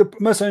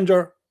honored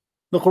messenger.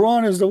 The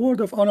Quran is the word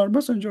of honored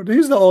messenger.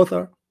 He's the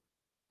author.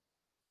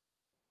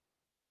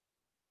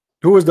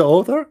 Who is the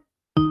author?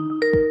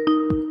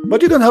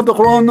 But you don't have the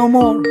Quran no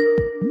more.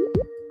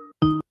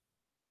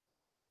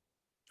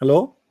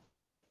 Hello?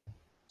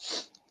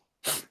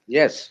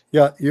 Yes.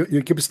 Yeah,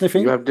 you keep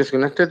sniffing? You have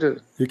disconnected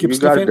it. You keep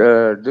sniffing?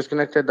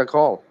 Disconnected the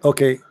call.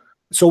 Okay.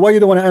 So why you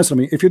don't want to answer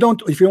me? If you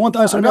want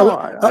to answer me,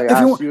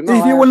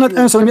 if you will not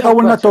answer me, I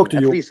will not talk to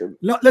you.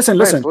 No, listen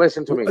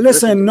to me.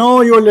 Listen,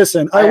 no, you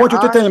listen. I want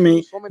you to tell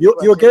me.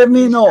 You gave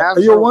me no.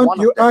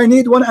 I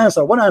need one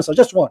answer. One answer.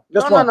 Just one.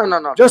 Just one.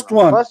 No. Just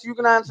one. First, you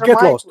can answer.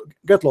 Get lost.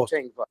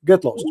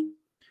 Get lost.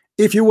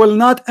 If you will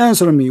not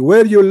answer me,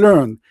 where you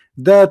learn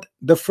that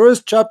the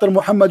first chapter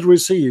Muhammad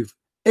received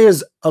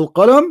is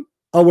Al-Qalam,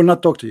 I will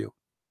not talk to you.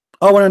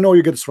 I want to know where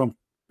you get this from,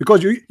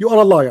 because you are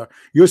a liar.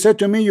 You said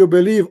to me you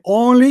believe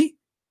only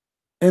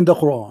in the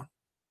Quran,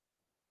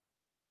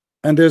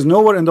 and there's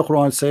nowhere in the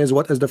Quran says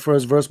what is the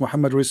first verse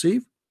Muhammad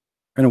received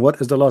and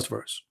what is the last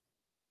verse.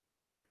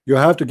 You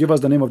have to give us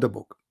the name of the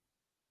book.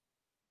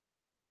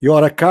 You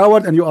are a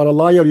coward and you are a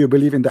liar. You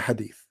believe in the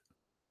Hadith,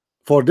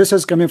 for this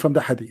is coming from the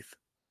Hadith.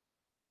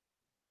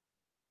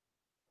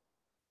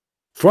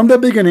 From the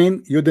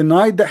beginning you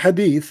denied the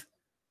Hadith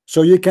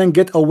so you can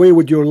get away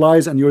with your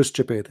lies and your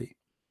stupidity.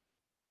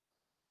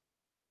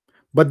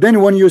 But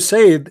then when you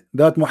said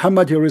that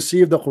Muhammad he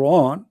received the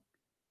Quran,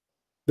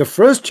 the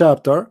first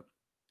chapter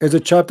is a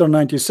chapter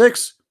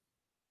 96,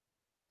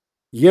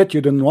 yet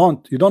you don't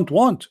want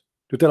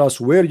to tell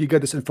us where you get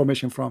this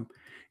information from.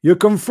 You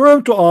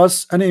confirm to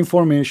us an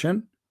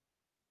information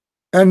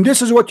And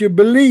this is what you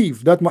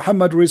believe, that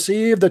Muhammad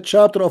received the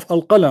chapter of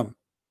Al-Qalam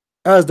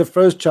as the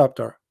first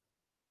chapter.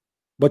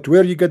 But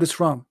where you get this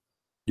from?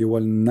 You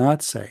will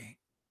not say,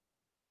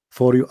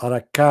 for you are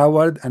a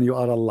coward and you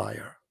are a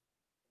liar.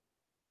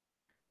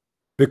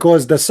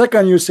 Because the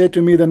second you say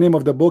to me the name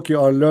of the book you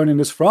are learning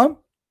this from,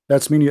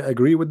 that's mean you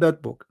agree with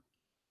that book.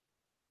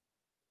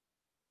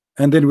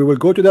 And then we will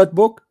go to that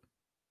book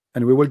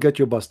and we will get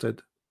you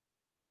busted.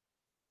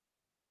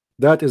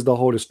 That is the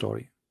whole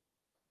story.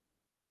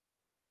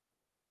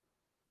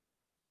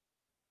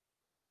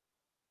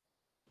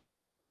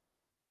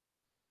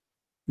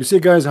 You see,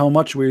 guys, how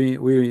much we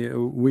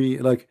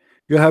like,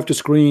 you have to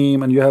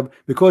scream, and you have,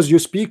 because you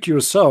speak to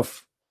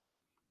yourself.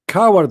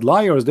 Coward,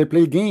 liars, they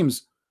play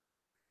games.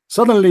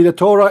 Suddenly the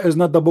Torah is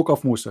not the book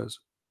of Moses.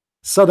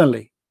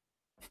 Suddenly.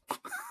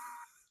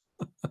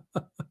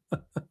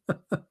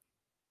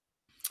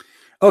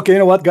 Okay, you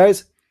know what,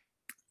 guys?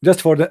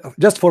 Just for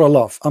a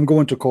laugh, I'm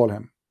going to call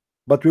him,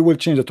 but we will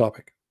change the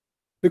topic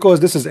because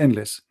this is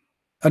endless,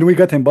 and we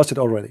got him busted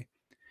already.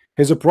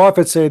 His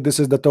prophet said this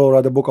is the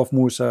Torah, the book of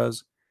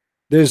Moses.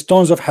 There's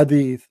tons of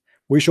hadith.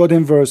 We showed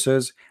him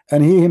verses,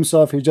 and he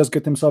himself, he just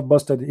get himself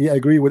busted. He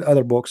agreed with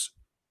other books.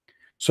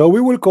 So we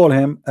will call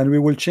him and we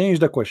will change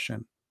the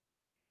question.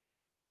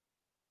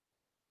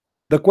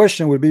 The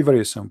question will be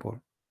very simple.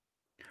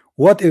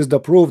 What is the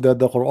proof that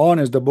the Quran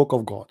is the book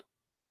of God?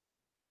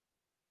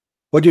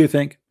 What do you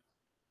think?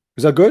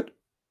 Is that good?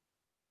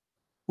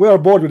 We are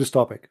bored with this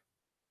topic.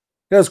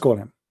 Let's call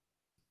him.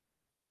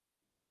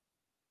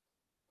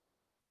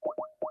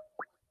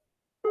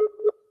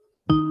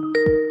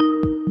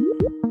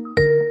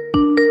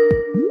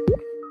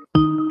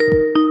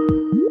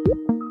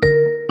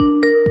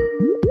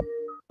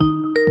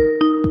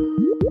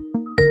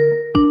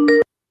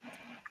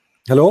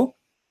 Hello?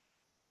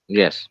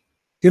 Yes.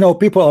 You know,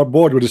 people are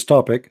bored with this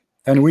topic,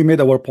 and we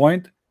made our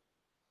point.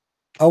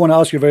 I want to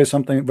ask you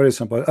something very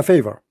simple, a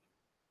favor.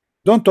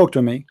 Don't talk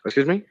to me.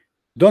 Excuse me?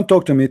 Don't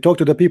talk to me. Talk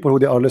to the people who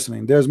they are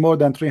listening. There's more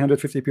than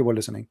 350 people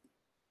listening.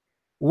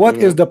 What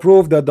is the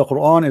proof that the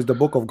Quran is the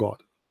book of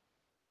God?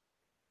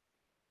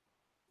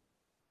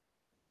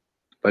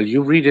 Well,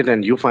 you read it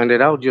and you find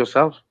it out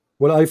yourself.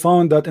 Well, I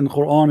found that in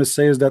Quran it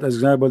says that, as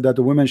example, that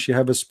the woman, she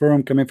have a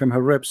sperm coming from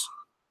her ribs.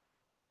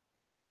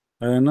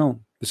 I don't know.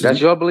 That's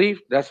your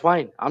belief. That's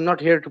fine. I'm not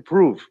here to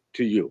prove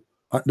to you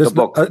this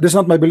is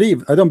not my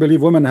belief. I don't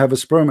believe women have a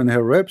sperm in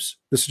her ribs.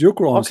 This is your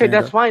Quran. Okay,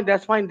 that's fine.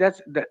 That's fine.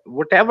 That's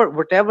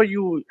whatever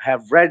you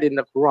have read in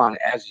the Quran,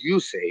 as you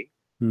say.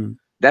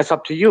 That's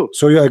up to you.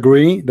 So you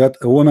agree that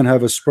a woman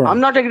have a sperm? I'm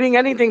not agreeing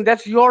anything.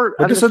 That's your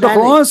but this is the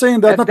Quran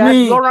saying that, not that's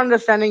me. your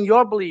understanding,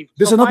 your belief.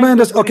 This is not my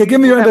understanding. Okay,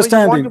 give me your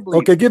understanding.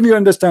 Okay, give me your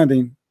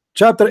understanding.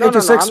 Chapter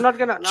 86. I'm not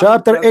gonna,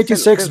 chapter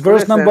 86,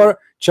 verse number.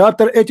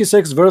 Chapter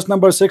 86, verse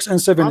number 6 and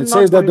 7. It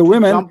says that the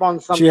women,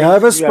 she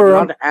have a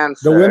sperm.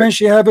 The women,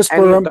 she have a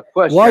sperm.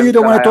 Why you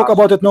don't want to talk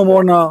about it no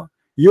more now?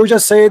 You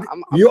just said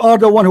you are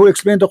the one who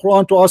explained the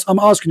Quran to us. I'm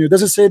asking you,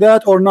 does it say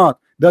that or not?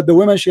 That the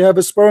women, she have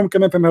a sperm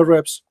coming from her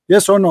ribs?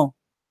 Yes or no?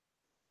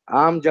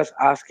 I'm just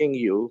asking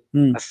you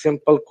a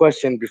simple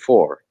question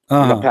before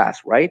in the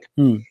past, right?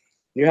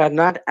 You have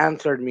not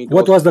answered me.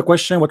 What was the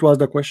question? What was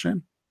the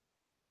question?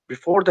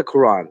 Before the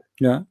Quran,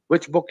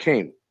 which book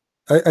came?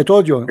 I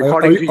told you.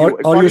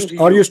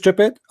 Are you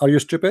stupid? Are you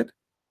stupid?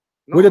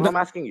 No, I'm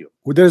asking you.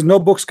 There is no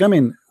books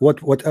coming.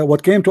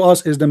 What came to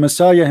us is the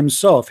Messiah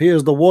himself. He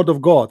is the Word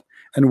of God,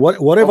 and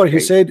whatever he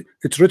said,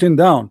 it's written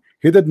down.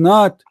 He did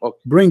not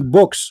bring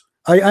books.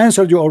 I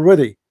answered you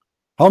already.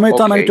 How many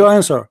times I need to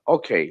answer?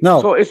 Okay. Now,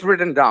 so it's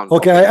written down.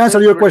 Okay, I answer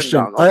your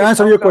question. I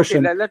answer your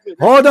question.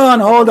 Hold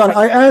on.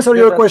 I answer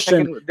your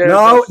question.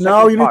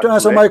 Now you need to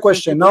answer my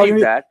question. Now you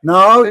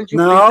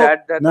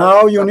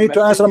need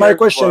to answer my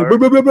question. Blah,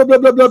 blah, blah, blah,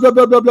 blah, blah,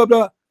 blah, blah, blah,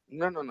 blah.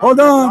 No. Hold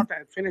on.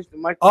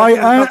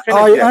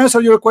 I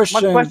answer your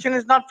question. My question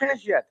is not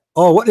finished yet.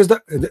 Oh, what is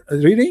that?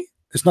 Really?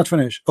 It's not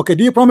finished. Okay,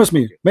 do you promise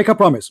me? Make a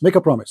promise. Make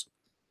a promise.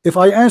 If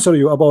I answer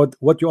you about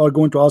what you are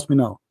going to ask me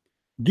now,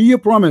 do you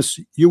promise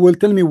you will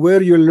tell me where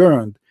you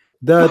learned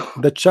that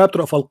the chapter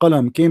of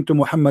Al-Qalam came to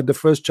Muhammad, the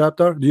first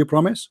chapter? Do you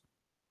promise?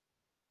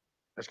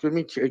 Excuse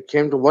me, it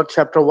came to what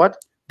chapter? What?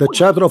 The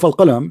chapter of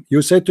Al-Qalam.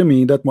 You said to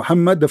me that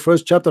Muhammad, the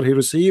first chapter he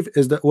received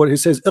is where he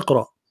says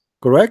Iqra,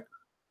 correct?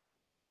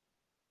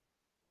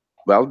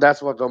 Well,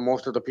 that's what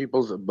most of the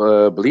people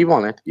believe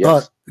on it.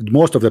 Yes.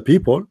 Most of the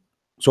people.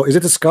 So is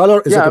it a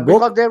scholar? Is it a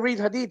book? Because they read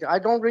Hadith. I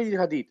don't read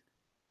Hadith.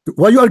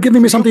 Why you are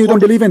giving me something you don't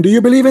believe in? Do you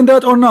believe in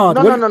that or not?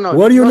 No.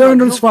 Where you learned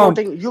this from?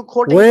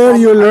 Where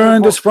you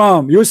learned this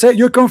from? You said,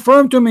 you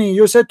confirmed to me.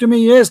 You said to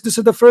me, yes, this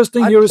is the first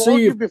thing you received. I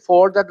told you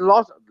before that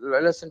lost.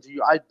 Listen to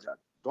you. I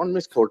don't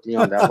misquote me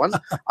on that one.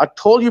 I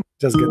told you.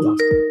 Just get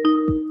lost.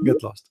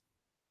 Get lost.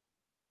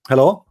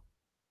 Hello?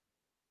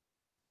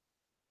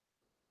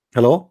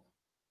 Hello?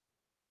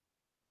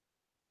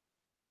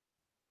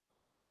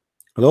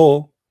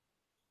 Hello?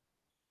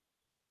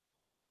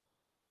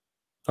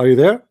 Are you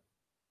there?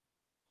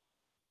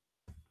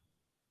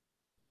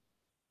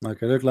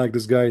 Okay, look like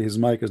this guy, his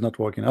mic is not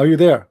working. Are you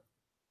there?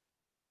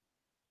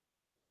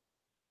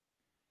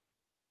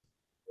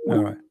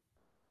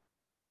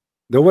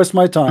 Don't waste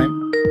my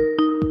time.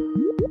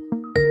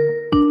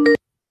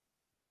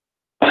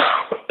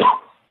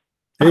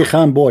 Hey,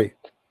 Khan boy.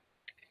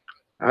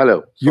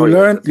 Hello. You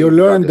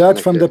learn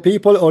that from the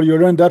people, or you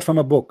learn that from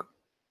a book?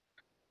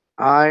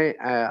 I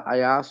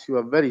asked you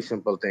a very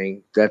simple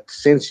thing, that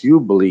since you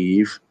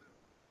believe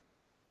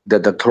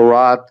that the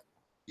Torah,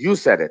 you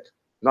said it,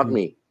 not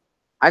me.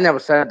 I never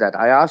said that.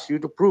 I asked you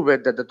to prove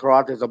it, that the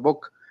Torah is a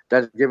book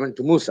that is given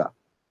to Musa.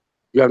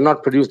 You have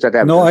not produced that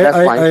evidence. No,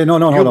 That's fine.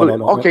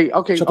 No.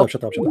 Okay. Shut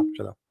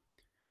up.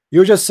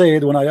 You just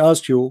said, when I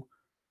asked you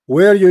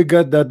where you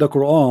get that the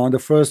Quran, the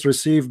first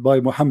received by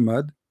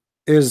Muhammad,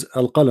 is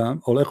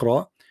Al-Qalam or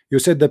Iqra, you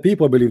said the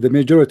people believe, the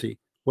majority.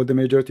 What the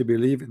majority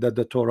believe? That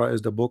the Torah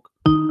is the book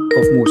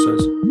of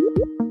Moses.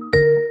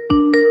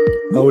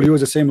 I will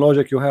use the same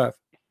logic you have.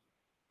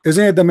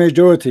 Isn't it the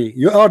majority?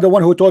 You are the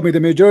one who told me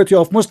the majority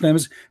of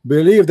Muslims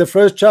believe the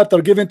first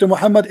chapter given to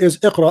Muhammad is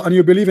Iqra, and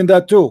you believe in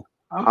that too.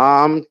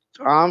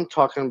 I'm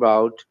talking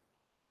about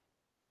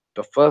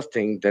the first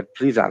thing. That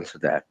please answer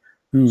that.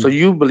 So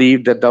you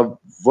believe that the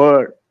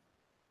word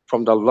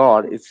from the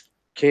Lord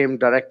came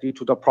directly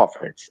to the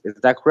prophets. Is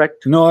that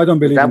correct? No, I don't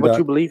believe in that. What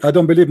you believe? I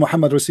don't believe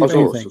Muhammad received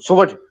anything. So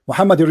what?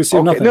 Muhammad, you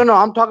received nothing. No,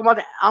 I'm talking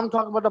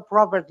about the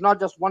prophet, not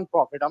just one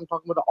prophet. I'm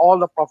talking about all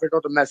the prophet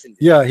or the messenger.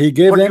 Yeah, he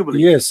gave them.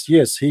 Yes,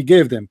 he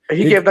gave them.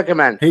 He gave the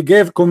command. He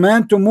gave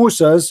command to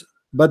Moses,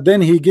 but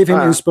then he gave him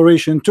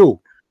inspiration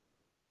too.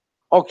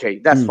 Okay,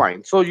 that's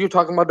fine. So you're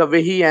talking about the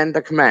wahi and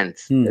the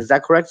commands. Is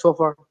that correct so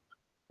far?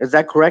 Is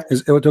that correct?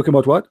 We're talking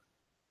about what?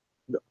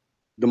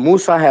 The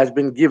Musa has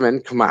been given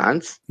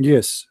commands.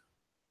 Yes.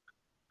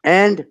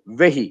 And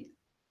wahi.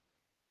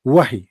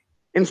 Wahi.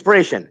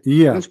 Inspiration.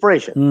 Yeah.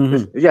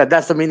 Inspiration. Yeah,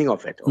 that's the meaning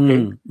of it.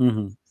 Okay.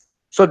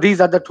 So these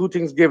are the two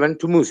things given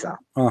to Musa.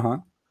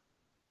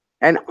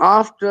 And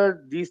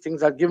after these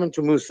things are given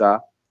to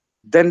Musa,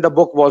 then the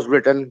book was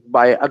written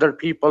by other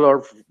people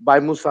or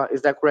by Musa.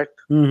 Is that correct?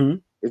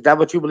 Is that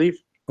what you believe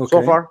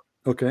so far?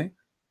 Okay.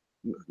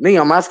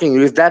 No, I'm asking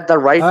you, is that the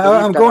right belief?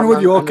 I'm going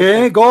with you.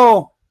 Okay,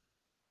 go.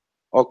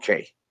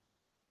 Okay.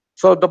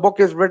 So the book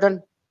is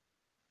written.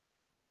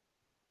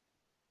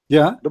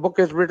 Yeah. The book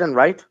is written,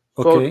 right?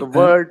 Okay. So the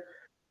word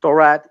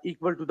Torah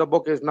equal to the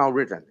book is now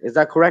written. Is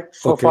that correct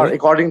so far,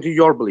 according to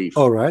your belief?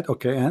 All right.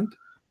 Okay. And?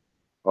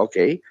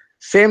 Okay.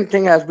 Same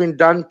thing has been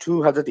done to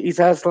Hazrat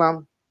Isa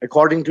Islam,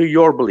 according to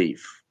your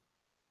belief.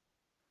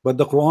 But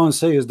the Quran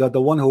says that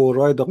the one who will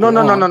write the Quran...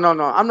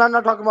 No. I'm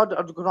not talking about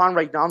the Quran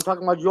right now. I'm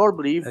talking about your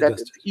belief that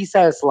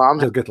Isa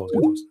Islam... Just get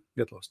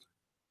lost.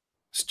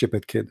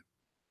 Stupid kid.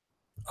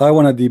 I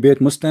want to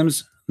debate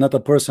Muslims, not a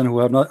person who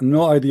have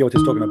no idea what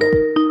he's talking about.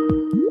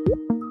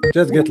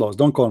 Just get lost.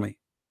 Don't call me.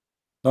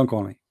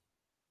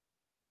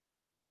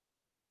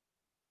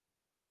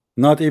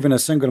 Not even a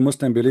single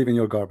Muslim believe in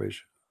your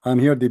garbage. I'm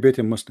here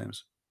debating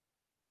Muslims.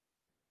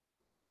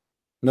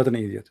 Not an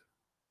idiot.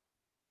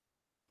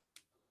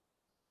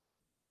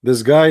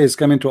 This guy is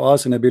coming to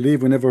us in a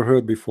belief we never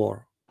heard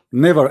before.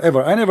 Never,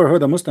 ever. I never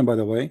heard a Muslim, by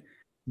the way,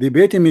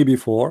 debating me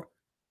before,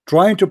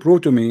 trying to prove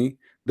to me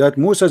that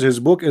Moses, his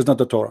book, is not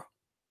the Torah.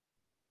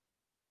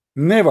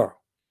 Never.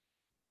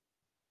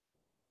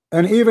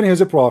 And even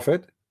his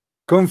prophet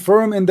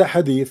confirm in the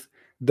Hadith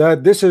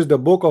that this is the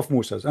book of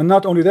Moses. And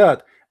not only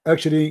that,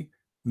 actually,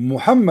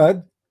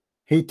 Muhammad,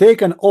 he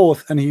take an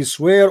oath and he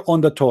swear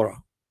on the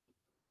Torah.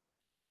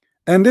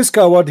 And this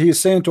coward, he is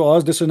saying to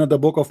us, this is not the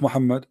book of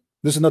Muhammad.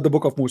 This is not the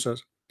book of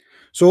Moses.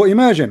 So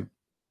imagine,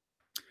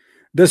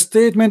 the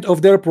statement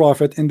of their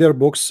prophet in their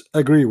books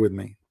agree with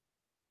me.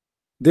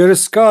 Their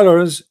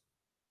scholars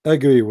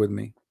agree with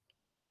me.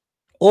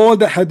 All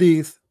the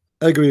Hadith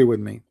agree with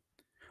me.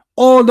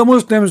 All the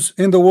Muslims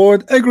in the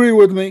world agree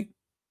with me.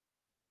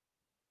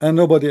 And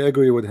nobody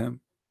agree with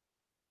him.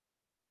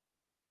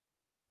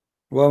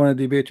 Well, I want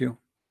to debate you.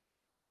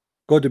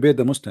 Go debate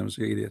the Muslims,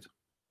 you idiot.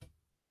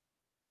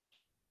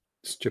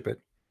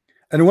 Stupid.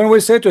 And when we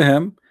say to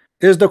him,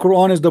 is the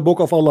Quran is the book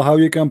of Allah, how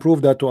you can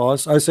prove that to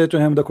us? I say to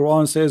him, the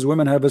Quran says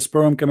women have a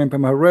sperm coming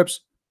from her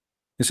ribs.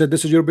 He said,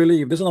 this is your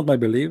belief. This is not my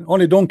belief.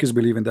 Only donkeys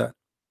believe in that.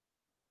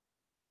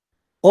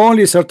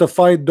 Only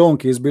certified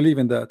donkeys believe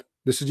in that.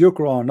 This is your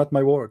Quran, not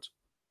my words.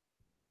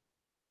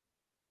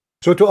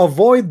 So to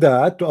avoid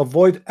that, to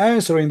avoid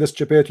answering the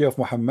stupidity of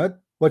Muhammad,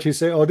 what he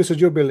say, oh, this is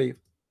your belief.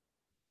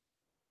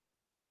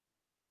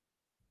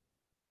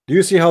 Do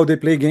you see how they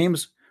play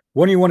games?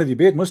 When you want to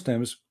debate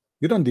Muslims,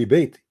 you don't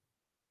debate.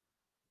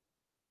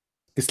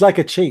 It's like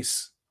a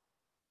chase.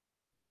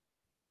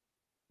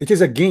 It is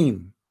a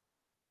game.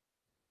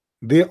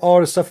 They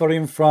are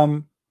suffering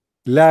from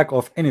lack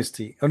of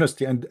honesty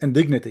and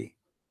dignity.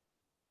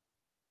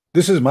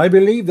 This is my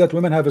belief that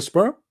women have a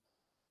sperm.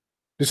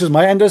 This is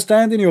my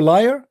understanding, you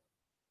liar.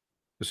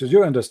 This is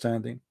your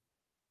understanding.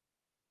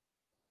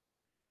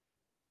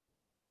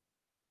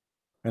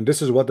 And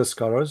this is what the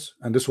scholars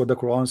and this is what the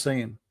Quran is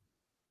saying.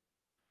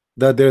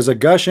 That there is a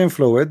gushing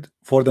fluid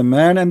for the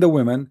man and the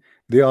women.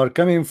 They are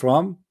coming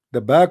from the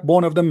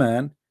backbone of the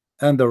man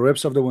and the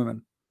ribs of the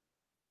women.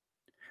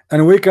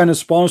 And we can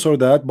sponsor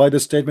that by the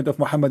statement of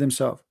Muhammad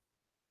himself.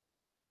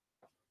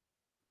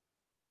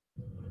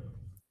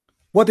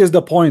 What is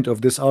the point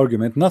of this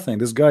argument? Nothing.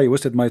 This guy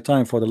wasted my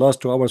time for the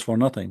last 2 hours for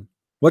nothing.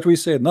 What we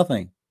said,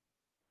 nothing.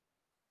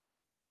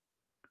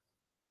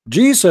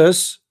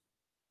 Jesus,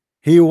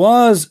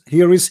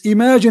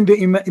 imagine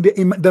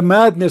the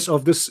madness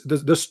of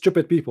the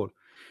stupid people.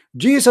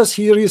 Jesus,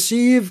 he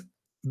received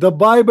the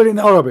Bible in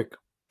Arabic,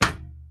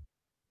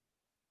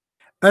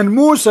 and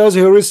Moses,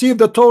 he received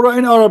the Torah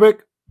in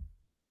Arabic,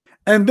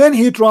 and then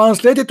he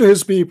translated to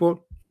his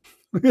people.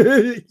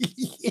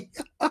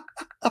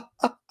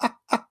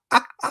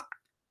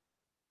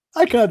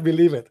 I can't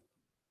believe it.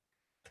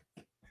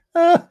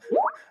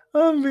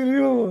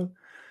 Unbelievable.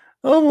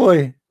 Oh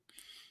boy.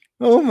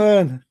 Oh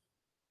man.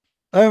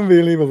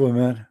 Unbelievable,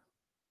 man.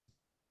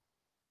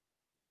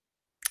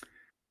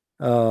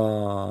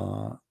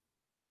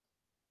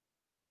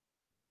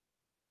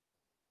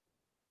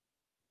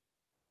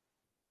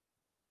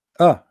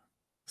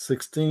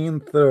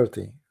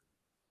 16:30.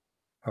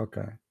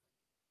 Okay.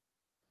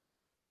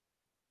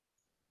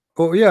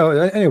 Oh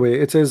yeah, anyway,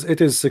 it is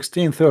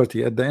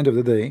 16:30 at the end of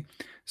the day.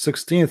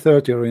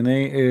 16:30,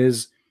 Renee,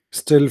 is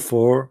still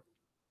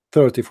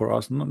 4:30 for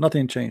us.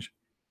 Nothing changed.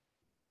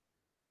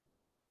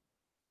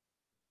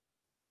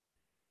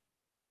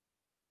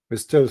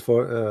 It's still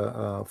for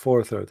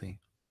 4:30.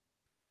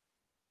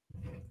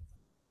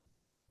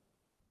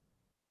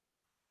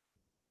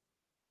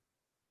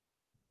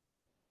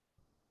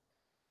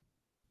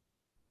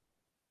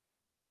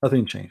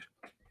 Nothing changed.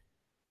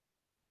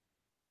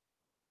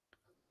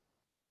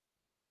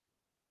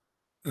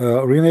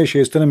 Renee, she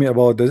is telling me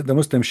about the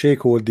Muslim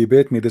Sheikh who will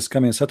debate me this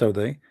coming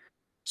Saturday.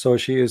 So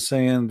she is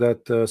saying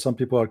that some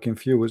people are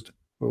confused.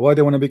 Why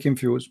they want to be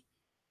confused?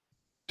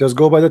 Just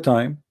go by the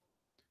time.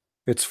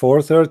 It's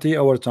 4:30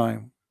 our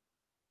time.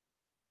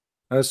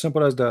 As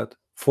simple as that.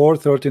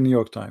 4:30 New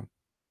York time.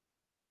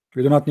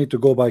 You do not need to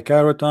go by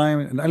Cairo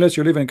time unless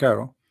you live in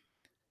Cairo.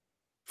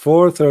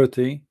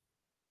 4:30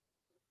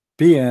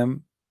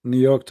 p.m. New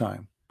York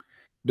time.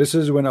 This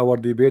is when our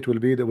debate will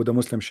be with the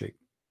Muslim Sheikh.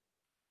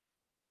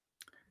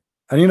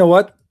 And you know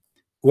what?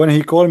 When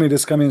he called me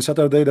this coming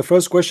Saturday, the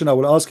first question I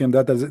will ask him,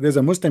 that there's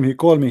a Muslim, he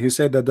called me, he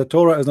said that the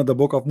Torah is not the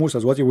book of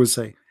Moses. What you will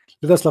say?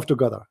 Let us laugh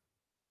together.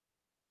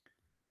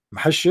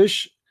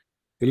 محشش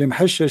اللي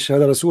محشش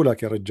هذا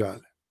رسولك يا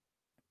رجال.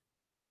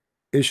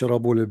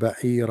 اشربوا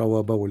البعير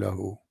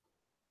وبوله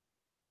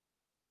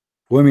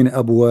ومن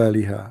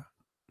أبوالها.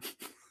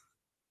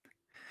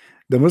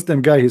 The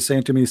Muslim guy, he's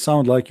saying to me,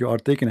 sound like you are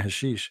taking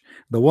hashish.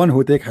 The one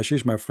who take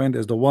hashish, my friend,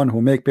 is the one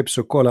who make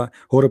Pepsi Cola,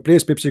 who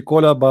replace Pepsi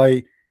Cola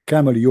by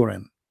camel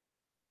urine.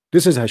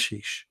 This is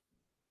hashish.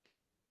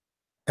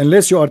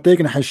 Unless you are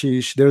taking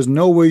hashish, there is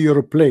no way you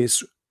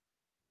replace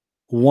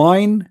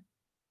wine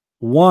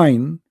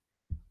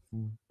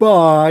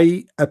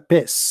by a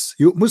piss.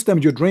 You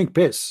Muslims, you drink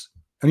piss,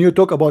 and you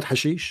talk about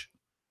hashish.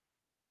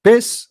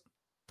 Piss.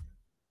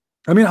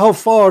 I mean, how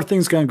far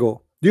things can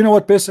go. Do you know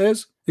what piss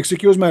is?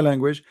 Excuse my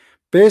language.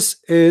 Piss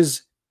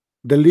is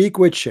the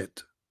liquid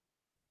shit.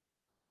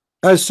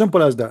 As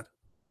simple as that.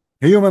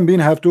 Human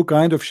beings have two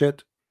kinds of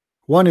shit.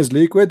 One is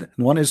liquid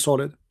and one is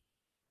solid.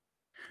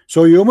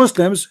 So you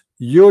Muslims,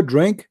 you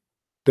drink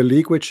the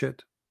liquid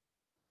shit.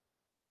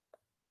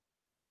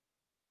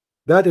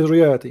 That is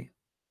reality.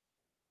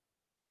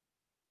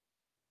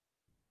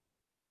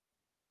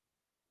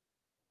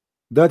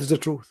 That is the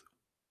truth.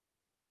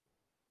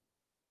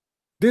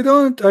 They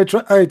don't.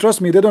 I trust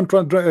me. They don't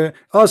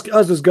ask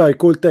this guy,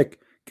 Cool Tech.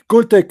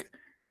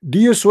 Do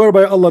you swear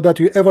by Allah that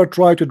you ever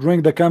try to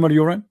drink the camel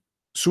urine?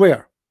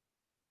 Swear.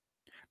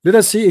 Let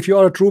us see if you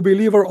are a true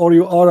believer or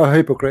you are a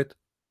hypocrite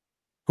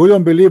who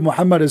don't believe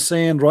Muhammad is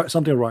saying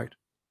something right.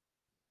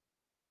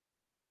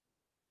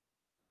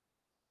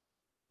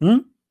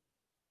 Do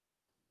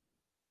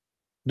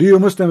you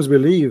Muslims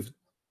believe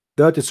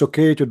that it's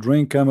okay to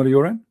drink camel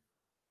urine?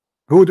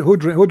 Who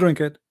drink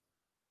it?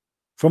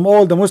 From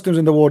all the Muslims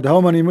in the world, how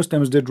many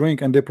Muslims they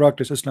drink and they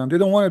practice Islam? They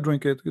don't want to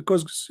drink it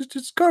because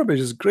it's garbage,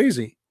 it's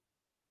crazy.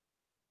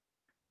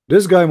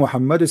 This guy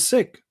Muhammad is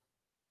sick.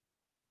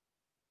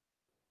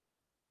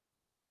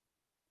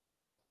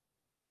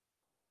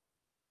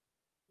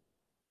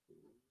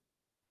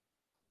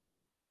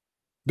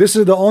 This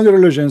is the only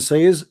religion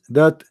says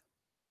that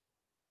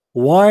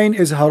wine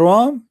is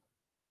haram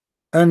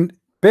and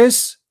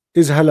piss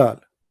is halal.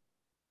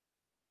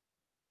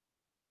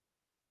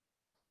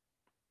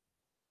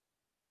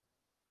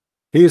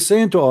 He is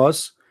saying to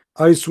us,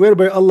 I swear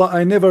by Allah,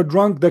 I never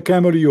drank the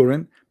camel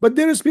urine, but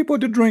there is people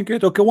to drink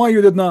it. Okay, why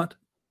you did not?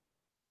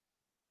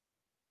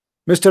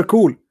 Mr.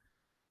 Cool,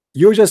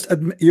 you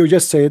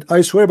just said,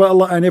 I swear by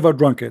Allah, I never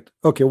drank it.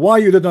 Okay, why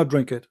you did not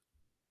drink it?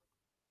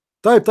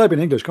 Type in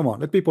English. Come on,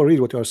 let people read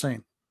what you are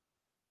saying.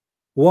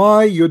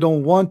 Why you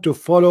don't want to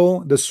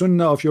follow the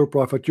Sunnah of your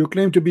Prophet? You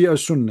claim to be a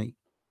Sunni.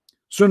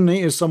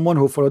 Sunni is someone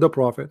who follow the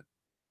Prophet.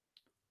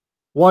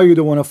 Why you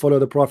don't want to follow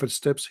the Prophet's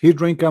steps? He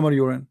drank camel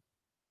urine.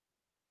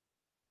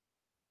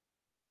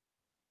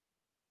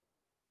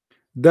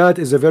 That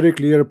is a very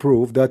clear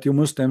proof that you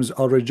Muslims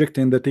are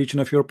rejecting the teaching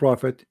of your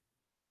Prophet.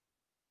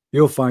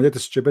 You'll find it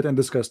stupid and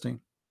disgusting.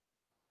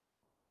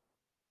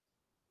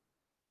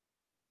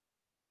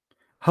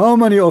 How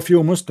many of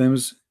you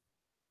Muslims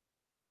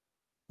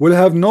will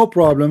have no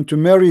problem to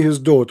marry his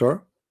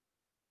daughter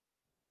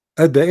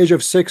at the age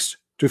of 6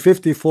 to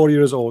 54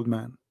 years old,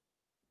 man?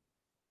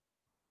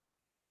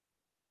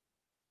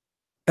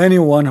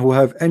 Anyone who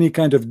have any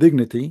kind of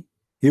dignity,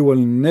 he will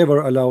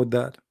never allow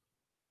that.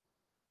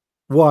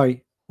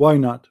 Why? Why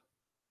not?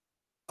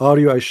 Are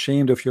you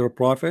ashamed of your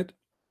prophet?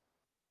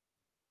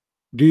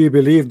 Do you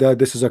believe that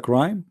this is a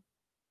crime?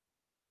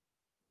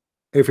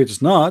 If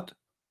it's not,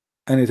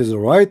 and it is the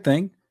right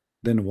thing,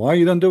 then why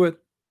you don't do it?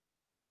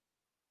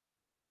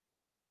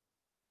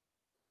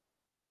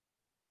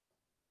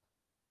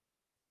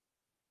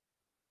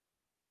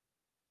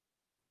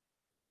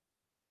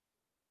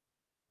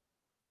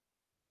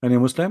 Any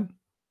Muslim?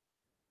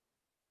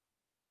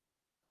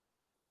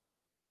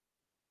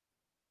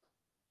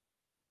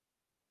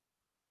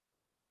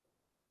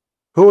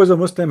 Who is a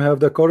Muslim have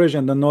the courage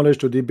and the knowledge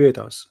to debate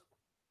us?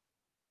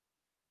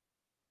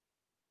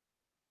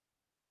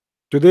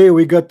 Today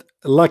we got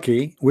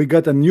lucky, we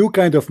got a new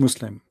kind of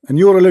Muslim, a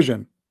new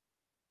religion.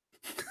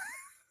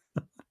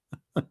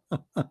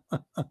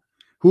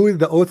 Who is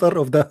the author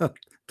of that?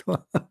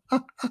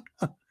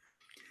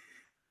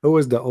 Who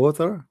is the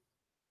author?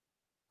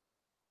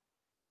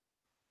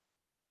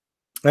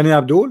 Any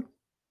Abdul?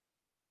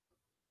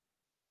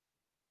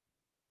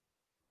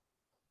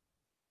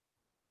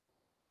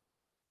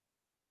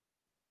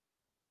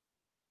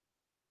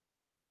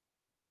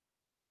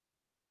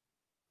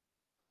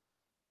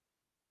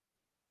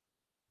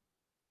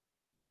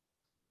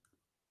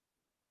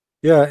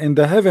 Yeah, in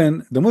the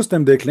heaven, the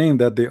Muslim they claim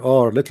that they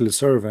are little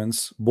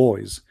servants,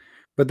 boys.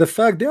 But the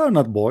fact they are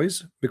not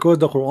boys, because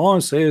the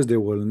Quran says they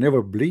will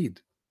never bleed.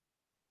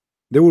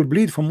 They will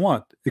bleed from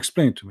what?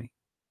 Explain to me.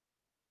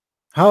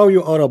 How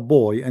you are a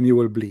boy and you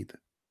will bleed?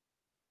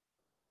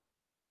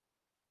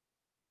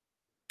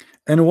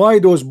 And why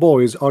those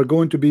boys are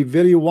going to be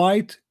very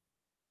white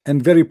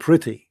and very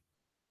pretty?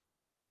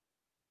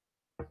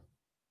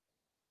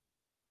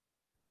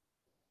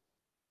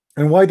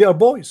 And why they are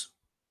boys?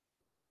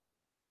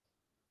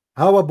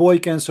 How a boy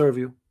can serve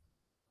you?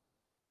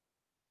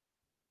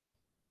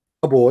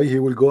 A boy, he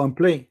will go and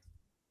play.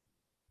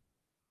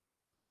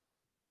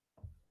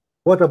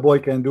 What a boy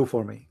can do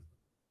for me?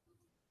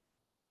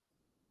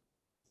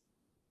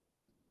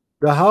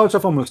 The house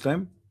of a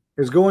Muslim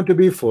is going to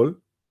be full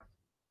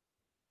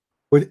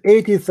with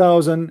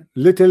 80,000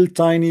 little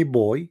tiny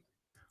boy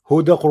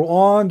who the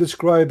Quran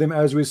described them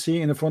as we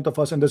see in front of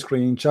us on the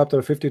screen,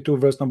 chapter 52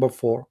 verse number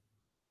 4,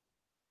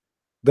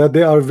 that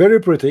they are very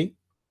pretty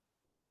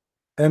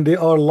and they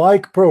are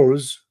like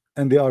pearls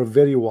and they are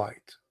very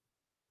white.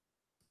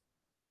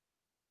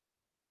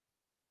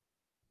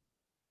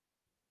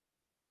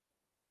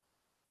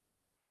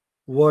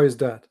 Why is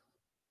that?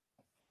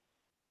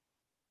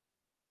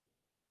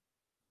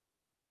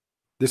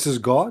 This is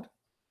God.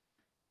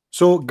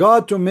 So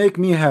God, to make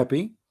me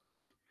happy,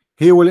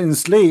 he will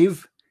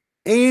enslave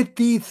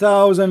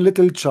 80,000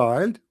 little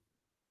child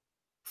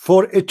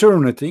for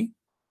eternity.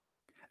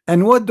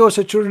 And what those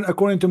children,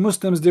 according to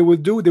Muslims, they will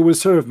do, they will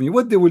serve me.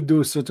 What they will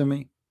do so to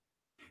me?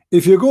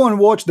 If you go and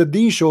watch the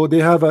D show, they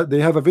have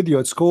a video.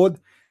 It's called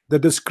The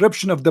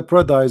Description of the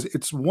Paradise.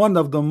 It's one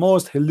of the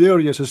most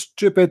hilarious,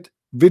 stupid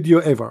video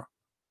ever.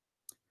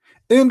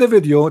 In the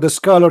video, the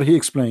scholar, he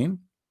explained,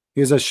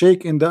 he's a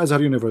sheikh in the Azhar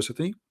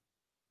University.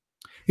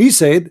 He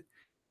said,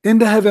 in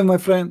the heaven, my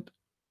friend,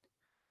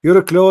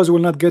 your clothes will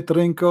not get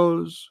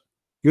wrinkles.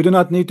 You do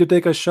not need to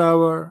take a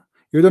shower.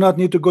 You do not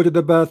need to go to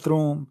the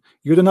bathroom.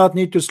 You do not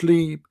need to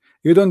sleep.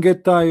 You don't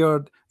get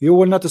tired. You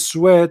will not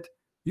sweat,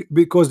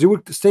 because you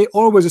will stay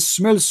always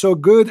smell so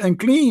good and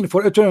clean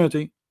for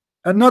eternity.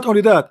 And not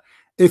only that,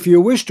 if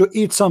you wish to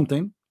eat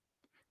something,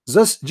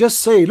 just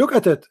say, look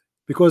at it,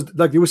 because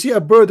like you will see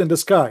a bird in the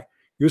sky,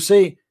 you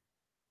say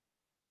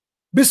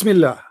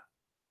Bismillah,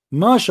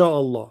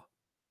 MashaAllah,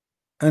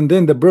 and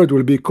then the bird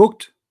will be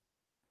cooked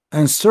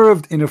and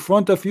served in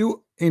front of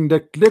you in the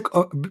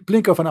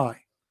blink of an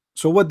eye.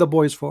 So what the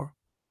boy is for?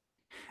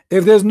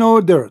 If there's no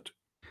dirt,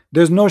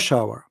 there's no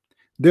shower,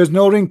 there's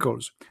no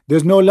wrinkles,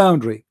 there's no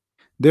laundry,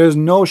 there's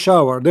no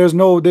shower, there's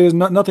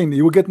nothing.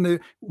 You will get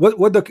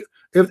what the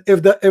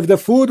if the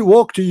food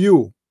walk to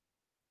you,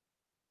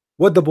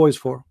 what the boy is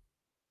for?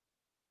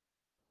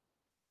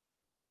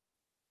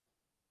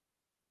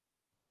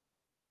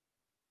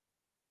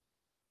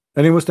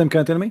 Any Muslim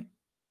can tell me?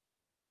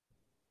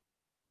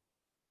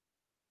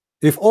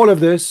 If all of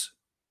this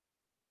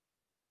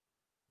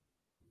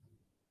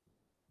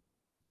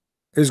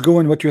is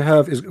going, what you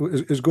have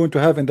is going to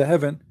have in the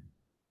heaven,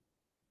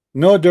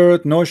 no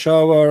dirt, no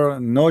shower,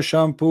 no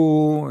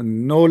shampoo,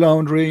 no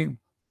laundry,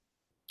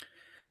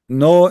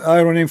 no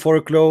ironing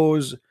for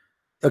clothes.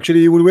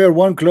 Actually, you will wear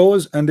one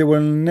clothes and they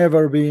will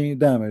never be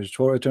damaged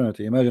for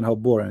eternity. Imagine how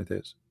boring it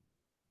is.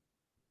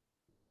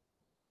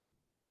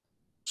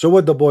 So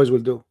what the boys will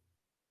do?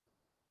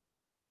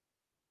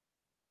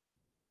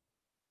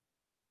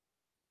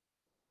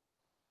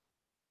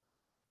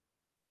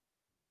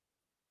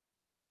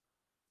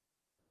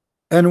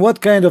 And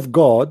what kind of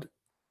God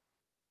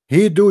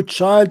he do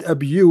child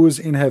abuse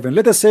in heaven.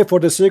 Let us say, for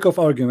the sake of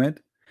argument,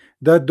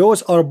 that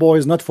those are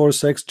boys not for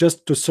sex,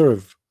 just to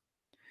serve.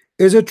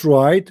 Is it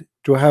right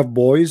to have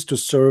boys to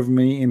serve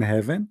me in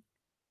heaven?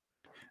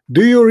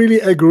 Do you really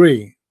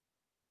agree,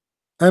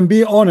 and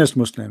be honest,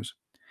 Muslims,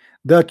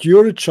 that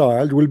your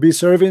child will be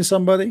serving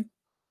somebody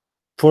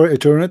for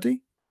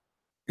eternity?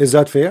 Is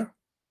that fair?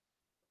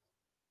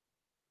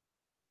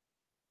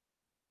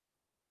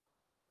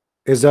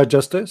 Is that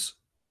justice?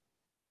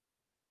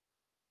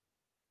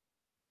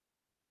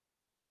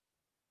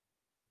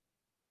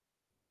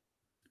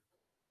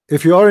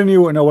 If you are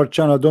new in our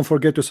channel, don't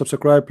forget to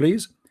subscribe,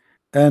 please.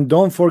 And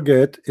don't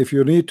forget, if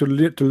you need to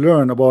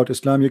learn about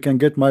Islam, you can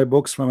get my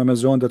books from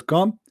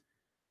Amazon.com.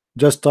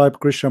 Just type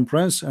Christian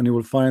Prince and you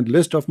will find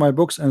list of my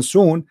books. And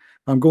soon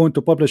I'm going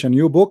to publish a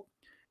new book.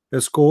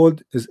 It's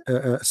called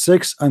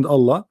Sex and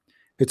Allah.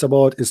 It's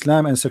about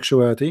Islam and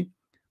sexuality.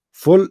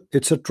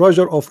 It's a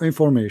treasure of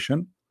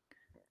information,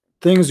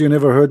 things you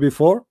never heard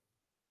before,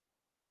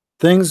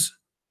 things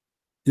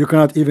you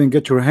cannot even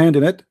get your hand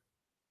in it,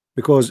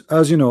 because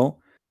as you know,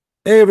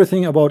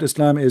 everything about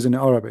Islam is in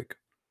Arabic,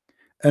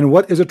 and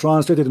what is it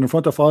translated in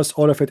front of us,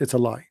 all of it's a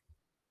lie.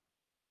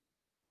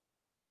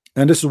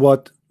 And this is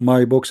what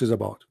my books is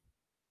about,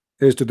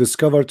 is to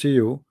discover to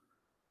you,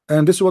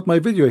 and this is what my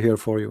video here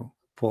for you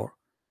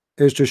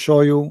is to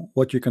show you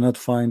what you cannot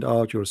find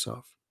out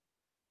yourself.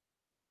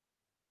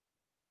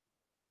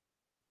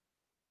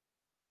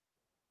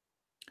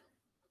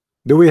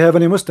 Do we have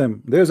any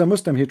Muslim? There's a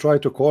Muslim, he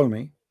tried to call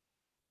me.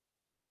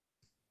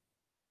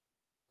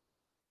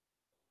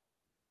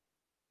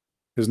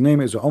 His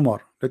name is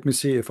Omar. Let me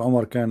see if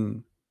Omar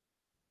can.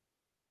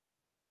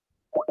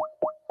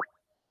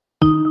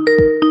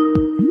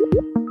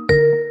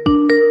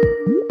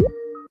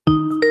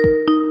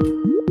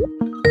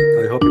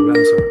 I hope he will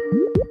answer.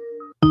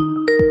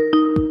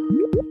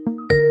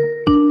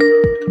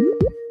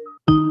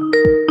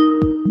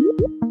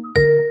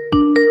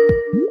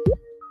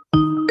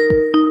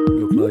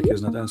 Look like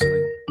he's not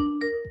answering.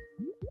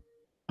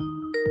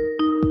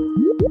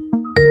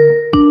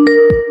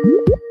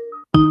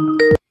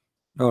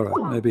 All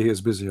right, maybe he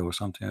is busy or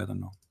something, I don't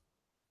know.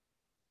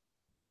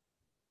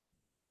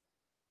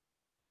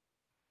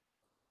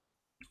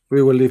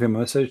 We will leave him a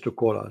message to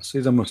call us.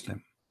 He's a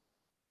Muslim.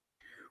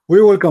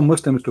 We welcome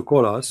Muslims to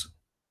call us,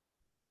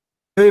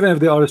 even if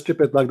they are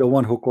stupid like the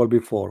one who called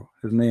before.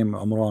 His name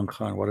Imran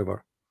Khan,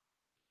 whatever.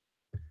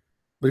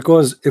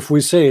 Because if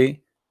we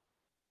say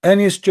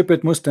any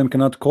stupid Muslim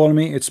cannot call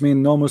me, it's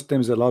mean no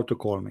Muslim is allowed to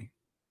call me.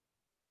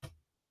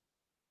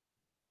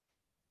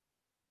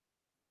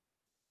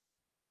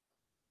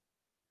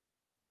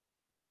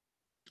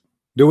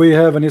 Do we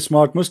have any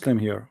smart Muslim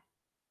here?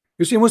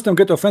 You see, Muslims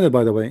get offended,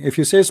 by the way. If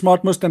you say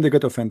smart Muslim, they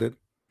get offended.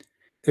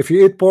 If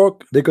you eat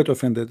pork, they get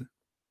offended.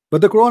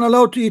 But the Quran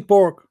allowed to eat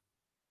pork.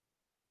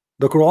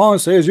 The Quran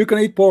says you can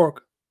eat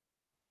pork.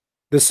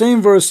 The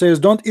same verse says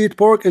don't eat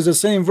pork is the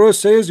same verse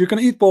says you can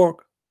eat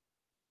pork.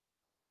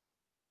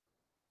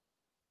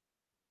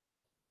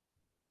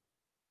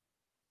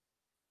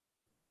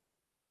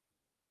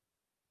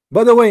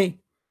 By the way,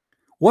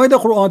 why the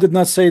Quran did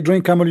not say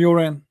drink camel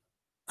urine?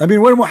 I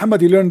mean, where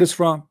Muhammad he learned this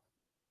from?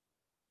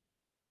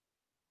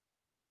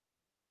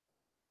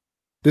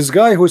 This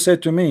guy who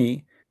said to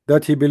me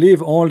that he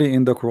believed only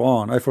in the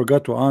Quran, I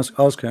forgot to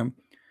ask him,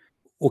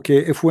 okay,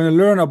 if we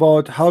learn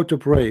about how to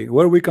pray,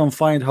 where we can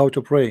find how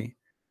to pray,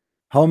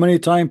 how many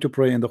times to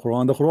pray in the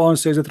Quran? The Quran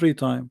says it 3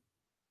 times,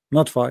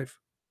 not 5.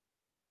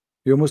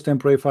 You Muslim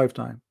pray 5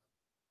 times.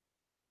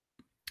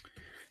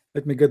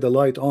 Let me get the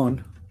light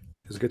on.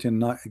 It's getting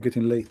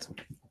late.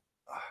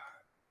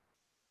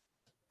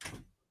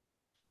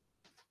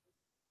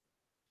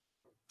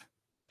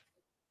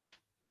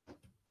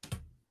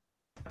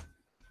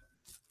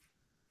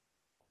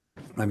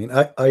 I mean,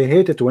 I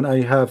hate it when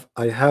I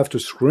have to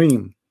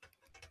scream.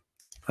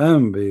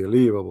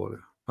 Unbelievable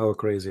how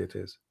crazy it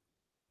is.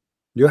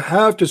 You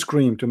have to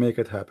scream to make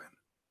it happen.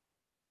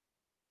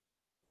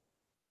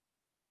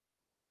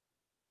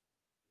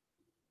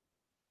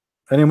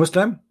 Any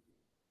Muslim?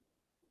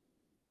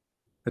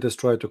 Let us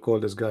try to call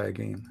this guy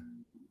again.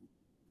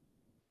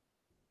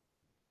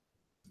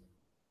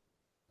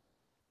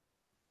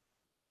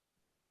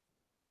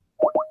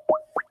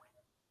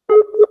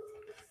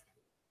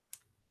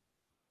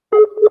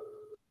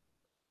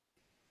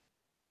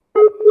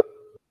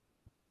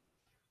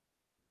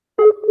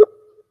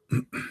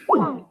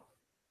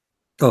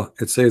 Oh,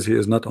 it says he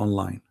is not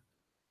online.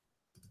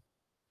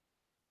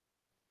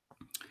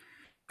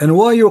 And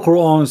why your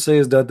Quran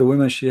says that the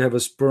woman she have a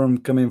sperm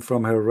coming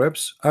from her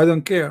ribs? I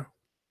don't care.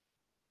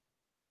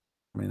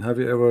 I mean, have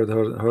you ever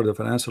heard of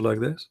an answer like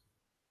this?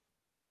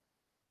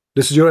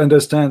 This is your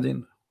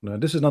understanding. No,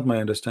 this is not my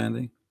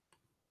understanding.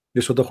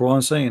 This is what the Quran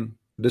is saying.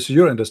 This is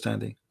your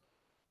understanding.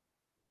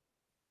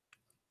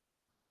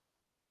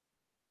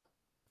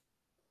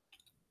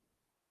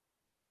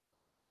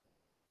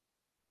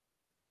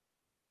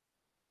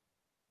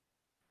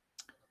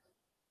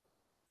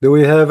 Do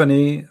we have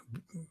any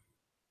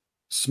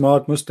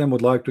smart Muslim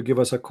would like to give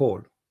us a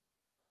call?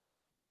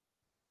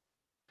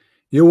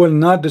 You will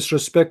not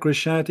disrespect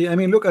Christianity. I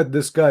mean, look at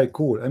this guy,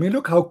 cool. I mean,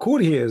 look how cool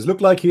he is.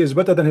 Look like he is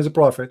better than his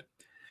prophet.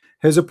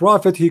 His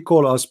prophet, he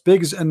called us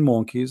pigs and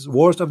monkeys,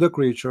 worst of the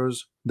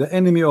creatures, the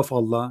enemy of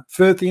Allah,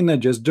 filthy,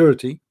 najis,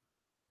 dirty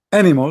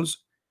animals.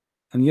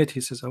 And yet he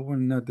says, I will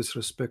not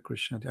disrespect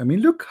Christianity. I mean,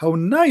 look how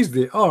nice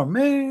they are,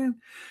 man.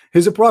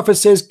 His prophet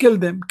says, kill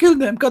them,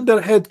 cut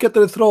their head, cut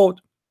their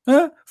throat,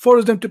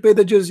 force them to pay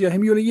the jizya,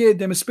 humiliate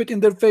them, spit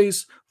in their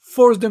face,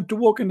 force them to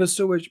walk in the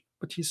sewage.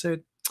 But he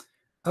said,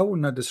 I will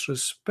not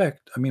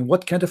disrespect. I mean,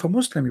 what kind of a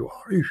Muslim you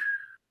are? Eesh,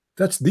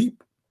 that's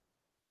deep.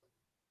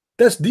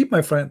 That's deep,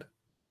 my friend.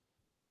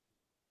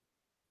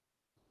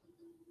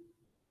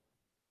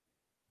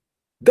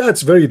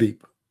 That's very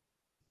deep.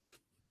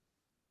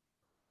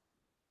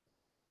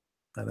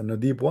 I don't know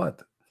deep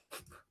what,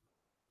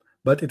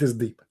 but it is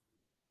deep.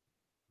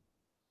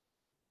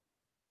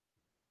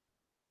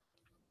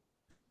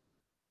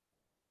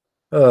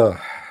 Do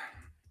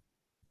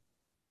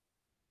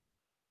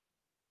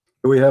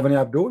we have any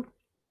Abdul?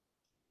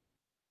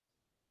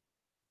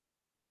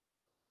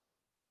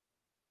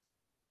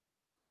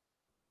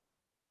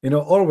 You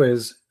know,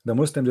 always the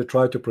Muslims, they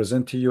try to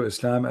present to you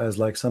Islam as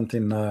like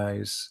something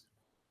nice,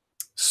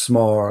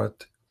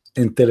 smart,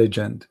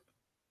 intelligent,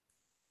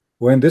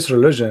 when this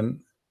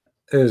religion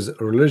is a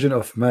religion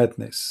of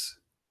madness.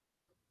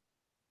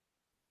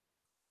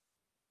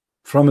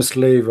 From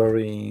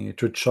slavery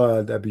to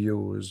child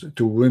abuse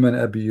to women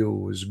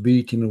abuse,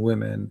 beating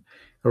women,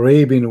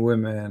 raping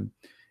women,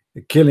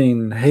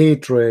 killing,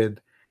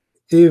 hatred.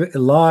 If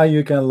lie,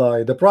 you can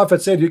lie. The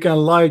prophet said you can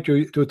lie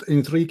to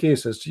in 3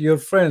 cases: to your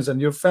friends and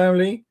your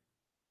family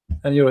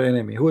and your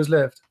enemy. Who is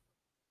left?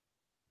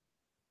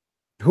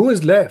 Who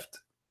is left?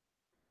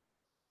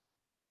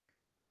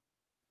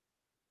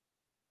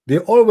 They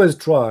always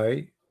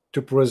try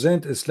to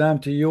present Islam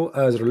to you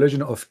as a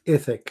religion of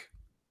ethic,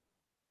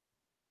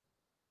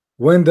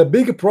 when the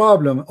big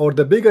problem, or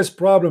the biggest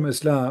problem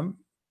Islam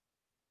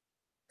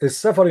is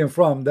suffering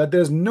from, that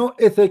there's no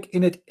ethic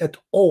in it at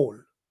all.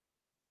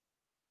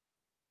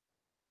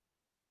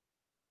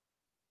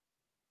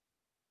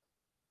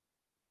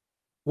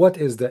 What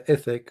is the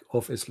ethic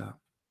of Islam?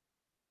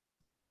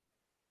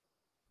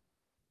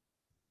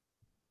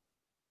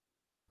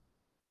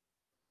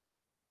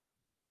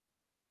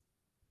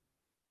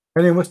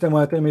 Any Muslim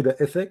want to tell me the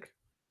ethic?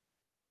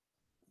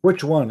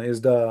 Which one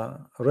is the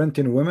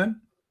renting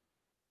women,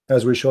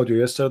 as we showed you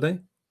yesterday?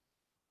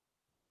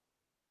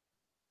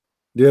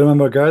 Do you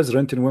remember, guys,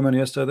 renting women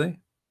yesterday?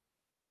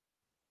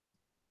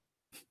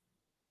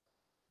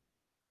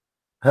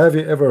 Have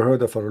you ever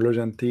heard of a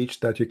religion teach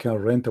that you can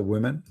rent a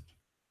woman?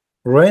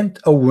 Rent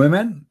a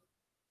woman?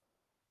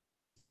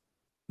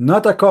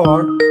 Not a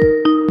car.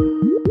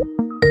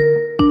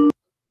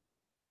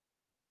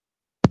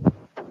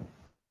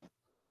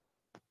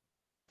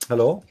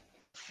 Hello?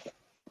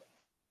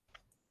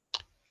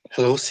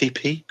 Hello,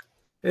 CP.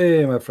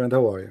 Hey, my friend,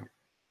 how are you?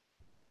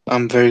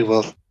 I'm very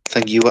well.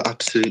 Thank you. You were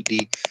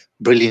absolutely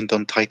brilliant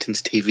on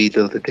Titans TV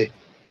the other day.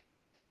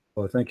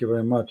 Oh, thank you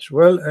very much.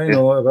 Well, you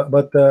know,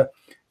 but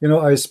you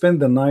know, I spent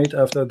the night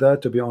after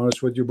that, to be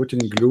honest with you, putting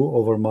glue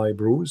over my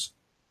bruise.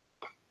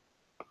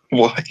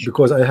 Why?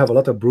 Because I have a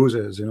lot of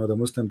bruises. You know, the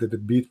Muslim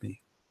did beat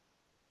me.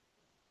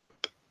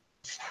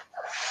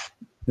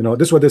 You know,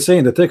 this is what they say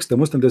in the text. The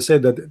Muslim, they say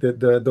that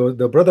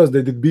the brothers,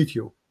 they did beat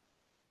you.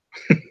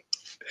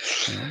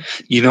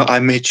 You know, I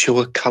made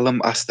sure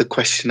Callum asked the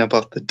question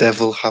about the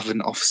devil having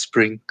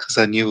offspring because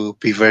I knew it would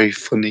be very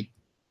funny.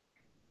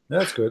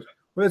 That's good.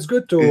 Well, it's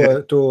good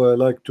to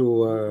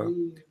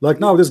like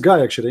now this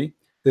guy, actually,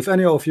 if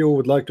any of you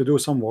would like to do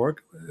some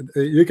work,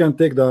 you can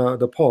take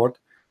the part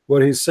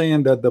where he's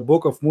saying that the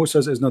book of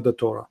Moses is not the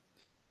Torah,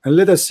 and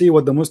let us see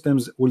what the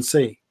Muslims will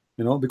say.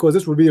 You know, because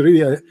this will be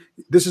really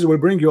will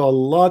bring you a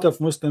lot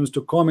of Muslims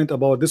to comment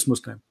about this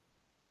Muslim.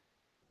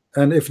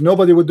 And if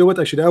nobody would do it,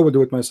 actually I would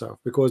do it myself,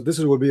 because this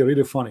will be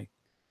really funny.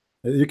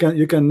 You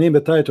can name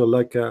the title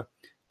like a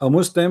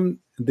Muslim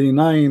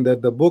denying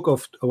that the book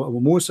of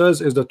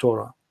Moses is the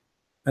Torah,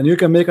 and you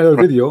can make another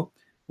video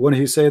when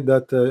he said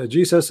that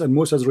Jesus and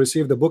Moses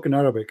received the book in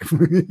Arabic.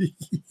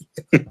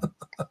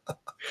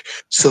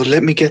 So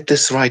let me get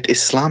this right.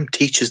 Islam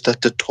teaches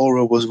that the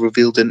Torah was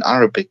revealed in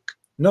Arabic.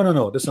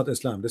 No, that's not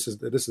Islam. This is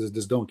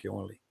this donkey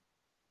only.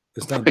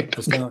 Islam.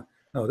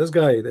 No, this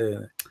guy.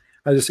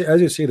 As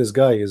you see, this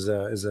guy is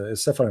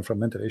suffering from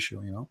mental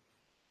issue. You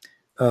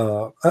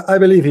know, I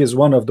believe he is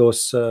one of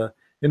those.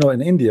 You know,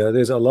 in India,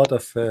 there's a lot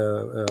of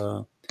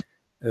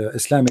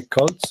Islamic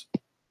cults.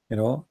 You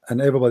know, and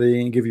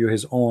everybody give you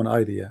his own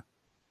idea.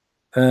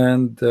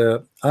 And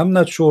I'm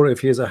not sure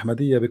if he is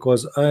Ahmadiyya,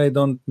 because I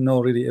don't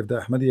know really if the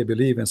Ahmadiyya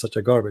believe in such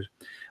a garbage.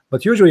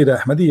 But usually the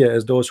Ahmadiyya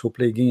is those who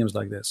play games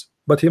like this.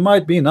 But he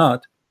might be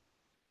not.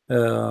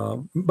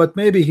 But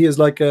maybe he is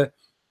like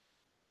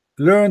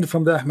learned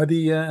from the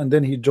Ahmadiyya and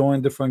then he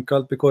joined different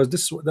cult, because the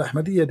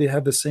Ahmadiyya, they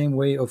have the same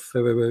way of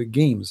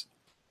games.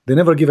 They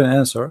never give an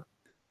answer.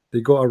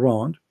 They go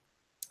around,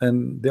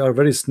 and they are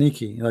very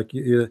sneaky. Like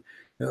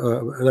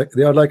like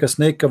they are like a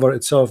snake cover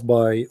itself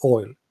by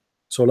oil.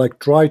 So like,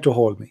 try to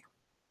hold me,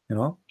 you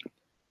know.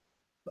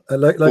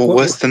 like Well,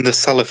 worse than the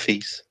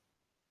Salafis.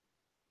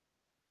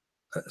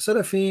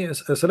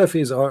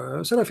 Salafi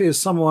is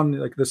someone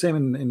like the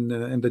same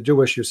in the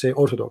Jewish, you say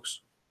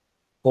Orthodox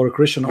or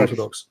Christian Right.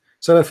 Orthodox.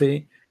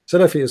 Salafi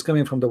is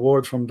coming from the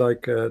word from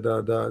like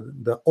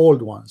the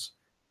old ones,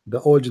 the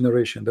old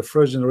generation, the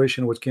first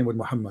generation which came with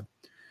Muhammad.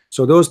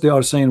 So those, they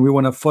are saying we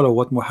want to follow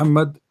what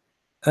Muhammad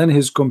and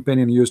his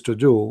companion used to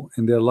do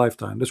in their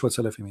lifetime. That's what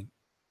Salafi mean.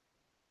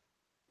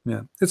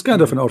 Yeah, it's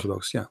kind of an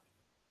Orthodox, yeah.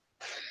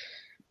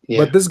 Yeah.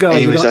 But this guy,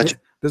 Anyways,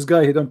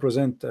 he don't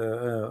present.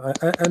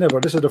 I never.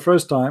 This is the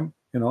first time,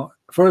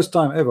 first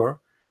time ever,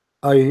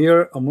 I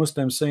hear a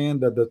Muslim saying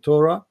that the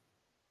Torah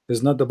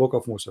is not the book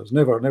of Moses.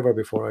 Never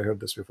before I heard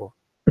this before.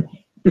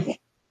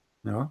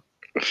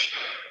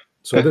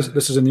 So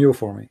this is a new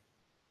for me,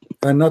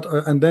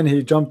 and then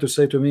he jumped to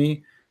say to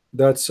me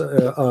that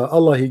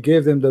Allah, he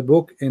gave them the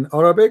book in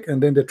Arabic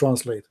and then they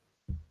translate.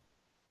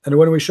 And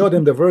when we showed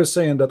him the verse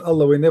saying that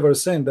Allah will never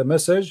send a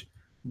message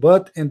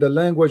but in the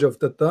language of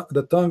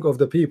the tongue of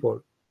the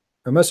people,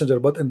 a messenger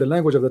but in the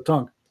language of the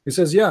tongue, he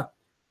says, yeah,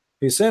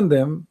 he sent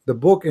them the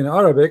book in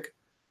Arabic,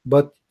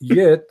 but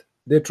yet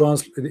they the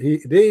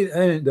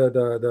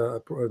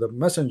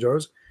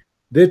messengers,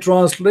 they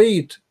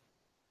translate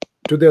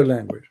to their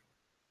language.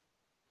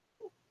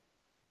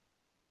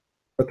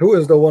 But who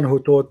is the one who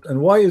taught, and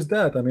why is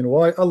that? I mean,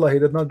 why Allah, he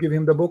did not give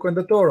him the book and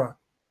the Torah?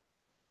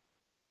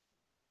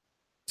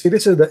 See,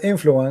 this is the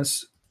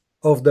influence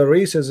of the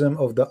racism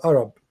of the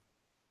Arab.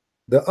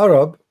 The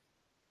Arab,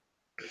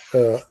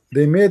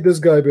 they made this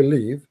guy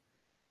believe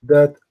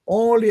that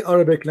only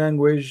Arabic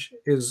language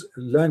is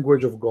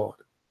language of God,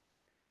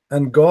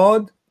 and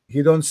God,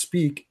 he don't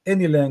speak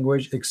any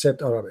language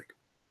except Arabic.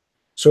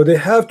 So they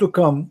have to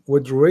come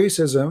with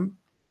racism,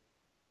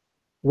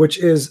 which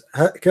is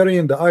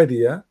carrying the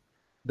idea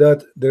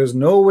that there's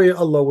no way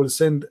Allah will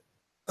send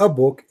a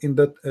book in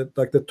that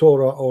like the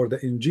Torah or the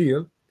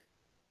Injil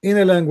in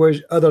a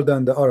language other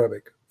than the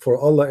Arabic, for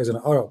Allah is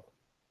an Arab.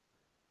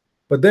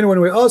 But then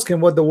when we ask him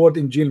what the word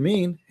Injil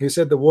mean, he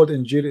said the word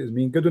Injil is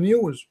mean good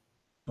news.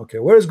 Okay,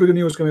 where is good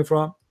news coming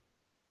from?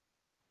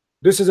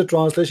 This is a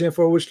translation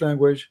for which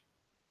language?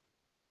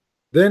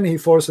 Then he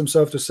forced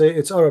himself to say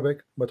it's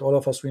Arabic, but all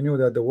of us, we knew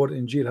that the word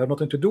Injil had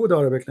nothing to do with the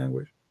Arabic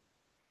language.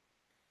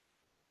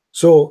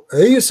 So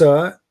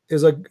Isa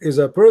is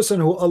a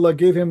person who Allah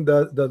gave him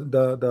the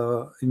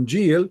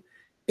Injil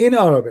in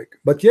Arabic,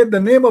 but yet the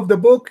name of the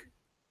book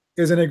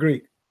is in a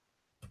Greek.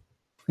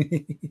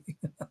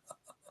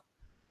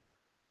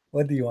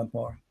 What do you want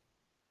more?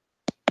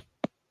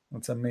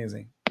 That's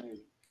amazing.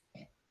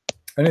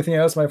 Anything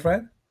else, my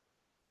friend?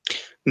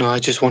 No, I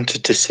just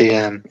wanted to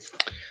say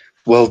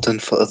well done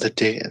for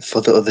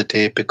the other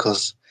day,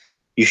 because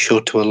you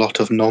showed to a lot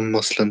of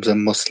non-Muslims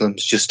and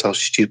Muslims just how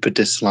stupid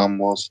Islam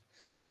was.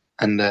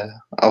 And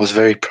I was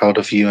very proud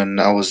of you,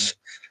 and I was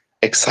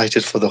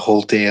excited for the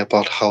whole day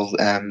about how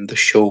the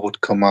show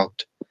would come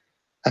out.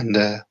 And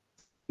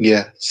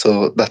yeah,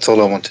 so that's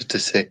all I wanted to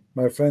say.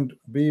 My friend,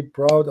 be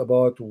proud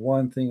about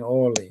one thing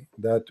only,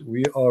 that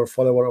we are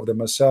follower of the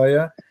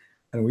Messiah,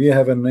 and we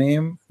have a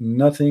name.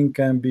 Nothing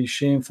can be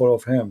shameful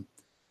of him.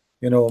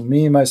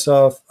 Me,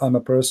 myself, I'm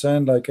a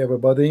person like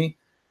everybody.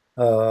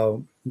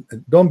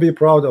 Don't be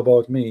proud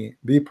about me.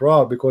 Be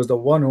proud because the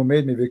one who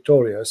made me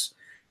victorious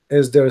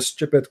is their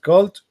stupid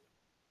cult,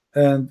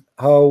 and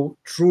how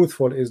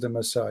truthful is the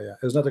Messiah.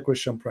 It's not a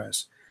Christian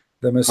prince.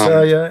 The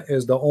Messiah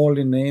is the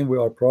only name we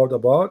are proud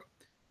about,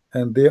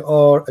 and they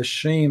are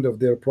ashamed of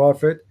their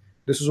prophet.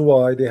 This is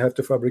why they have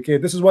to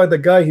fabricate. This is why the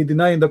guy, he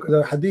denied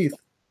the Hadith.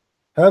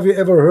 Have you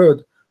ever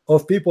heard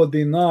of people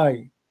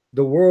deny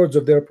the words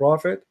of their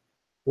prophet?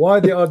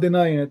 Why they are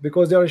denying it?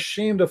 Because they are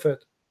ashamed of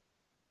it.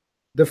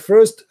 The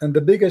first and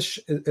the biggest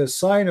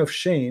sign of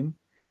shame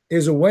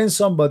is when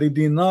somebody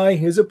deny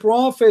his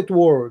prophet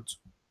words.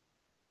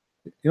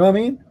 You know what I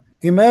mean?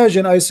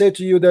 Imagine I say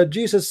to you that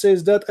Jesus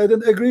says that, I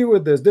don't agree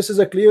with this. This is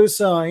a clear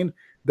sign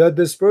that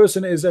this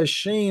person is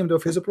ashamed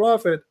of his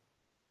prophet.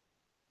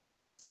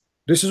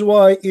 This is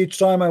why each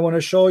time I want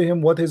to show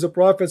him what his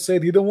prophet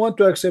said, he don't want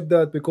to accept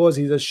that because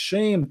he's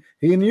ashamed.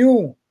 He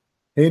knew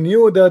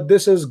that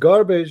this is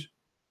garbage.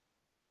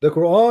 The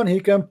Quran, he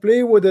can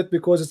play with it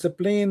because it's a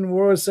plain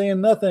word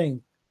saying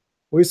nothing.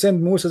 We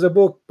send Moses a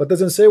book, but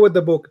doesn't say what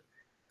the book.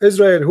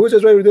 Israel, who's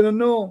Israel? We didn't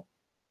know.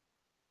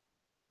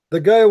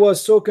 The guy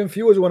was so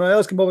confused when I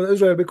asked him about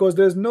Israel, because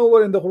there's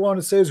nowhere in the Quran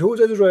that says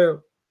who's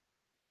Israel.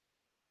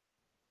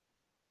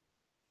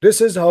 This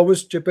is how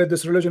stupid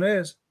this religion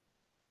is.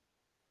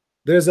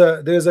 There's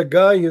a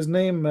guy, his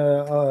name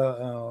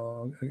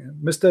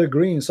Mr.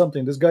 Green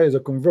something. This guy is a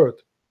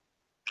convert.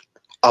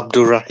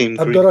 Abdurrahim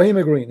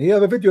Green. He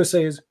have a video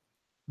says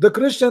the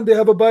Christian, they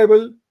have a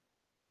Bible,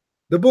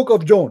 the book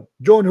of John.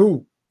 John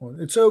who?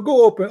 It's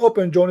go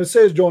open John. It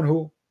says John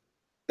who?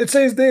 It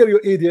says there, you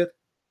idiot.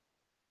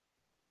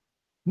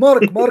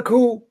 Mark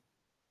who?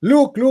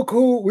 Luke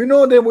who? We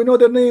know them. We know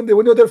their name.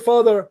 We know their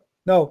father.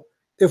 Now,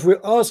 if we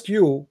ask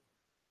you,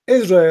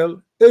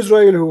 Israel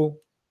who?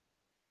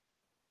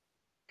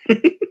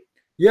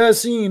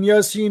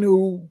 Yasin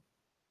who?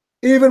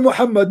 Even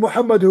Muhammad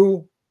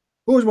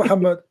who's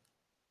Muhammad?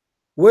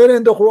 Where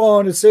in the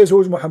Quran it says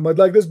who's Muhammad?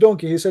 Like this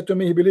donkey, he said to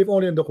me he believe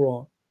only in the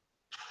Quran.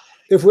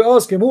 If we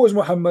ask him who is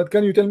Muhammad,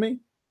 can you tell me?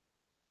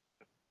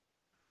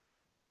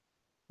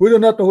 We do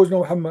not know who's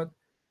Muhammad.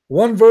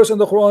 One verse in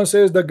the Quran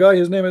says the guy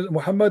his name is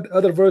Muhammad,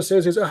 other verse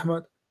says he's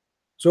Ahmad.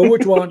 So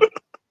which one?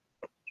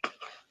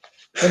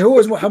 And who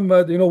is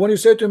Muhammad? You know, when you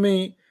say to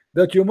me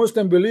that you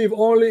Muslim believe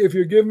only if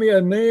you give me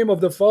a name of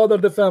the father,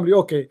 the family,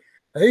 okay.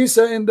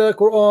 Isa in the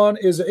Quran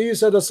is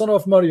Isa the son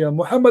of Maryam.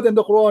 Muhammad in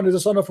the Quran is the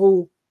son of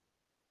who?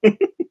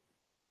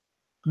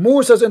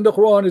 Moses in the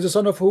Quran is the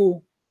son of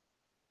who?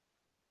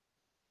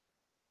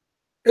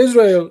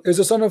 Israel is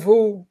the son of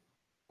who?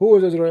 Who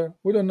is Israel?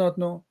 We do not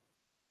know.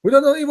 We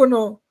don't even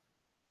know.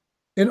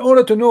 In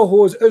order to know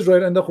who is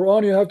Israel in the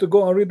Quran, you have to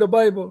go and read the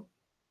Bible.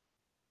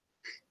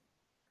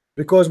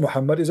 Because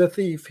Muhammad is a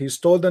thief. He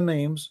stole the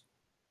names.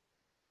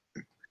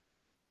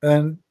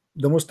 And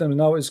the Muslim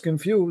now is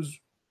confused.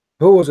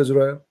 Who was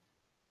Israel?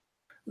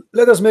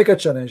 Let us make a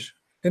challenge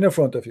in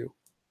front of you.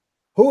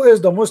 Who is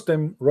the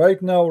Muslim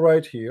right now,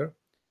 right here?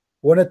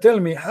 Want to tell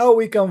me how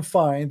we can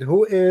find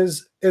who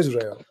is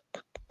Israel?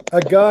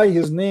 A guy,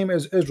 his name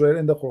is Israel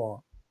in the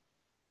Quran.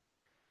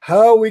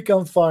 How we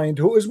can find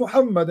who is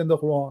Muhammad in the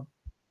Quran?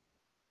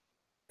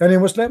 Any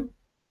Muslim?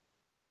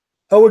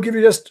 I will give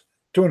you just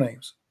two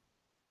names.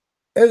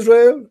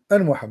 Israel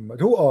and Muhammad.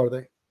 Who are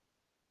they?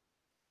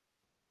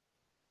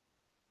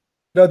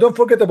 Now don't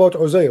forget about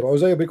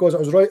Uzair, because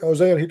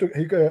Uzair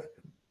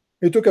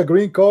he took a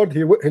green card.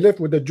 He left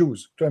with the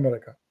Jews to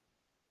America.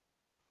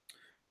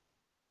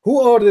 Who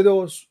are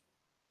those?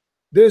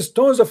 There's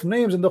tons of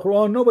names in the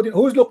Quran. Nobody.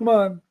 Who's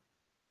Luqman?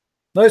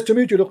 Nice to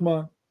meet you,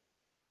 Luqman.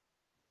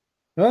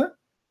 Huh?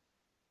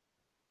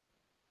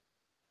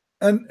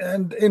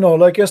 And you know,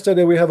 like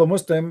yesterday we have a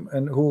Muslim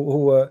and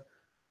who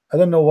I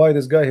don't know why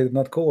this guy he did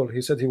not call.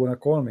 He said he wanna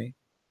call me.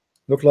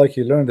 Look like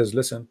he learned his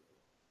lesson.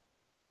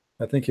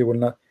 I think he will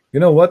not. You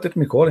know what? Let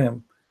me call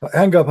him.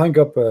 Hang up, my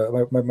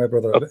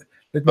brother. Okay.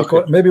 Let me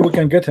call. Maybe we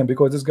can get him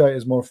because this guy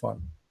is more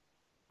fun.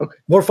 Okay.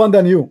 More fun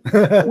than you.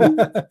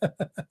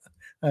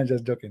 I'm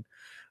just joking.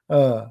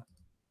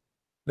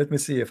 Let me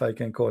see if I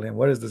can call him.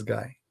 Where is this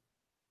guy?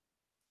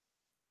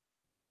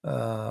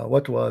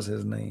 What was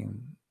his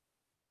name?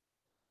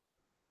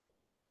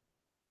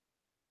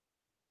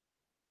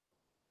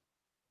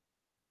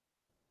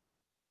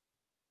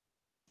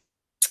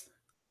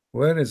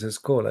 Where is his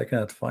call? I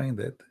cannot find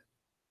it.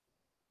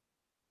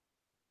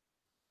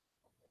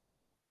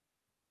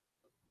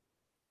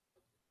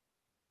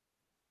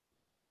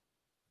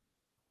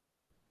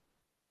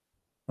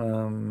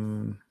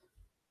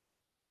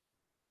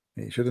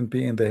 He shouldn't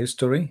be in the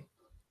history,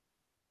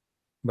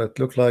 but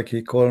look like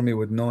he called me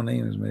with no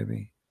names.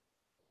 Maybe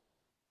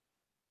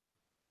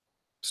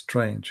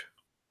strange.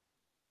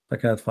 I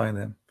cannot find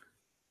him.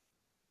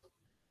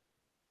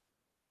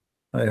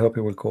 I hope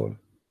he will call.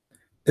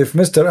 If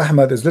Mr.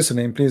 Ahmad is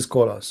listening, please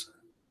call us.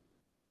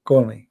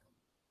 Call me.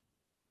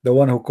 The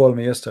one who called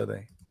me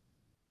yesterday.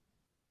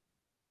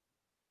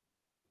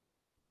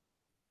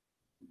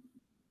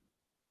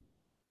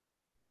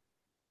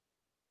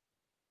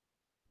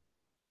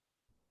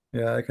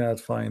 Yeah, I cannot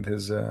find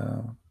his.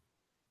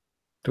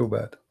 Too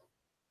bad.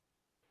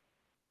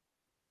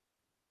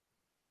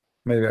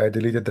 Maybe I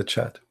deleted the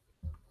chat.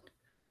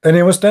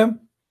 Any Muslim?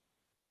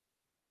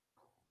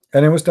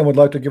 Any Muslim would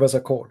like to give us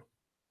a call?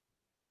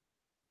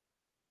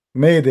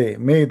 Mayday,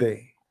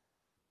 Mayday.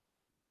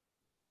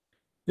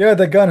 Yeah,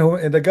 the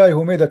guy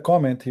who made a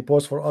comment, he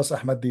posed for us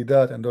Ahmad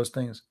Didat and those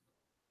things.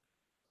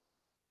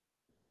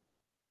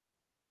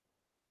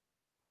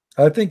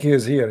 I think he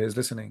is here. He's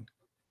listening.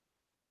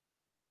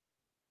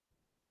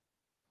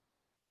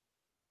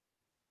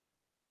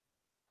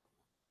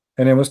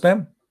 Any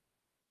Muslim?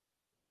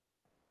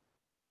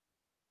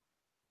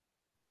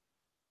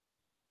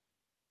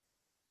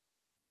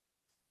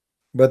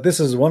 But this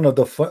is one of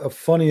the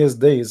funniest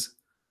days.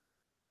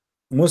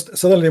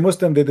 Suddenly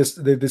Muslim they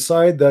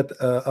decide that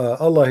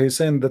Allah he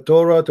sent the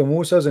Torah to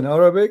Moses in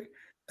Arabic,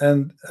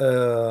 and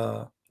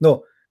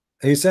no,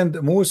 he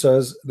sent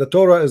Moses. The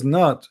Torah is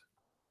not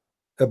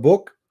a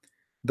book.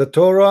 The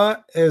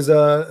Torah is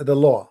the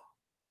law,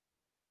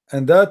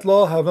 and that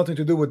law have nothing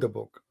to do with the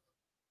book.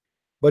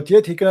 But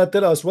yet he cannot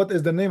tell us what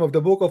is the name of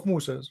the book of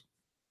Moses.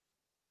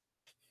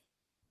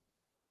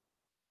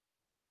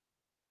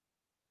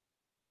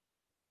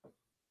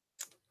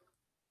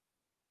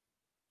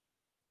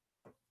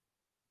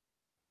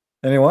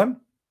 Anyone?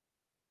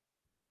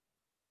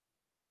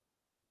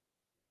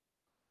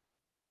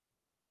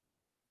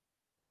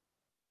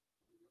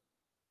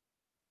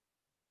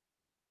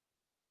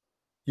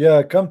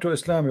 Yeah, come to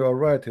Islam. You are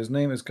right. His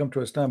name is Come to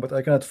Islam, but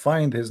I cannot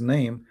find his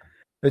name.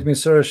 Let me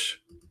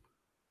search.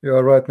 You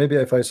are right. Maybe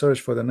if I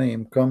search for the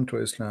name Come to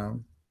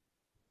Islam.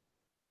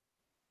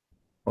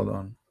 Hold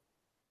on.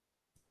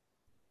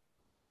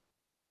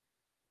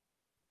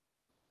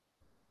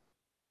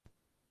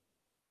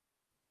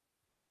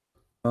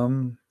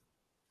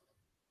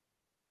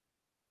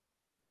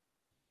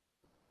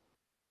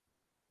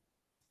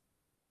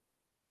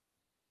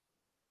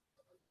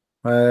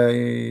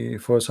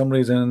 For some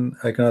reason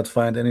I cannot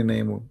find any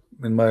name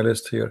in my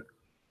list here.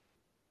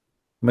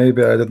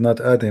 Maybe I did not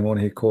add him when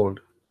he called,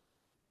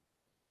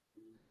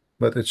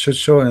 but it should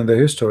show in the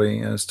history,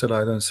 and still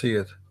I don't see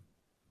it.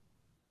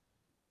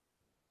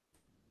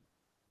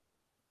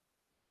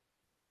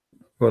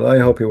 Well, I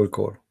hope he will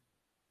call.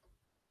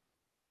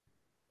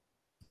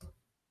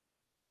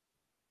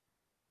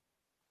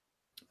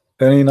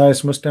 Any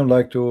nice Muslim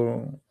like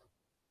to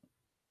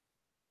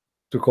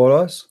call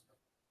us?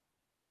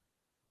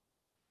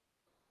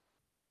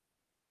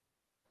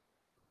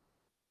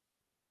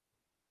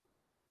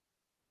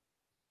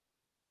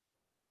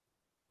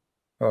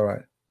 All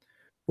right.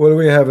 Well,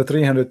 we have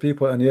 300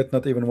 people, and yet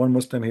not even one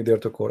Muslim he dare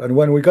to call. And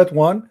when we got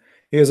one,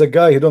 he is a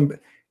guy. He don't.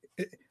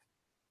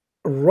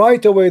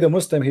 Right away, the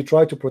Muslim, he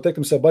tried to protect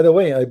himself. By the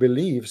way, I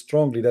believe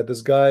strongly that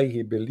this guy,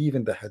 he believed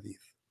in the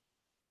Hadith.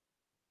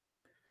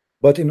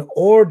 But in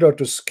order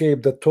to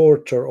escape the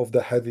torture of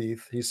the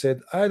Hadith, he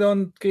said, I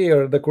don't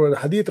care. The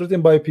Hadith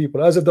written by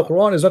people, as if the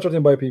Quran is not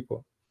written by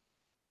people.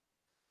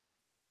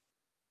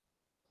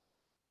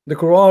 The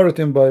Quran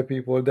written by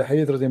people, the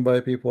Hadith written by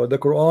people, the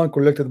Quran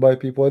collected by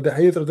people, the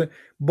Hadith written,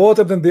 both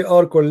of them, they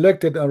are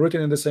collected and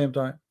written in the same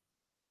time.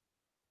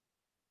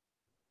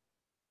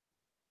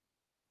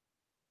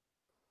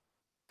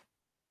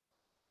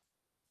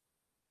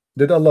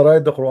 Did Allah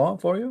write the Quran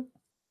for you?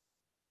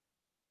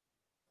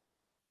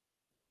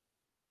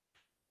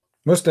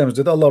 Muslims,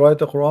 did Allah write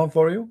the Quran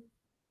for you?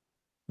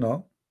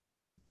 No.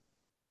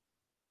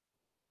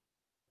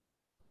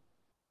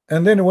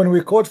 And then when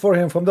we quote for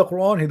him from the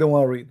Quran, he don't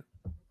want to read.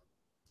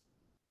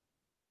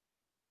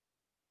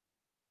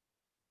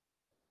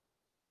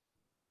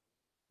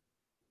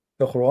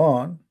 The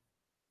Quran,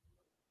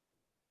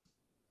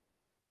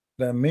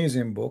 the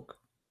amazing book,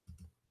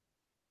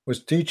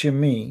 was teaching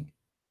me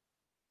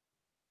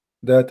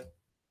that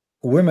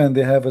women,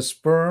 they have a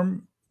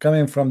sperm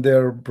coming from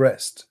their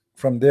breast,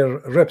 from their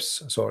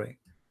ribs, sorry,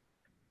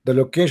 the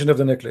location of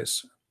the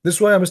necklace. This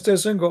is why I'm still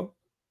single.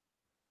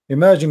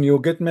 Imagine you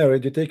get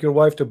married, you take your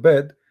wife to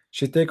bed,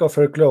 she take off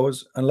her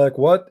clothes, and like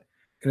what?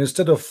 And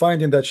instead of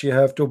finding that she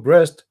have two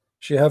breasts,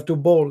 she have two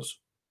balls.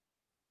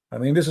 I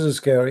mean, this is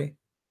scary.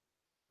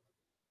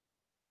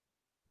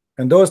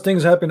 And those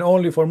things happen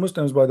only for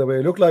Muslims, by the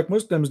way. Look like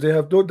Muslims, they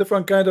have two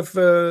different kind of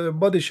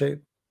body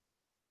shape.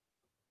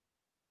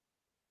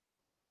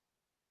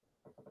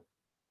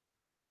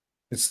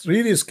 It's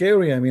really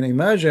scary. I mean,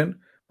 imagine,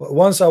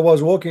 once I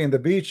was walking in the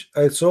beach,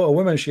 I saw a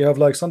woman, she have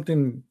like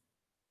something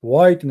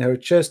white in her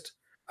chest.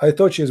 I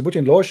thought she is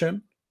putting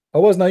lotion. I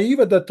was naive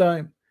at that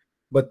time.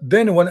 But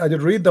then when I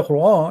did read the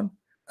Quran,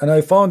 and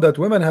I found that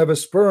women have a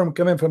sperm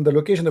coming from the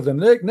location of the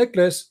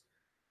necklace,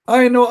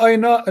 now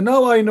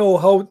I know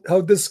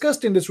how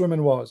disgusting this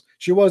woman was.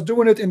 She was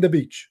doing it in the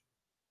beach.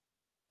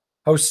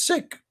 How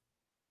sick.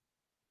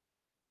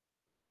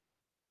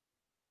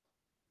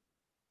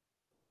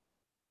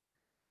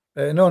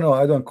 No,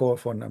 I don't call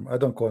phone number. I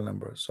don't call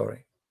numbers.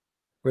 Sorry,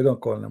 we don't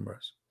call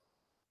numbers.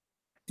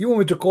 You want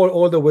me to call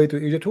all the way to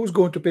Egypt? Who's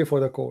going to pay for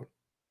the call?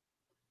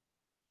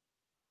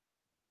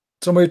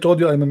 Somebody told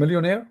you I'm a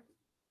millionaire?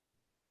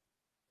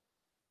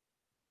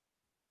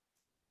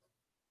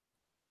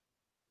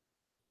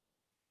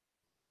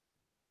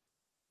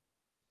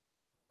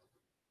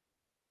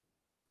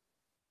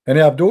 Any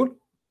Abdul?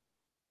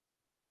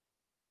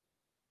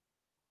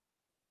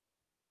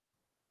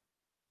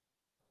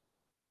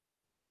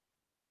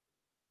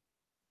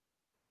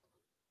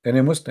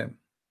 Any Muslim?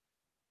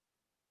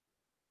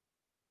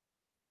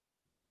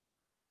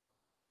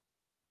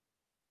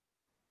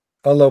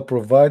 Allah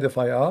provide if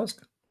I ask.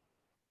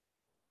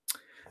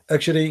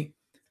 Actually,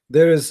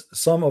 there is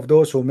some of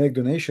those who make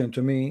donation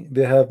to me,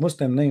 they have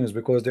Muslim names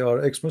because they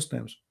are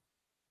ex-Muslims.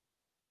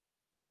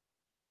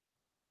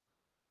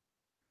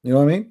 You know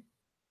what I mean?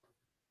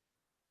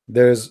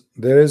 There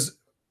is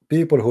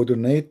people who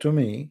donate to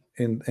me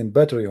in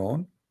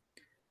Patreon.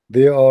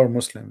 They are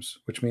Muslims,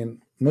 which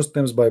mean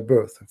Muslims by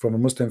birth, from a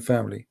Muslim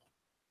family,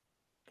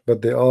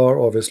 but they are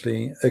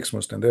obviously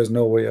ex-Muslim. There's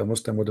no way a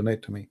Muslim would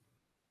donate to me.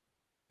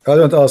 I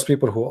don't ask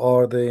people who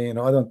are they, you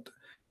know,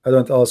 I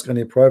don't ask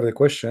any private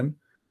question,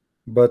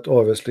 but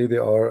obviously they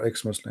are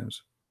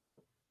ex-Muslims.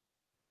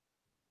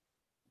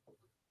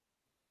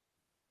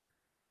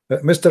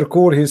 Mr.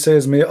 Kur, he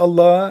says, may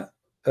Allah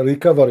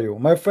recover you.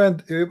 My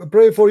friend,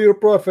 pray for your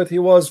prophet. He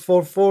was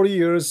for 4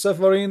 years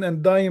suffering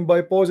and dying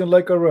by poison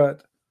like a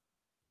rat.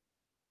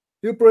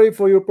 You pray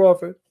for your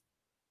prophet.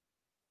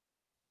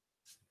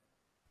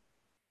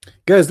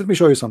 Guys, let me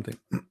show you something.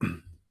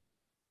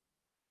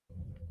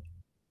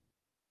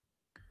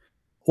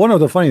 One of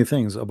the funny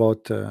things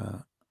about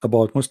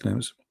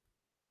Muslims,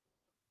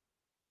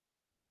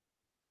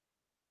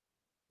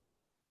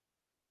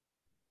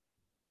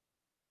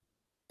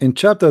 in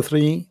chapter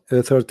 13,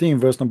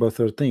 verse number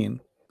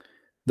 13,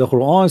 the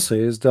Quran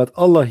says that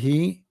Allah,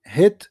 he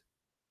hit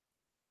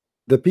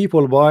the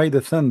people by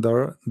the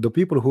thunder, the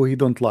people who he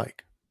don't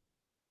like.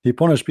 He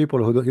punished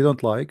people who he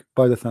don't like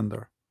by the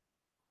thunder.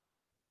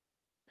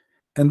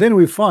 And then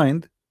we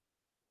find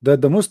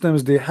that the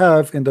Muslims, they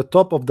have in the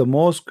top of the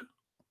mosque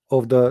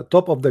of the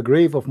top of the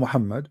grave of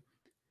Muhammad,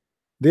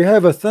 they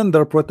have a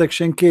thunder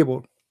protection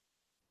cable.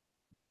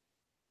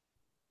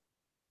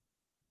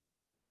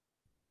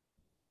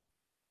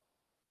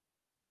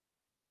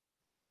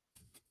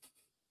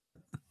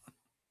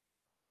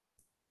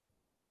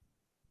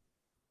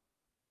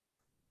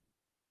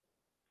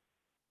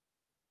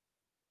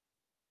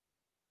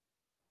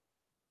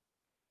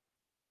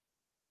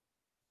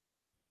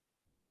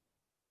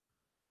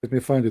 Let me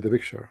find you the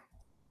picture.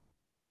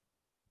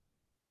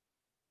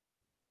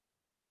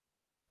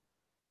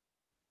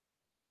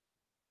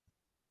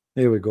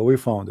 Here we go. We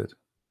found it.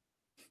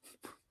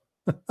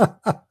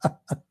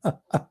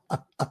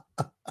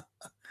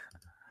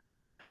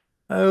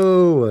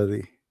 Oh,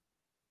 buddy.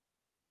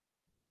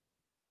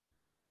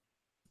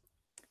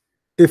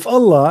 If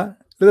Allah,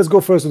 let us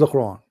go first to the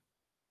Quran.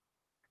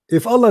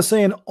 If Allah is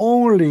saying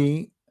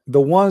only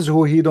the ones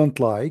who He don't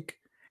like,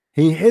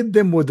 He hit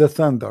them with the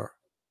thunder.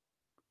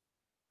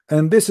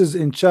 And this is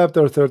in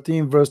chapter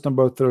 13, verse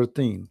number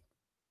 13.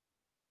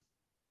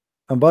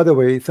 And by the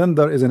way,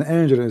 thunder is an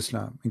angel in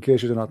Islam, in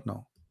case you do not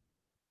know.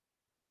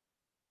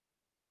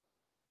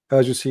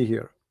 As you see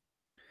here,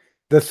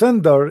 the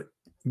thunder,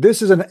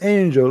 this is an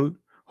angel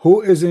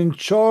who is in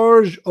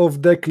charge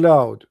of the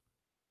cloud.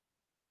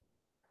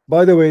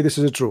 By the way, this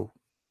is true.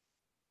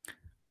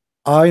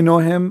 I know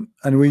him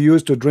and we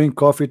used to drink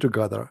coffee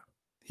together.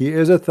 He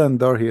is a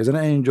thunder, he is an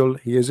angel,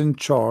 he is in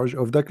charge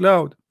of the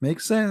cloud.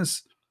 Makes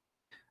sense.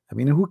 I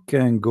mean, who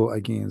can go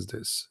against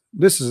this?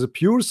 This is a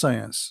pure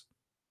science.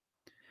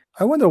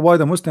 I wonder why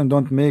the Muslims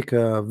don't make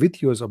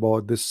videos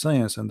about this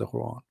science in the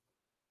Quran.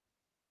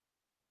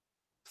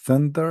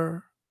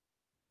 Thunder.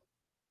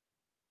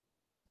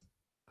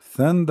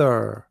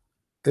 Thunder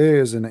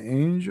is an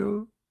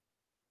angel.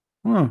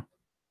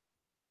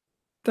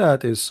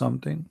 That is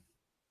something.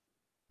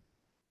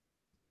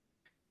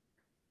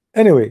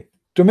 Anyway,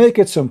 to make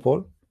it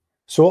simple,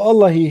 so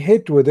Allah He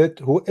hit with it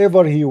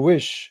whoever He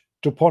wish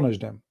to punish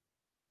them.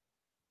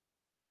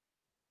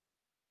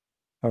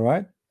 All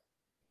right,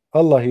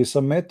 Allah He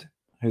submit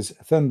His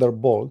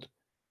thunderbolt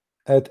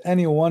at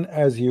anyone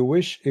as He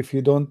wish. If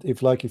you don't,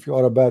 if you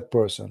are a bad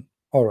person,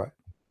 all right.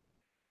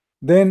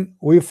 Then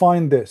we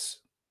find this.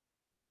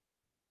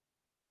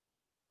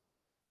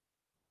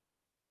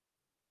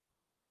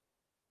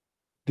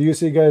 Do you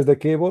see, guys, the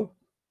cable?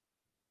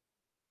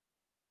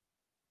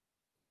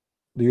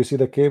 Do you see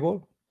the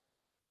cable?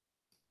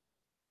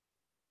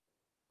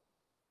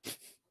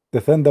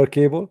 The thunder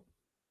cable?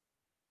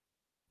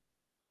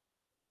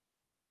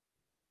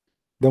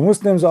 The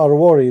Muslims are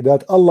worried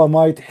that Allah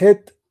might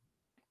hit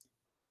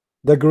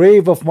the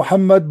grave of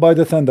Muhammad by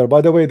the thunder.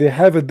 By the way, they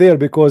have it there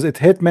because it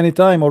hit many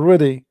times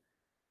already.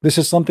 This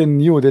is something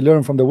new they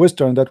learn from the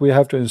Western, that we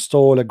have to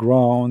install a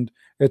ground,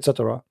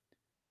 etc.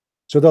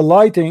 So the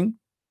lighting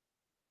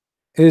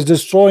is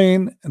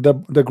destroying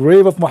the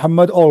grave of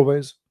Muhammad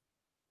always.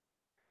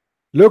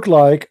 Look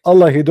like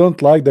Allah He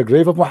don't like the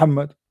grave of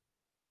Muhammad,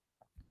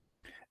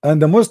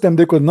 and the Muslim,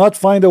 they could not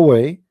find a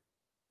way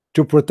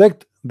to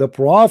protect the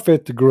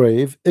Prophet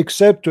grave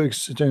except to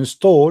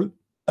install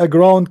a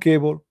ground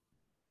cable.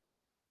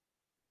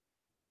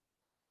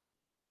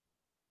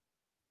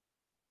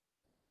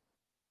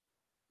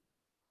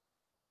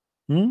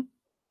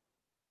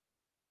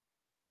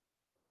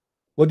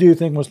 What do you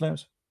think,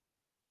 Muslims?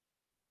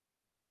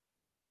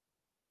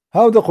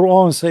 How the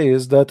Quran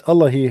says that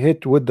Allah He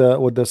hit with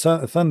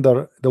the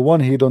thunder the one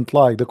He don't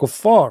like, the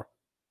kuffar,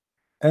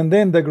 and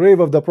then the grave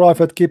of the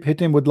Prophet keep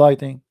hitting with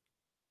lighting.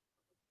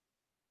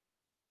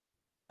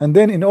 And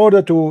then in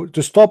order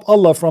to stop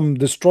Allah from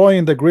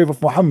destroying the grave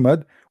of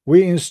Muhammad,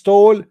 we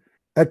install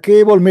a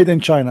cable made in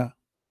China.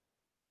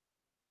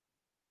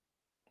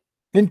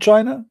 In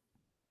China?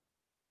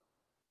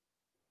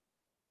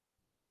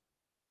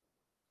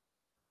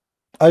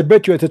 I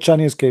bet you it's a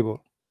Chinese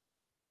cable.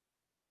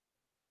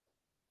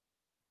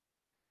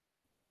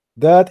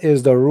 That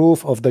is the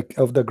roof of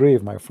the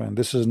grave, my friend.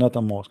 This is not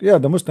a mosque. Yeah,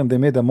 the Muslim, they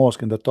made a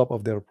mosque in the top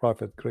of their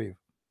Prophet grave,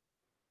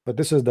 but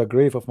this is the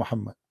grave of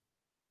Muhammad.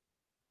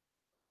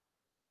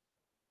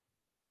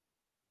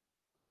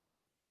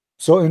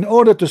 So in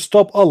order to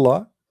stop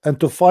Allah and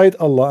to fight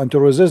Allah and to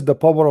resist the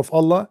power of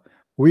Allah,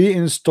 we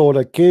install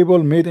a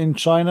cable made in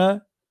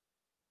China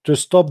to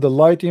stop the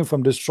lighting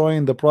from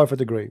destroying the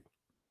Prophet grave.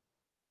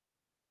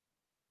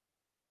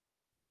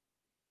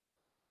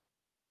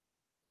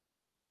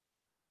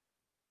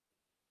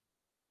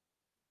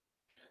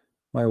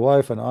 My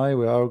wife and I,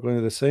 we are going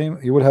to the same.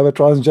 You will have a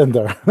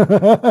transgender.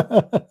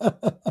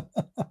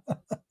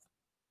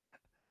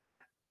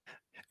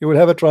 You will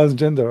have a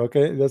transgender.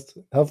 Okay, just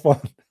have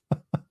fun.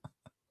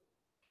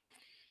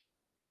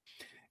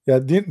 Yeah,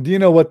 do you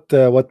know what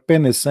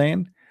Penn is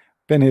saying?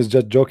 Penn is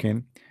just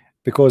joking,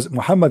 because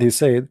Muhammad, he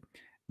said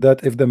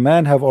that if the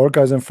man have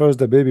orgasm first,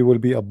 the baby will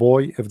be a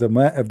boy. If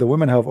the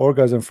women have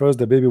orgasm first,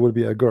 the baby will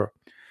be a girl.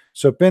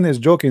 So Penn is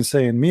joking,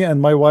 saying, me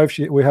and my wife,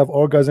 we have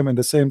orgasm in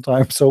the same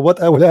time. So what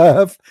I will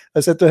have,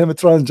 I said to him, a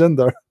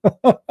transgender.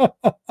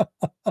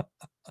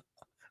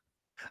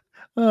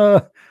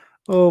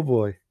 Oh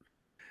boy.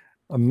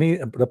 Me,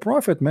 the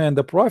prophet, man,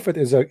 the prophet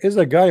is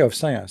a guy of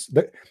science.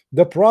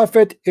 The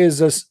prophet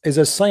is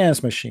a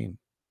science machine.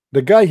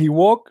 The guy he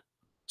walk,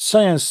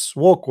 science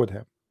walk with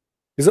him.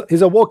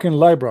 He's a walking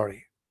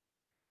library.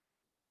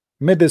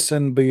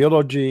 Medicine,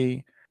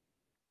 biology,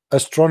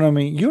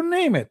 astronomy, you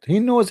name it. He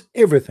knows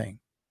everything.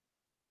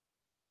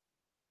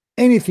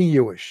 Anything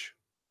you wish.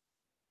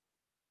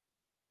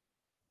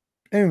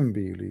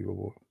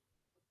 Unbelievable.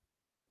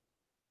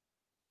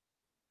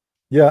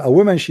 Yeah, a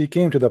woman, she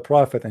came to the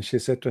prophet and she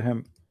said to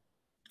him,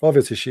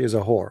 obviously she is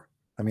a whore.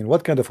 I mean,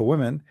 what kind of a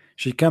woman?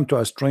 She came to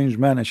a strange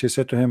man and she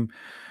said to him,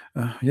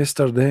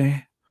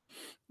 yesterday,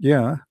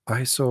 yeah,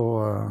 I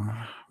saw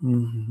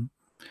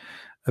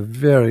a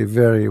very,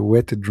 very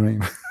wet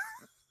dream.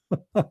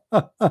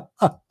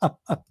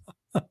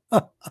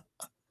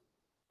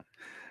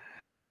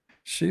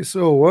 She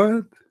saw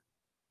what?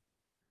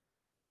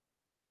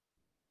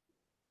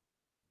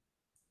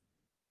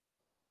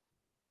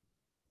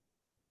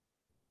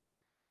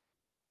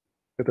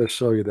 Let us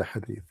show you the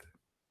hadith.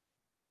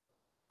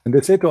 And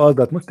they say to us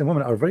that Muslim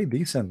women are very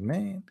decent,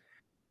 man.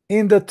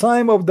 In the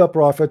time of the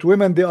prophet,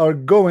 women, they are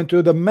going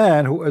to the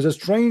man who is a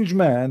strange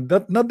man,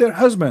 that not their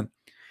husband.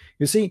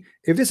 You see,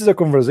 if this is a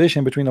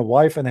conversation between a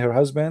wife and her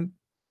husband,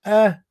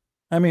 I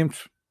mean,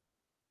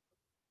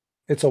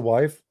 it's a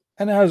wife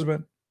and a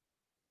husband.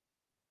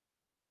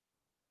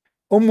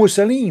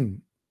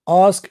 Salim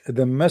asked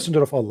the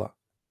Messenger of Allah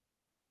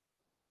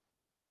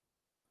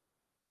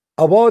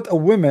about a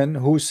woman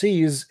who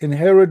sees in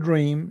her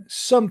dream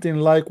something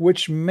like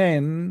which a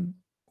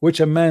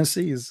man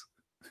sees.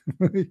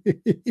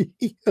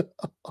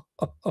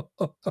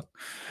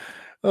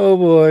 Oh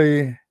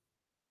boy.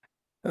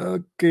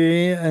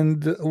 Okay,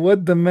 and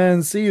what the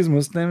man sees,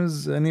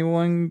 Muslims,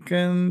 anyone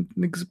can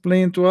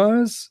explain to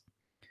us?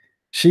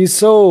 She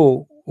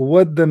saw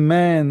what the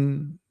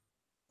man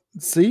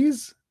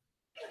sees.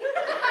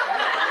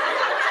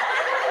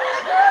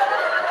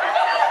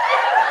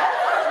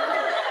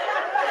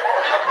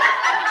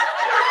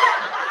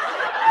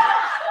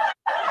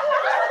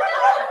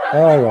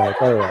 All right,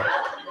 all right.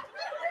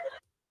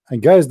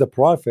 And guys, the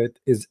prophet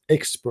is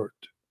expert.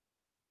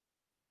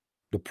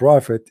 The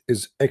prophet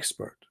is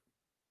expert.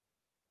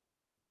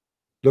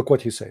 Look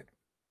what he said.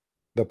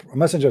 The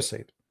messenger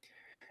said,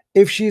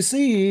 if she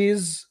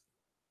sees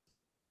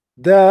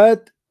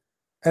that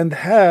and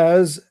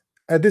has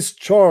a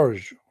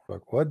discharge,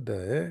 like what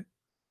the heck?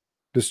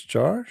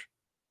 Discharge?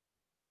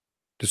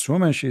 This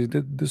woman, she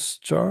did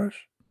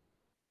discharge?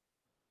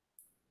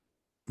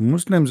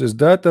 Muslims, is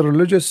that a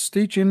religious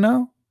teaching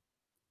now?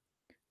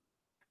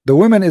 The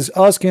woman is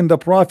asking the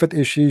prophet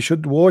if she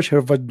should wash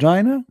her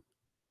vagina.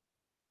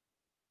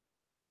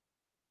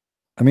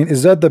 I mean,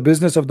 is that the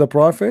business of the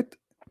prophet?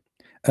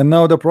 And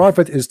now the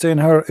prophet is telling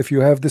her, if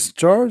you have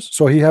discharge,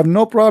 so he have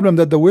no problem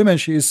that the woman,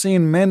 she is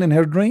seeing men in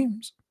her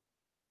dreams.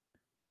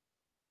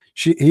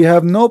 He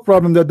have no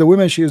problem that the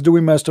woman, she is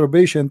doing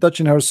masturbation,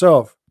 touching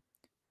herself,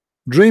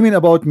 dreaming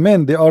about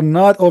men. They are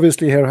not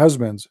obviously her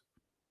husbands.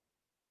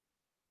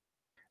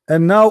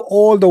 And now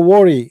all the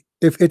worry,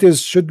 if it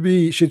is,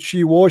 should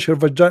she wash her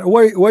vagina?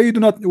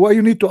 Why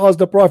you need to ask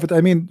the prophet? I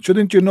mean,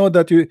 shouldn't you know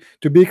that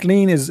to be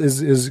clean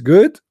is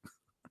good?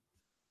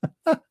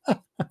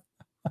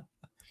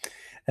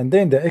 And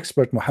then the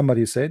expert Muhammad,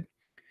 he said,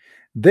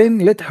 then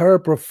let her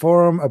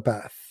perform a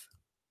bath.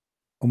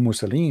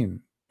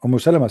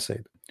 Salama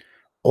said,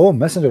 oh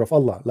messenger of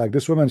Allah, like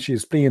this woman,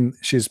 she's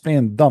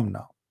playing dumb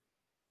now.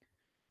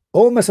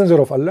 Oh messenger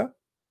of Allah,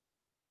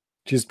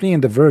 she's playing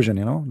the virgin,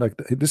 you know, like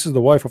this is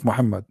the wife of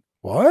Muhammad.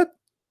 What?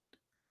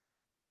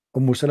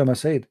 Salama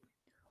said,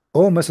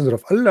 oh messenger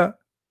of Allah,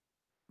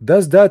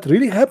 does that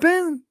really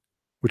happen?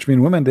 Which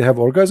means women, they have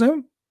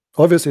orgasm.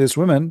 Obviously this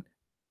woman,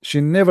 she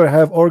never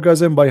have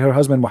orgasm by her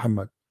husband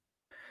Muhammad.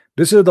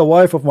 This is the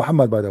wife of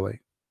Muhammad, by the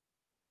way.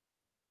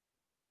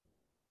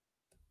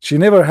 She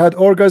never had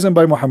orgasm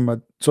by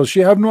Muhammad, so she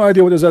have no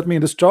idea what does that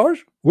mean.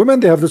 Discharge? Women,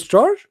 they have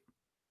discharge?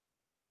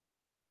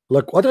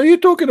 Like, what are you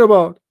talking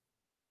about?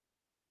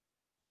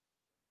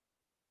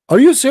 Are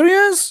you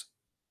serious?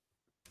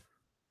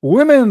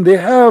 Women, they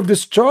have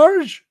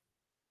discharge?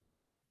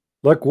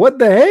 Like, what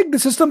the heck?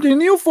 This is something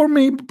new for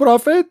me,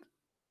 prophet.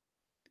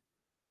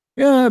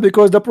 Yeah,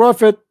 because the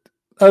prophet,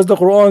 as the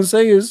Quran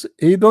says,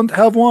 he don't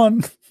have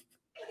one.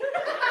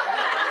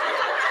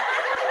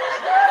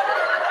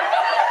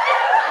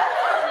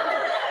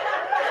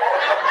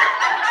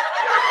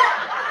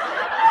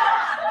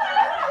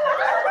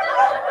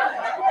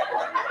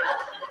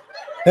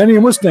 Any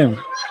Muslim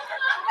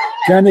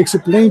can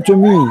explain to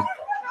me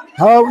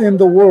how in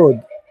the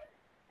world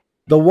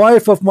the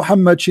wife of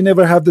Muhammad, she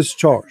never had this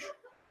charge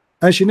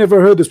and she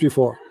never heard this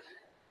before?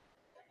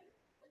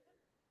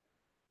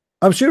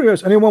 I'm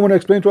serious. Anyone want to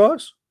explain to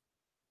us?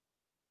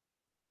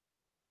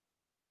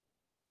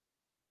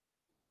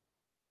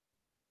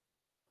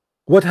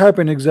 What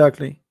happened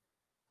exactly?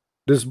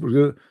 This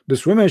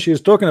woman, she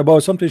is talking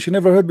about something she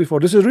never heard before.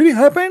 This is really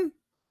happened?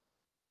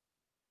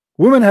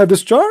 Women have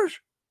this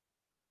charge?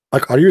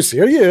 Like, are you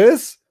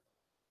serious?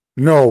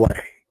 No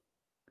way.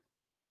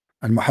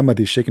 And Muhammad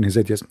is shaking his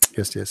head, yes,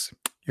 yes, yes,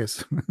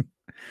 yes.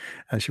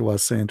 And she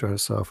was saying to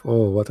herself,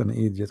 oh, what an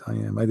idiot I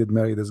am. I did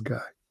marry this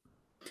guy.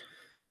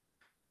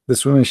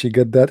 This woman, she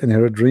get that in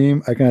her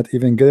dream. I cannot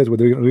even get it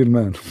with a real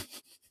man.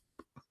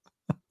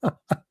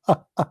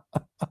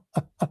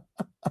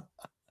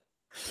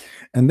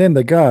 And then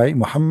the guy,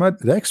 Muhammad,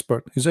 the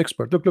expert, he's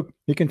expert. Look, look,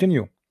 he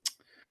continue.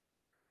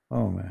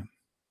 Oh man.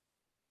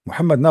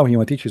 Muhammad now he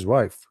want to teach his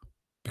wife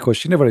because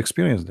she never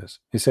experienced this.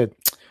 He said,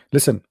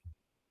 listen,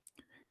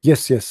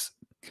 yes, yes,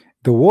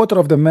 the water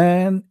of the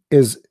man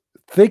is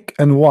thick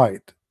and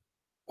wide.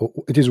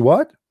 It is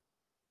what?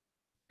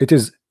 It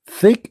is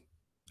thick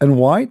and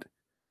wide.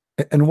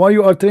 And why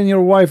you are telling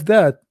your wife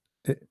that?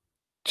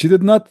 She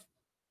did not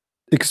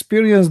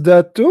experience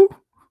that too?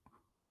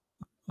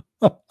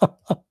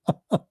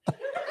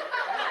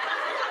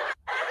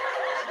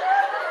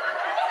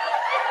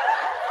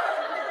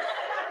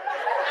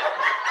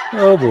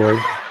 Oh boy.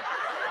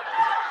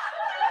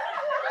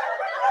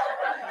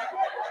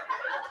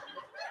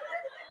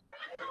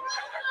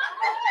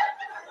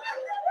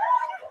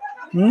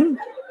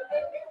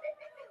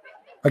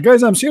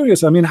 Guys, I'm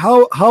serious. I mean,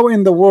 how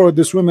in the world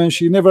this woman,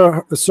 she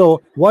never saw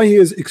why he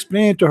is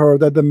explaining to her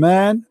that the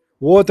man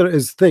water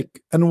is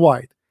thick and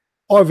wide.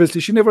 Obviously,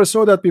 she never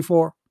saw that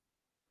before.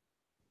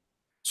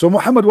 So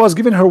Muhammad was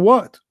giving her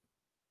what?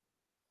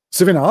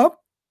 7-Up?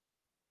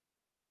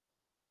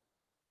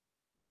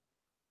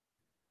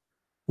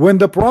 When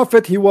the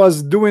Prophet, he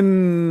was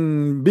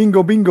doing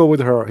bingo bingo with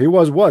her, he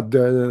was what?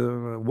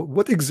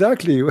 What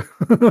exactly?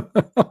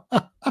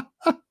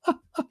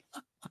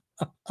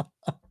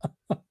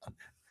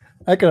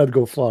 I cannot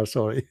go far,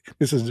 sorry.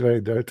 This is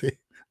very dirty.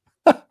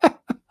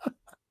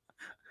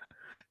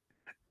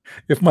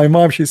 If my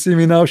mom, she see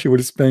me now, she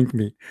will spank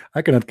me.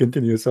 I cannot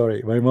continue,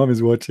 sorry. My mom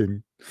is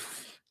watching.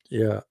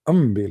 Yeah,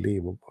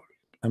 unbelievable.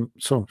 I'm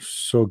so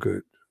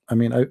good. I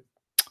mean,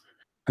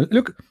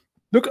 look,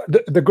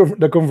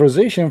 the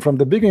conversation from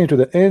the beginning to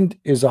the end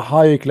is a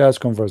high class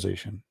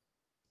conversation.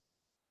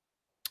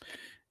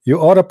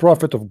 You are a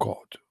prophet of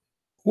God.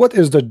 What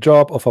is the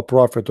job of a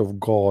prophet of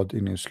God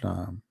in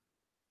Islam?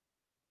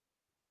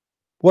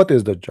 What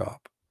is the job?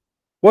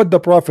 What the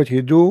prophet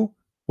he do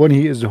when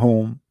he is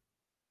home?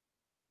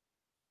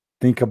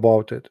 Think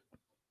about it.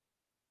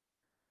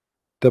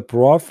 The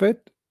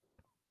prophet,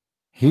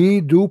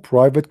 he do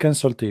private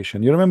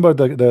consultation. You remember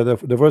the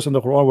verse in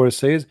the Quran where it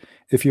says,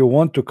 if you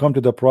want to come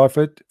to the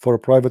prophet for a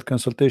private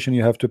consultation,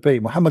 you have to pay.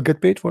 Muhammad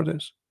get paid for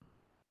this.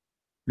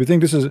 You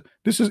think this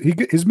is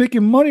he's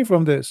making money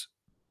from this?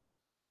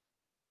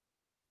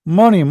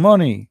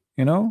 Money,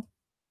 you know?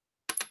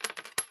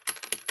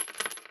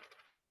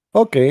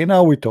 Okay,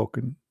 now we're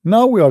talking.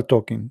 Now we are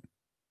talking.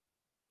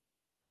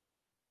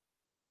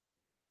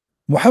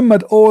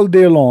 Muhammad all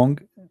day long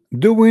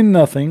doing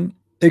nothing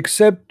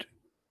except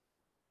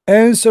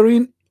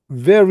answering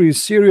very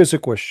serious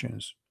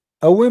questions.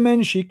 A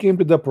woman, she came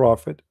to the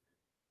Prophet.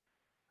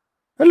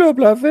 Hello,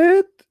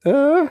 Prophet.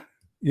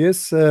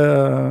 Yes,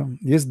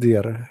 yes,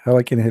 dear. How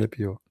I can help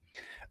you?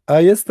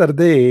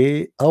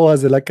 Yesterday I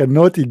was like a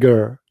naughty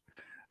girl.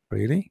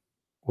 Really?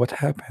 What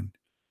happened?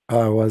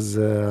 I was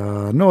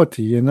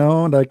naughty, you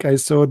know, like I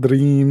saw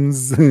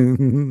dreams,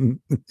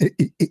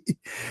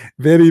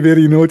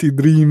 very naughty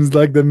dreams,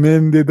 like the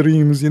men they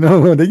dreams, you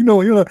know. you know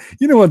what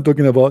I'm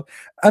talking about.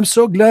 I'm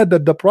so glad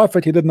that the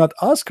Prophet, he did not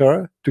ask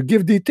her to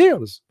give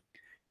details,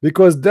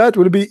 because that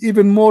will be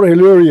even more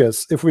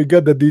hilarious if we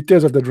get the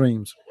details of the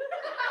dreams.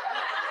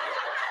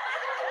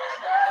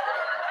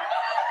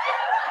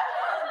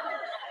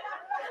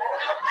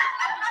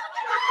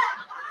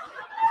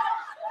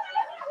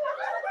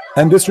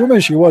 And this woman,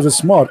 she was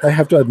smart, I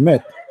have to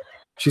admit.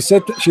 She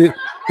said,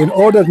 in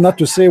order not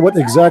to say what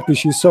exactly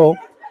she saw,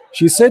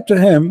 she said to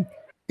him,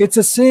 it's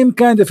the same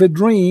kind of a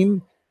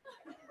dream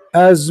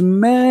as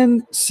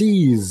man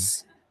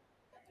sees.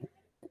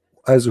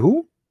 As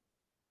who?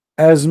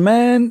 As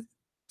man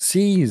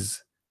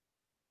sees.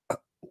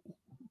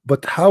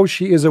 But how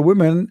she is a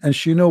woman and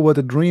she know what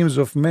the dreams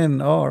of men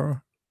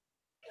are.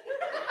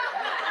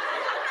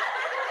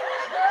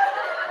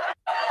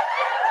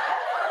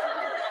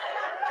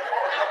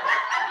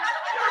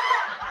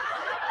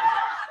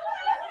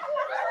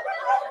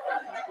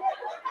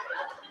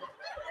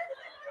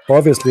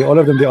 Obviously, all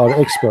of them, they are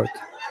expert.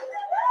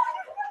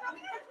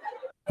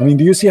 I mean,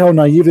 do you see how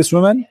naive this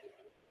woman?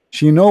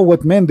 She know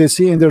what men they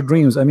see in their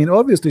dreams. I mean,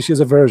 obviously, she's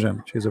a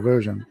virgin. She's a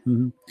virgin.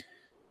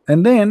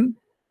 And then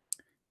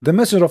the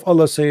Messenger of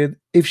Allah said,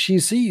 if she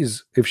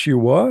sees, if she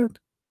what?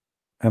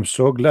 I'm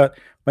so glad.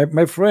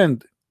 My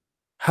friend,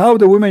 how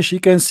the woman, she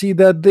can see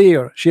that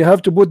there? She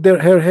have to put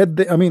her head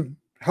there. I mean,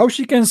 how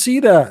she can see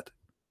that?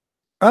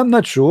 I'm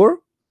not sure.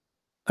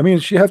 I mean,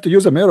 she have to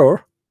use a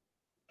mirror.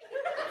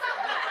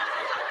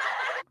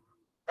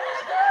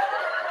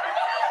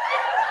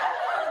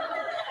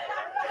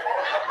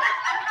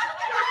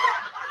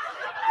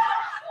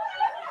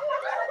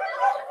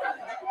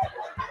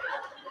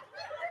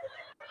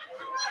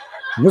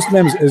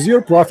 Muslims, is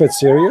your prophet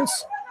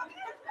serious?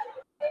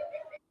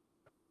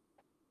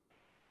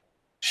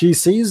 She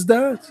sees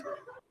that?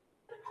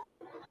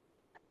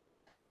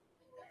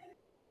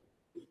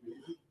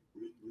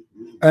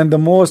 And the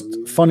most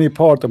funny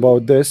part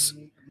about this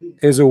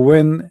is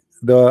when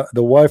the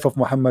wife of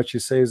Muhammad, she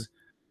says,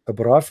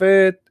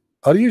 Prophet,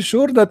 are you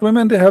sure that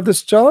women they have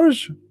this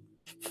charge?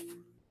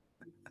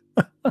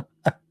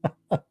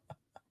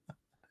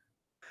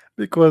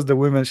 Because the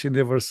women, she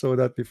never saw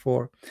that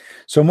before.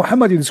 So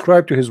Muhammad, he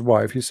described to his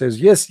wife, he says,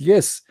 yes,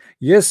 yes,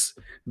 yes,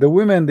 the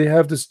women they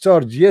have this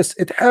charge. Yes,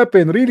 it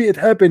happened, really it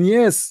happened.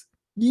 Yes,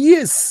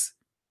 yes,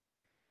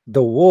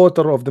 the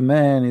water of the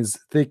man is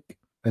thick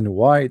and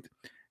white,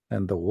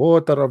 and the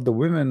water of the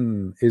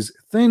women is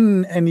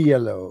thin and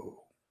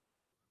yellow.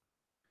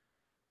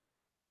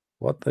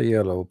 What the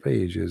yellow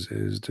pages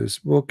is this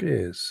book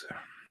is.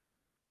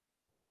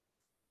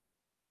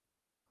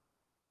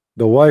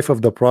 The wife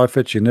of the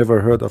prophet, she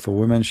never heard of a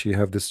woman she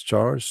have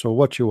discharged. So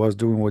what she was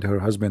doing with her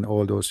husband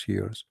all those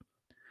years?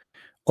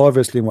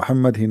 Obviously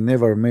Muhammad, he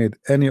never made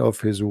any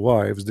of his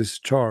wives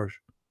discharge.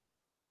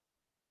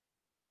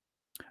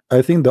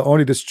 I think the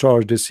only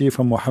discharge they see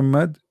from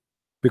Muhammad,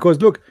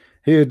 because look,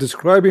 he is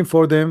describing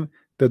for them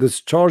the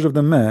discharge of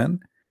the man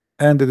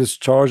and the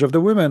discharge of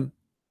the women,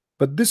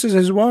 but this is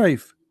his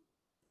wife.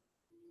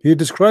 He is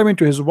describing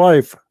to his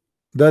wife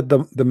that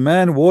the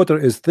man water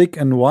is thick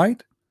and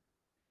white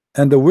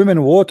and the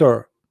women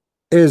water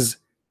is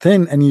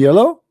thin and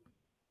yellow.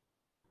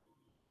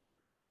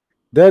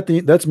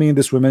 That's mean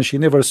this woman, she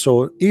never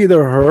saw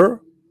either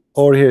her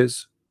or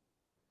his.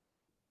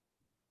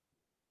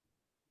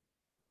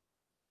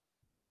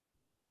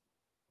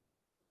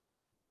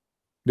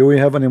 Do we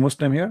have any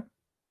Muslim here?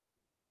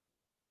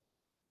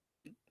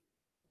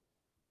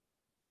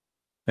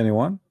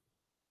 Anyone?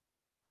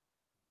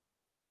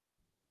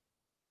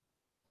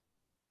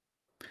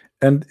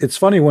 And it's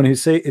funny when he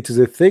say it is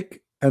a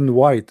thick and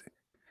white,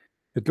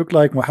 it looked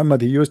like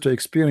Muhammad, he used to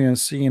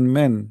experience seeing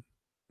men,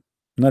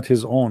 not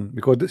his own,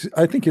 because this,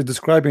 I think he's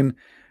describing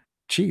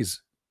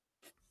cheese.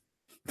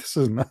 This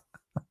is not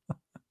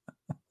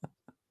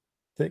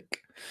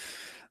thick.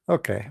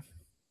 Okay.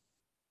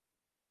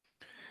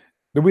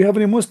 Do we have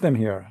any Muslim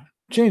here?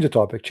 Change the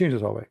topic, change the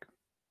topic.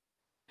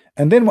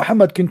 And then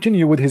Muhammad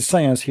continue with his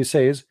science. He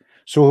says,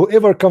 so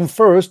whoever come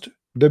first,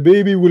 the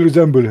baby will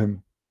resemble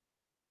him.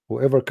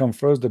 Whoever come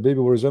first, the baby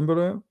will resemble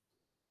him.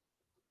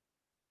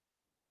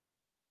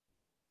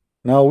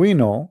 Now we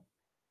know,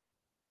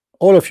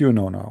 all of you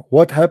know now,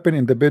 what happened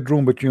in the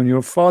bedroom between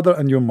your father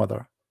and your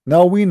mother.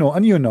 Now we know,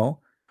 and you know,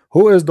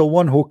 who is the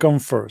one who come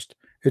first.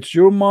 It's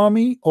your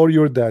mommy or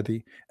your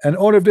daddy. And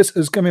all of this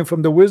is coming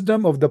from the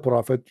wisdom of the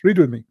Prophet. Read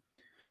with me.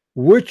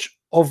 Which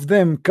of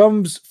them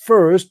comes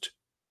first,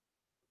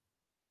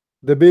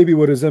 the baby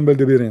will resemble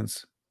the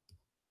parents.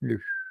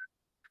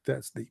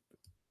 That's deep.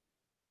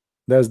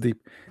 That's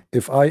deep.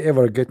 If I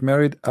ever get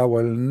married, I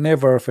will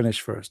never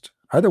finish first.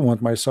 I don't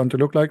want my son to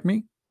look like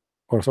me.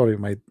 Or sorry,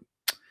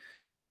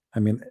 I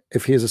mean,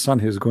 if he is a son,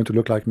 he's going to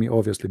look like me,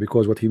 obviously,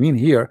 because what he mean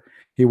here,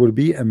 he will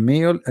be a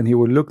male and he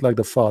will look like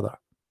the father.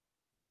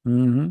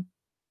 I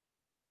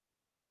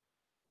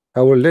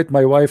will let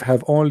my wife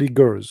have only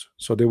girls,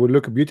 so they will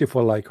look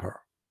beautiful like her.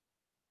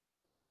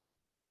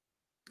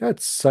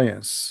 That's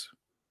science.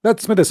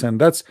 That's medicine.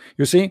 That's,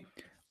 you see,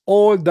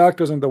 all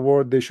doctors in the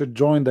world, they should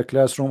join the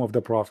classroom of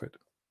the Prophet,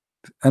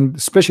 and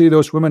especially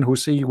those women who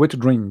see wet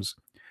dreams,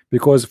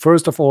 because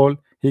first of all,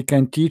 he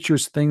can teach you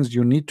things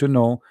you need to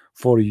know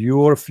for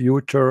your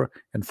future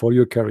and for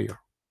your career.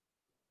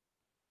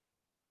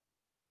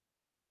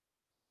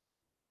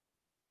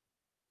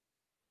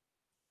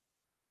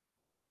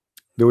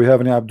 Do we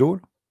have any Abdul?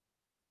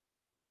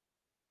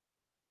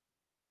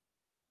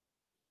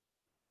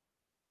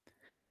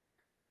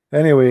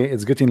 Anyway,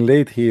 it's getting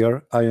late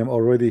here. I am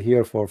already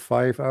here for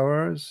 5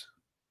 hours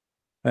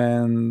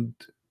and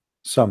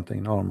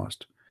something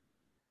almost.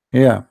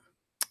 Yeah.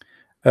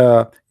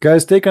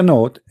 Guys, take a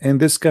note. In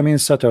this coming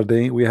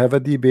Saturday, we have a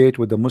debate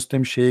with the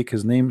Muslim Sheikh.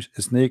 His name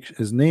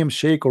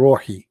Sheikh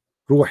Ruhi.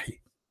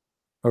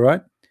 All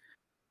right.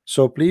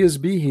 So please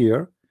be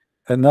here.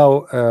 And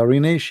now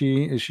Renee,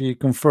 she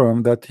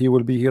confirmed that he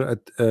will be here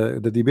at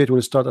the debate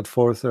will start at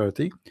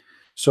 4:30.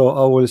 So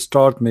I will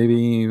start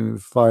maybe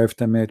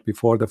 5-10 minutes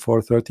before the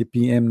 4:30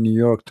 p.m. New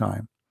York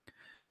time.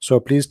 So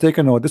please take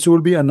a note. This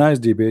will be a nice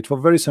debate for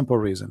a very simple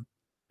reason.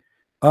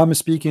 I'm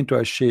speaking to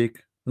a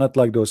sheikh, not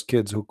like those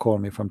kids who call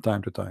me from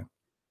time to time.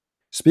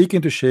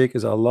 Speaking to sheikh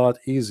is a lot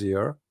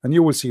easier, and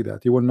you will see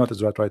that. You will notice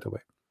that right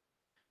away,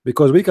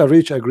 because we can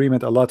reach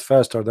agreement a lot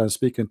faster than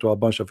speaking to a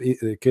bunch of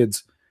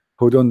kids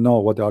who don't know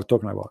what they are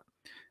talking about.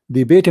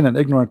 Debating an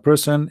ignorant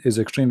person is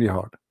extremely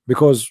hard,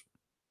 because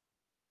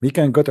he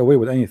can get away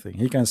with anything.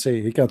 He can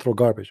say, he can throw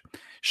garbage.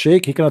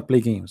 Sheikh, he cannot play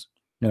games.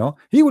 You know,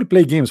 he will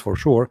play games for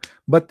sure,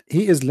 but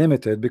he is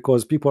limited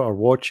because people are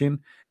watching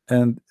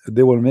and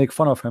they will make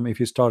fun of him if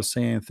he starts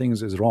saying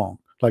things is wrong.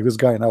 Like this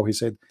guy now, he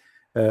said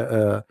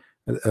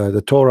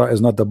the Torah is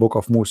not the book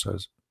of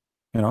Moses.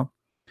 You know,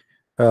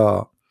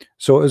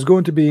 so it's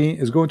going to be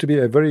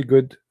a very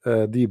good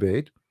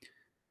debate,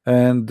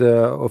 and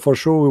for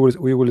sure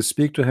we will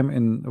speak to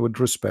him with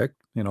respect.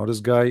 You know, this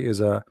guy is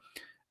a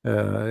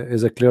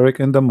cleric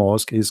in the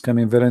mosque. He's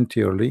coming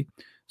voluntarily,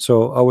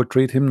 so I will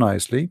treat him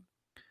nicely.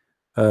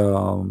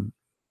 And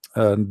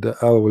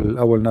I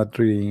will not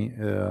really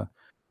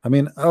I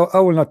mean I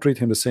will not treat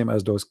him the same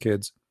as those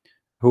kids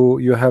who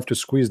you have to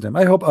squeeze them.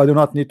 I hope I do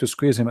not need to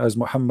squeeze him as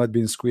Muhammad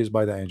being squeezed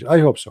by the angel. I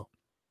hope so.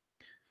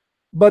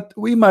 But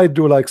we might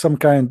do like some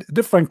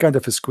different kind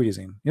of a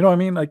squeezing. You know what I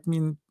mean? Like,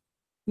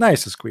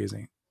 nice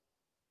squeezing,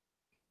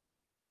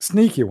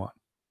 sneaky one.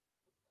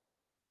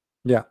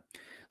 Yeah.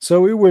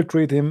 So we will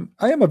treat him.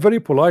 I am a very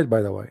polite,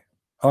 by the way.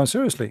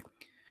 Seriously.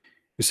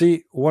 You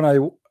see, when I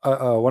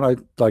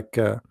like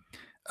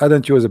I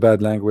don't use a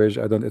bad language,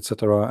 I don't,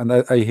 etc. And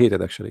I hate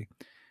it actually.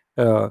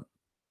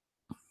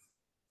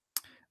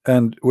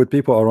 And with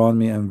people around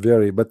me, I'm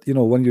very. But you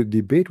know, when you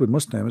debate with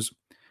Muslims,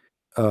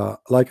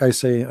 like I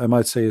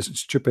might say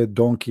stupid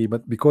donkey,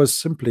 but because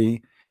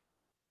simply,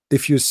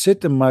 if you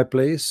sit in my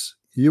place,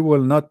 you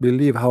will not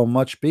believe how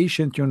much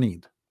patience you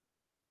need.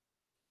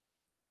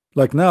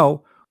 Like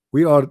now,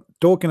 we are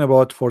talking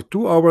about for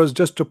 2 hours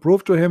just to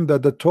prove to him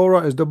that the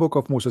Torah is the book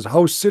of Moses.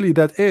 How silly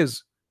that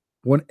is,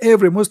 when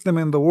every Muslim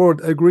in the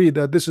world agree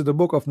that this is the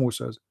book of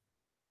Moses.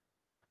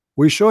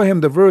 We show him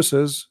the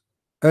verses,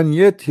 and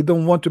yet he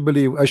don't want to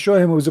believe. I show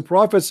him it was a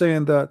prophet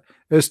saying that,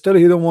 and still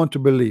he don't want to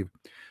believe.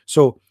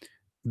 So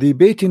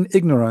debating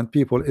ignorant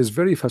people is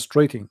very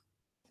frustrating.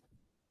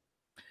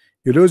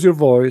 You lose your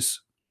voice.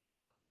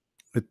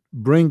 It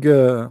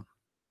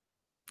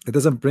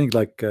doesn't bring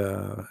like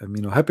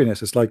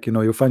happiness. It's like,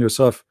 you find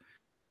yourself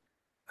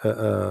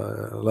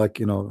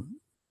like,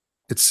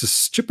 it's a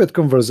stupid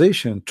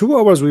conversation. 2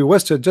 hours we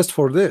wasted just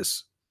for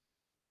this.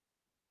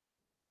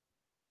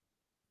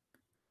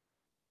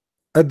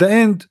 At the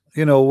end,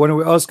 when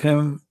we ask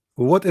him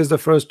what is the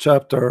first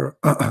chapter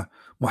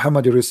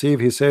Muhammad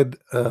received, he said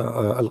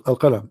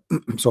Al-Qalam.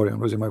 Sorry,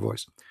 I'm losing my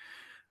voice.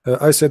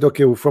 I said,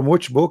 okay, from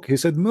which book? He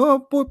said, no,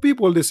 poor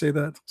people, they say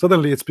that.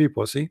 Suddenly it's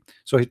people, see?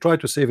 So he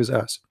tried to save his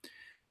ass.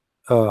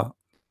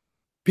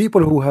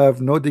 People who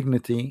have no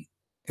dignity,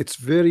 it's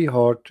very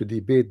hard to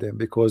debate them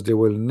because they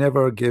will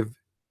never give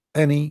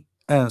any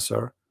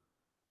answer,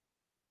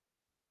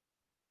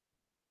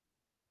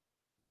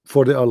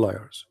 for they are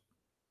liars.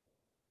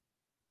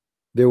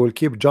 They will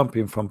keep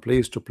jumping from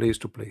place to place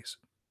to place,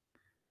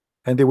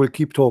 and they will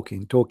keep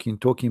talking,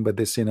 but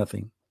they say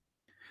nothing.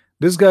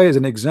 This guy is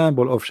an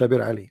example of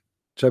Shabir Ali.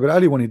 Shabir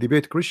Ali, when he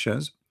debate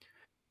Christians,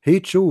 he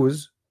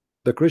choose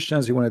the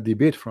Christians he want to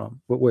debate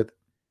from, but with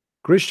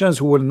Christians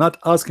who will not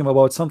ask him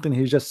about something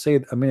he just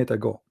said a minute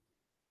ago.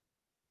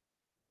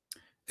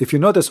 If you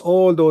notice,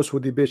 all those who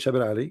debate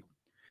Shabir Ali,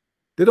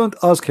 they don't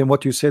ask him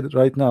what you said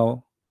right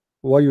now,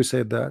 why you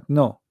said that.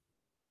 No.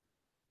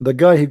 The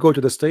guy, he go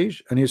to the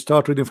stage and he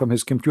start reading from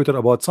his computer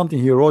about something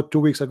he wrote 2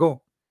 weeks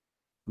ago.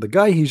 The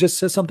guy, he just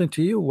says something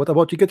to you. What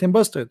about you get him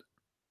busted?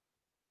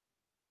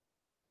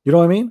 You know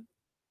what I mean?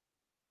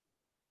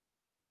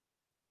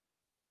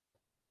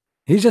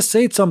 He just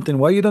said something.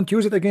 Why you don't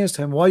use it against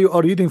him? Why you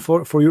are reading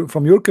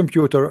from your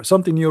computer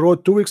something you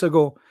wrote 2 weeks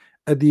ago?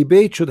 A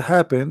debate should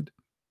happen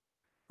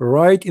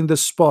right in the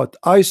spot.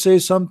 I say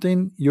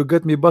something, you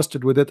get me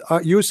busted with it.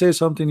 You say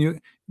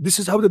something, this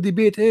is how the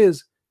debate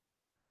is.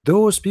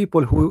 Those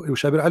people who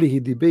Shabir Ali he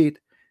debate,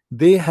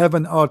 they have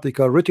an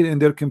article written in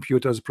their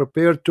computers,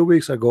 prepared 2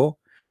 weeks ago,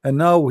 and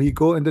now he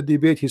go in the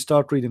debate, he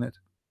start reading it.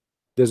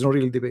 There's no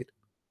real debate.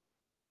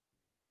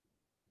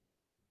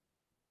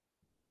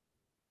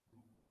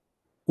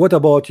 What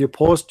about you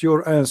post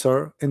your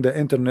answer in the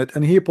internet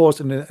and he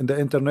posts in the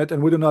internet,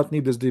 and we do not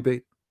need this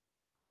debate?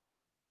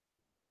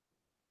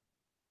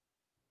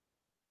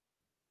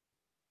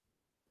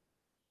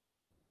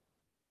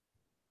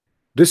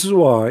 This is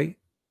why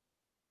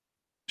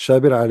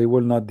Shabir Ali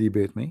will not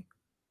debate me,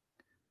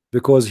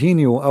 because he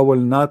knew I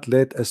will not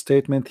let a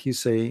statement he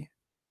say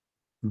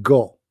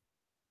go.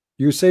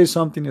 You say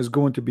something is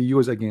going to be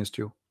used against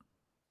you.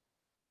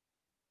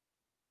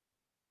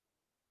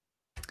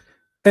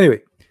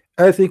 Anyway,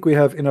 I think we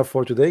have enough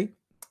for today.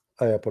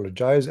 I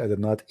apologize, I did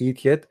not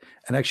eat yet,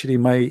 and actually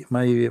my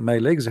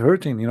legs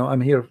hurting.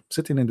 I'm here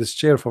sitting in this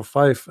chair for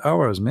 5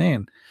 hours,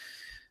 man.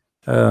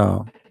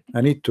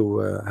 I need to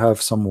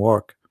have some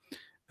work,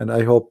 and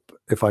I hope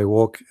if I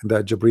walk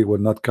that Jibril will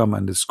not come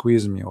and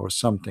squeeze me or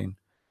something.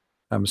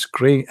 I'm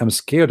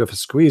scared of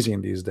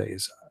squeezing these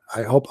days.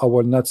 I hope I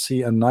will not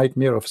see a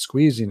nightmare of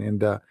squeezing in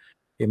the.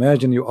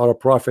 Imagine you are a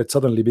prophet,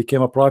 suddenly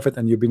became a prophet,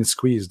 and you've been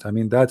squeezed. I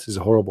mean, that is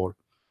horrible.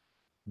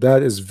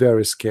 That is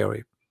very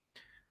scary.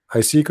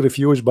 I seek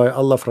refuge by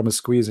Allah from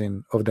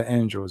squeezing of the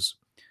angels.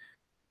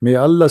 May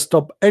Allah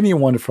stop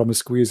anyone from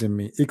squeezing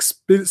me,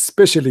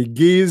 especially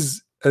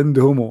gays and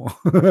homo.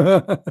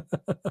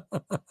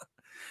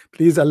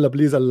 Please Allah,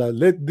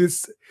 let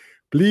this,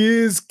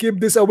 please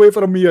keep this away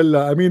from me,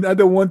 Allah. I mean, I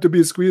don't want to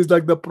be squeezed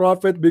like the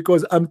prophet,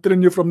 because I'm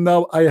telling you from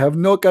now, I have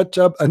no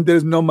ketchup and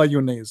there's no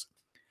mayonnaise.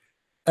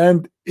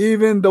 And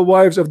even the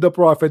wives of the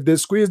prophet, they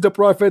squeezed the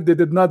prophet, they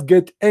did not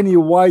get any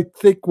white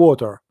thick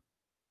water.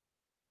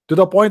 To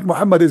the point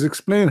Muhammad is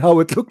explaining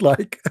how it looked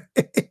like.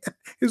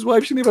 His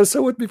wife, she never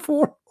saw it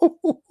before.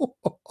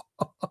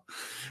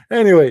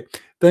 Anyway,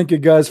 thank you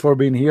guys for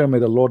being here. May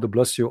the Lord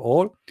bless you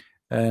all.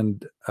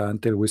 and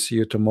until we see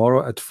you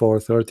tomorrow at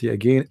 4:30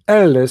 again,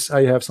 unless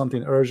I have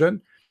something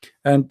urgent.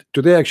 And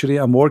today actually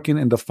I'm working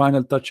in the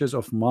final touches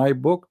of my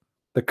book.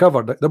 The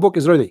cover, the book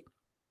is ready.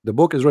 The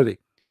book is ready.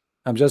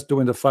 I'm just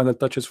doing the final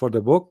touches for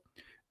the book,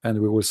 and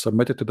we will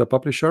submit it to the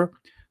publisher.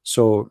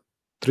 So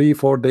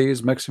 3-4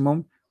 days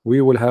maximum, we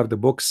will have the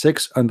book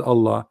 6 and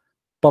Allah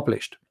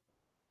published.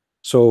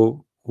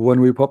 So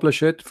when we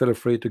publish it, feel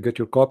free to get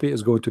your copy.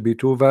 It's going to be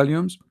 2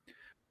 volumes,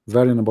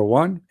 volume number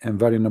 1 and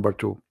volume number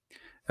 2.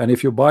 And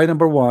if you buy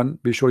number 1,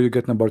 be sure you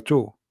get number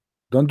 2.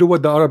 Don't do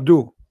what the Arab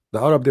do.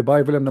 The Arab, they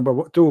buy volume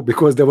number 2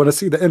 because they want to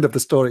see the end of the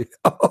story.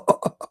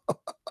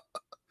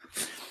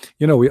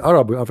 You know, we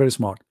Arab, we are very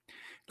smart.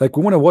 Like,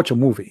 we want to watch a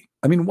movie.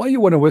 I mean, why you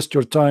want to waste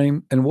your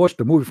time and watch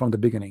the movie from the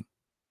beginning?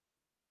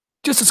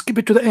 Just skip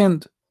it to the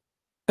end.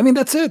 I mean,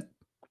 that's it.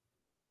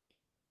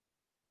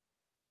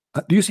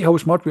 Do you see how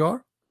smart we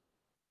are?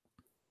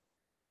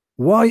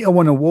 Why I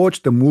want to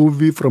watch the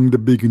movie from the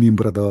beginning,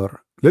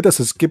 brother? Let us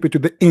skip it to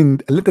the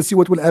end and let us see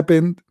what will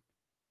happen.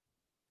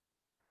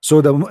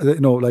 So you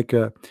know, like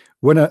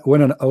when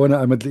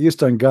a Middle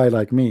Eastern guy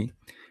like me,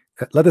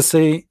 let us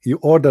say you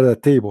order a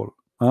table,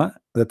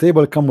 the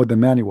table come with the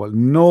manual.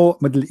 No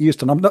Middle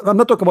Eastern. I'm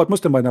not talking about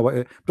Muslim by now.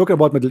 I'm talking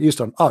about Middle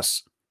Eastern.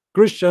 Us,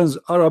 Christians,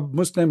 Arab,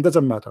 Muslim,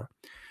 doesn't matter.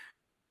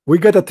 We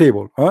get a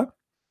table,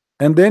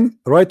 and then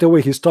right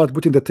away he start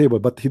putting the table,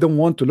 but he don't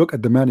want to look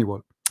at the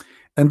manual.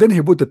 And then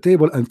he put the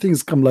table and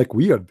things come like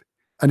weird,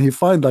 and he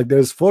find like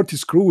there's 40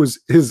 screws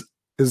is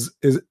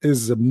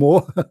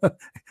more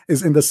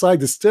is in the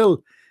side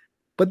still,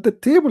 but the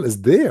table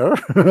is there.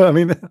 I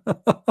mean,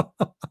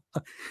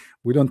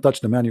 we don't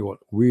touch the manual.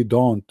 We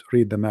don't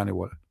read the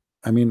manual.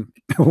 I mean,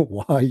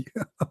 why?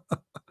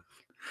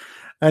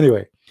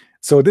 Anyway,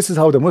 so this is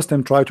how the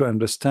Muslim try to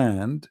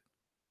understand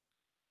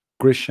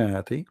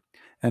Christianity,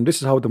 and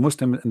this is how the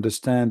Muslim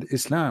understand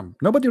Islam.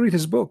 Nobody read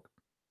his book.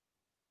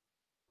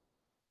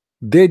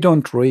 They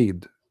don't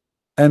read,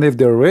 and if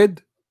they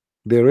read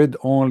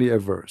only a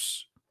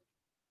verse.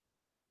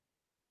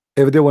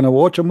 If they want to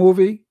watch a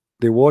movie,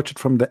 they watch it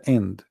from the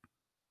end,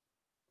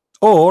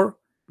 or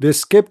they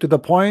skip to the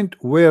point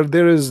where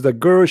there is the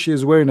girl, she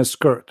is wearing a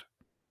skirt.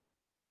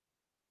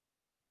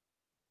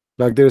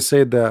 Like they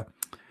said that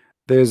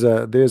there's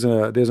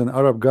an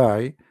Arab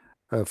guy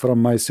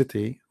from my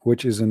city,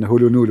 which is in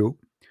Hulunulu.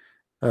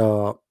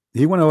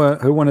 He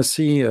wanna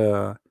see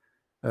you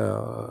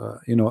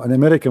know, an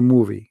American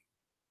movie,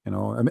 you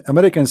know,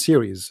 American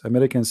series.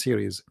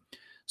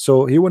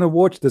 So he wanna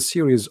watch the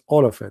series,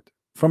 all of it,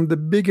 from the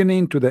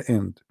beginning to the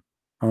end.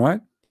 All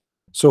right.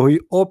 So he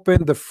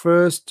opened the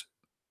first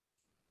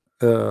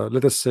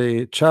let us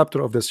say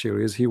chapter of the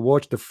series. He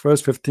watched the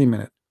first 15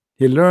 minutes.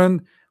 He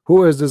learned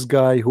who is this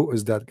guy, who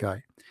is that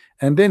guy,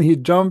 and then he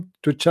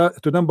jumped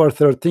to number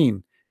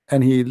 13,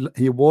 and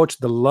he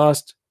watched the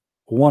last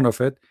one of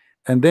it,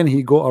 and then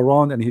he go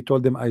around and he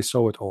told them, I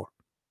saw it all.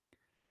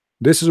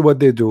 This is what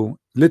they do.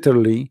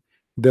 Literally,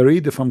 they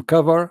read from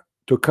cover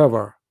to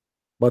cover,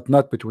 but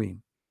not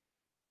between.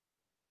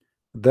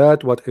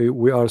 That what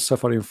we are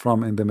suffering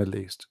from in the Middle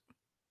East,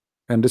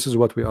 and this is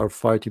what we are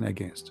fighting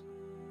against.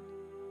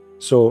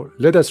 So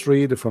let us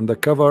read from the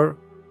cover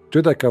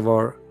to the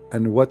cover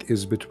and what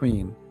is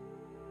between,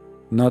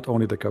 not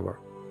only the cover.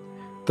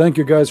 Thank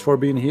you guys for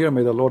being here.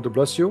 May the Lord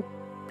bless you.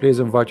 Please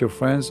invite your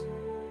friends,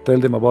 tell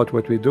them about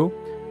what we do,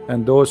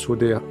 and those who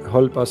they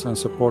help us and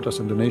support us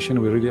in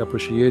donation, we really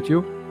appreciate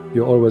you.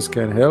 You always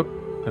can help,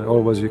 and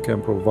always you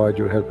can provide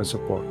your help and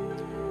support.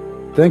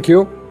 Thank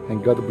you,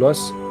 and God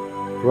bless.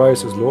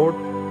 Christ is Lord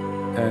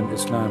and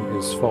Islam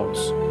is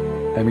false.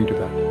 Amen to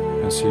that,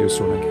 and see you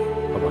soon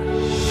again.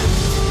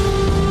 Bye-bye.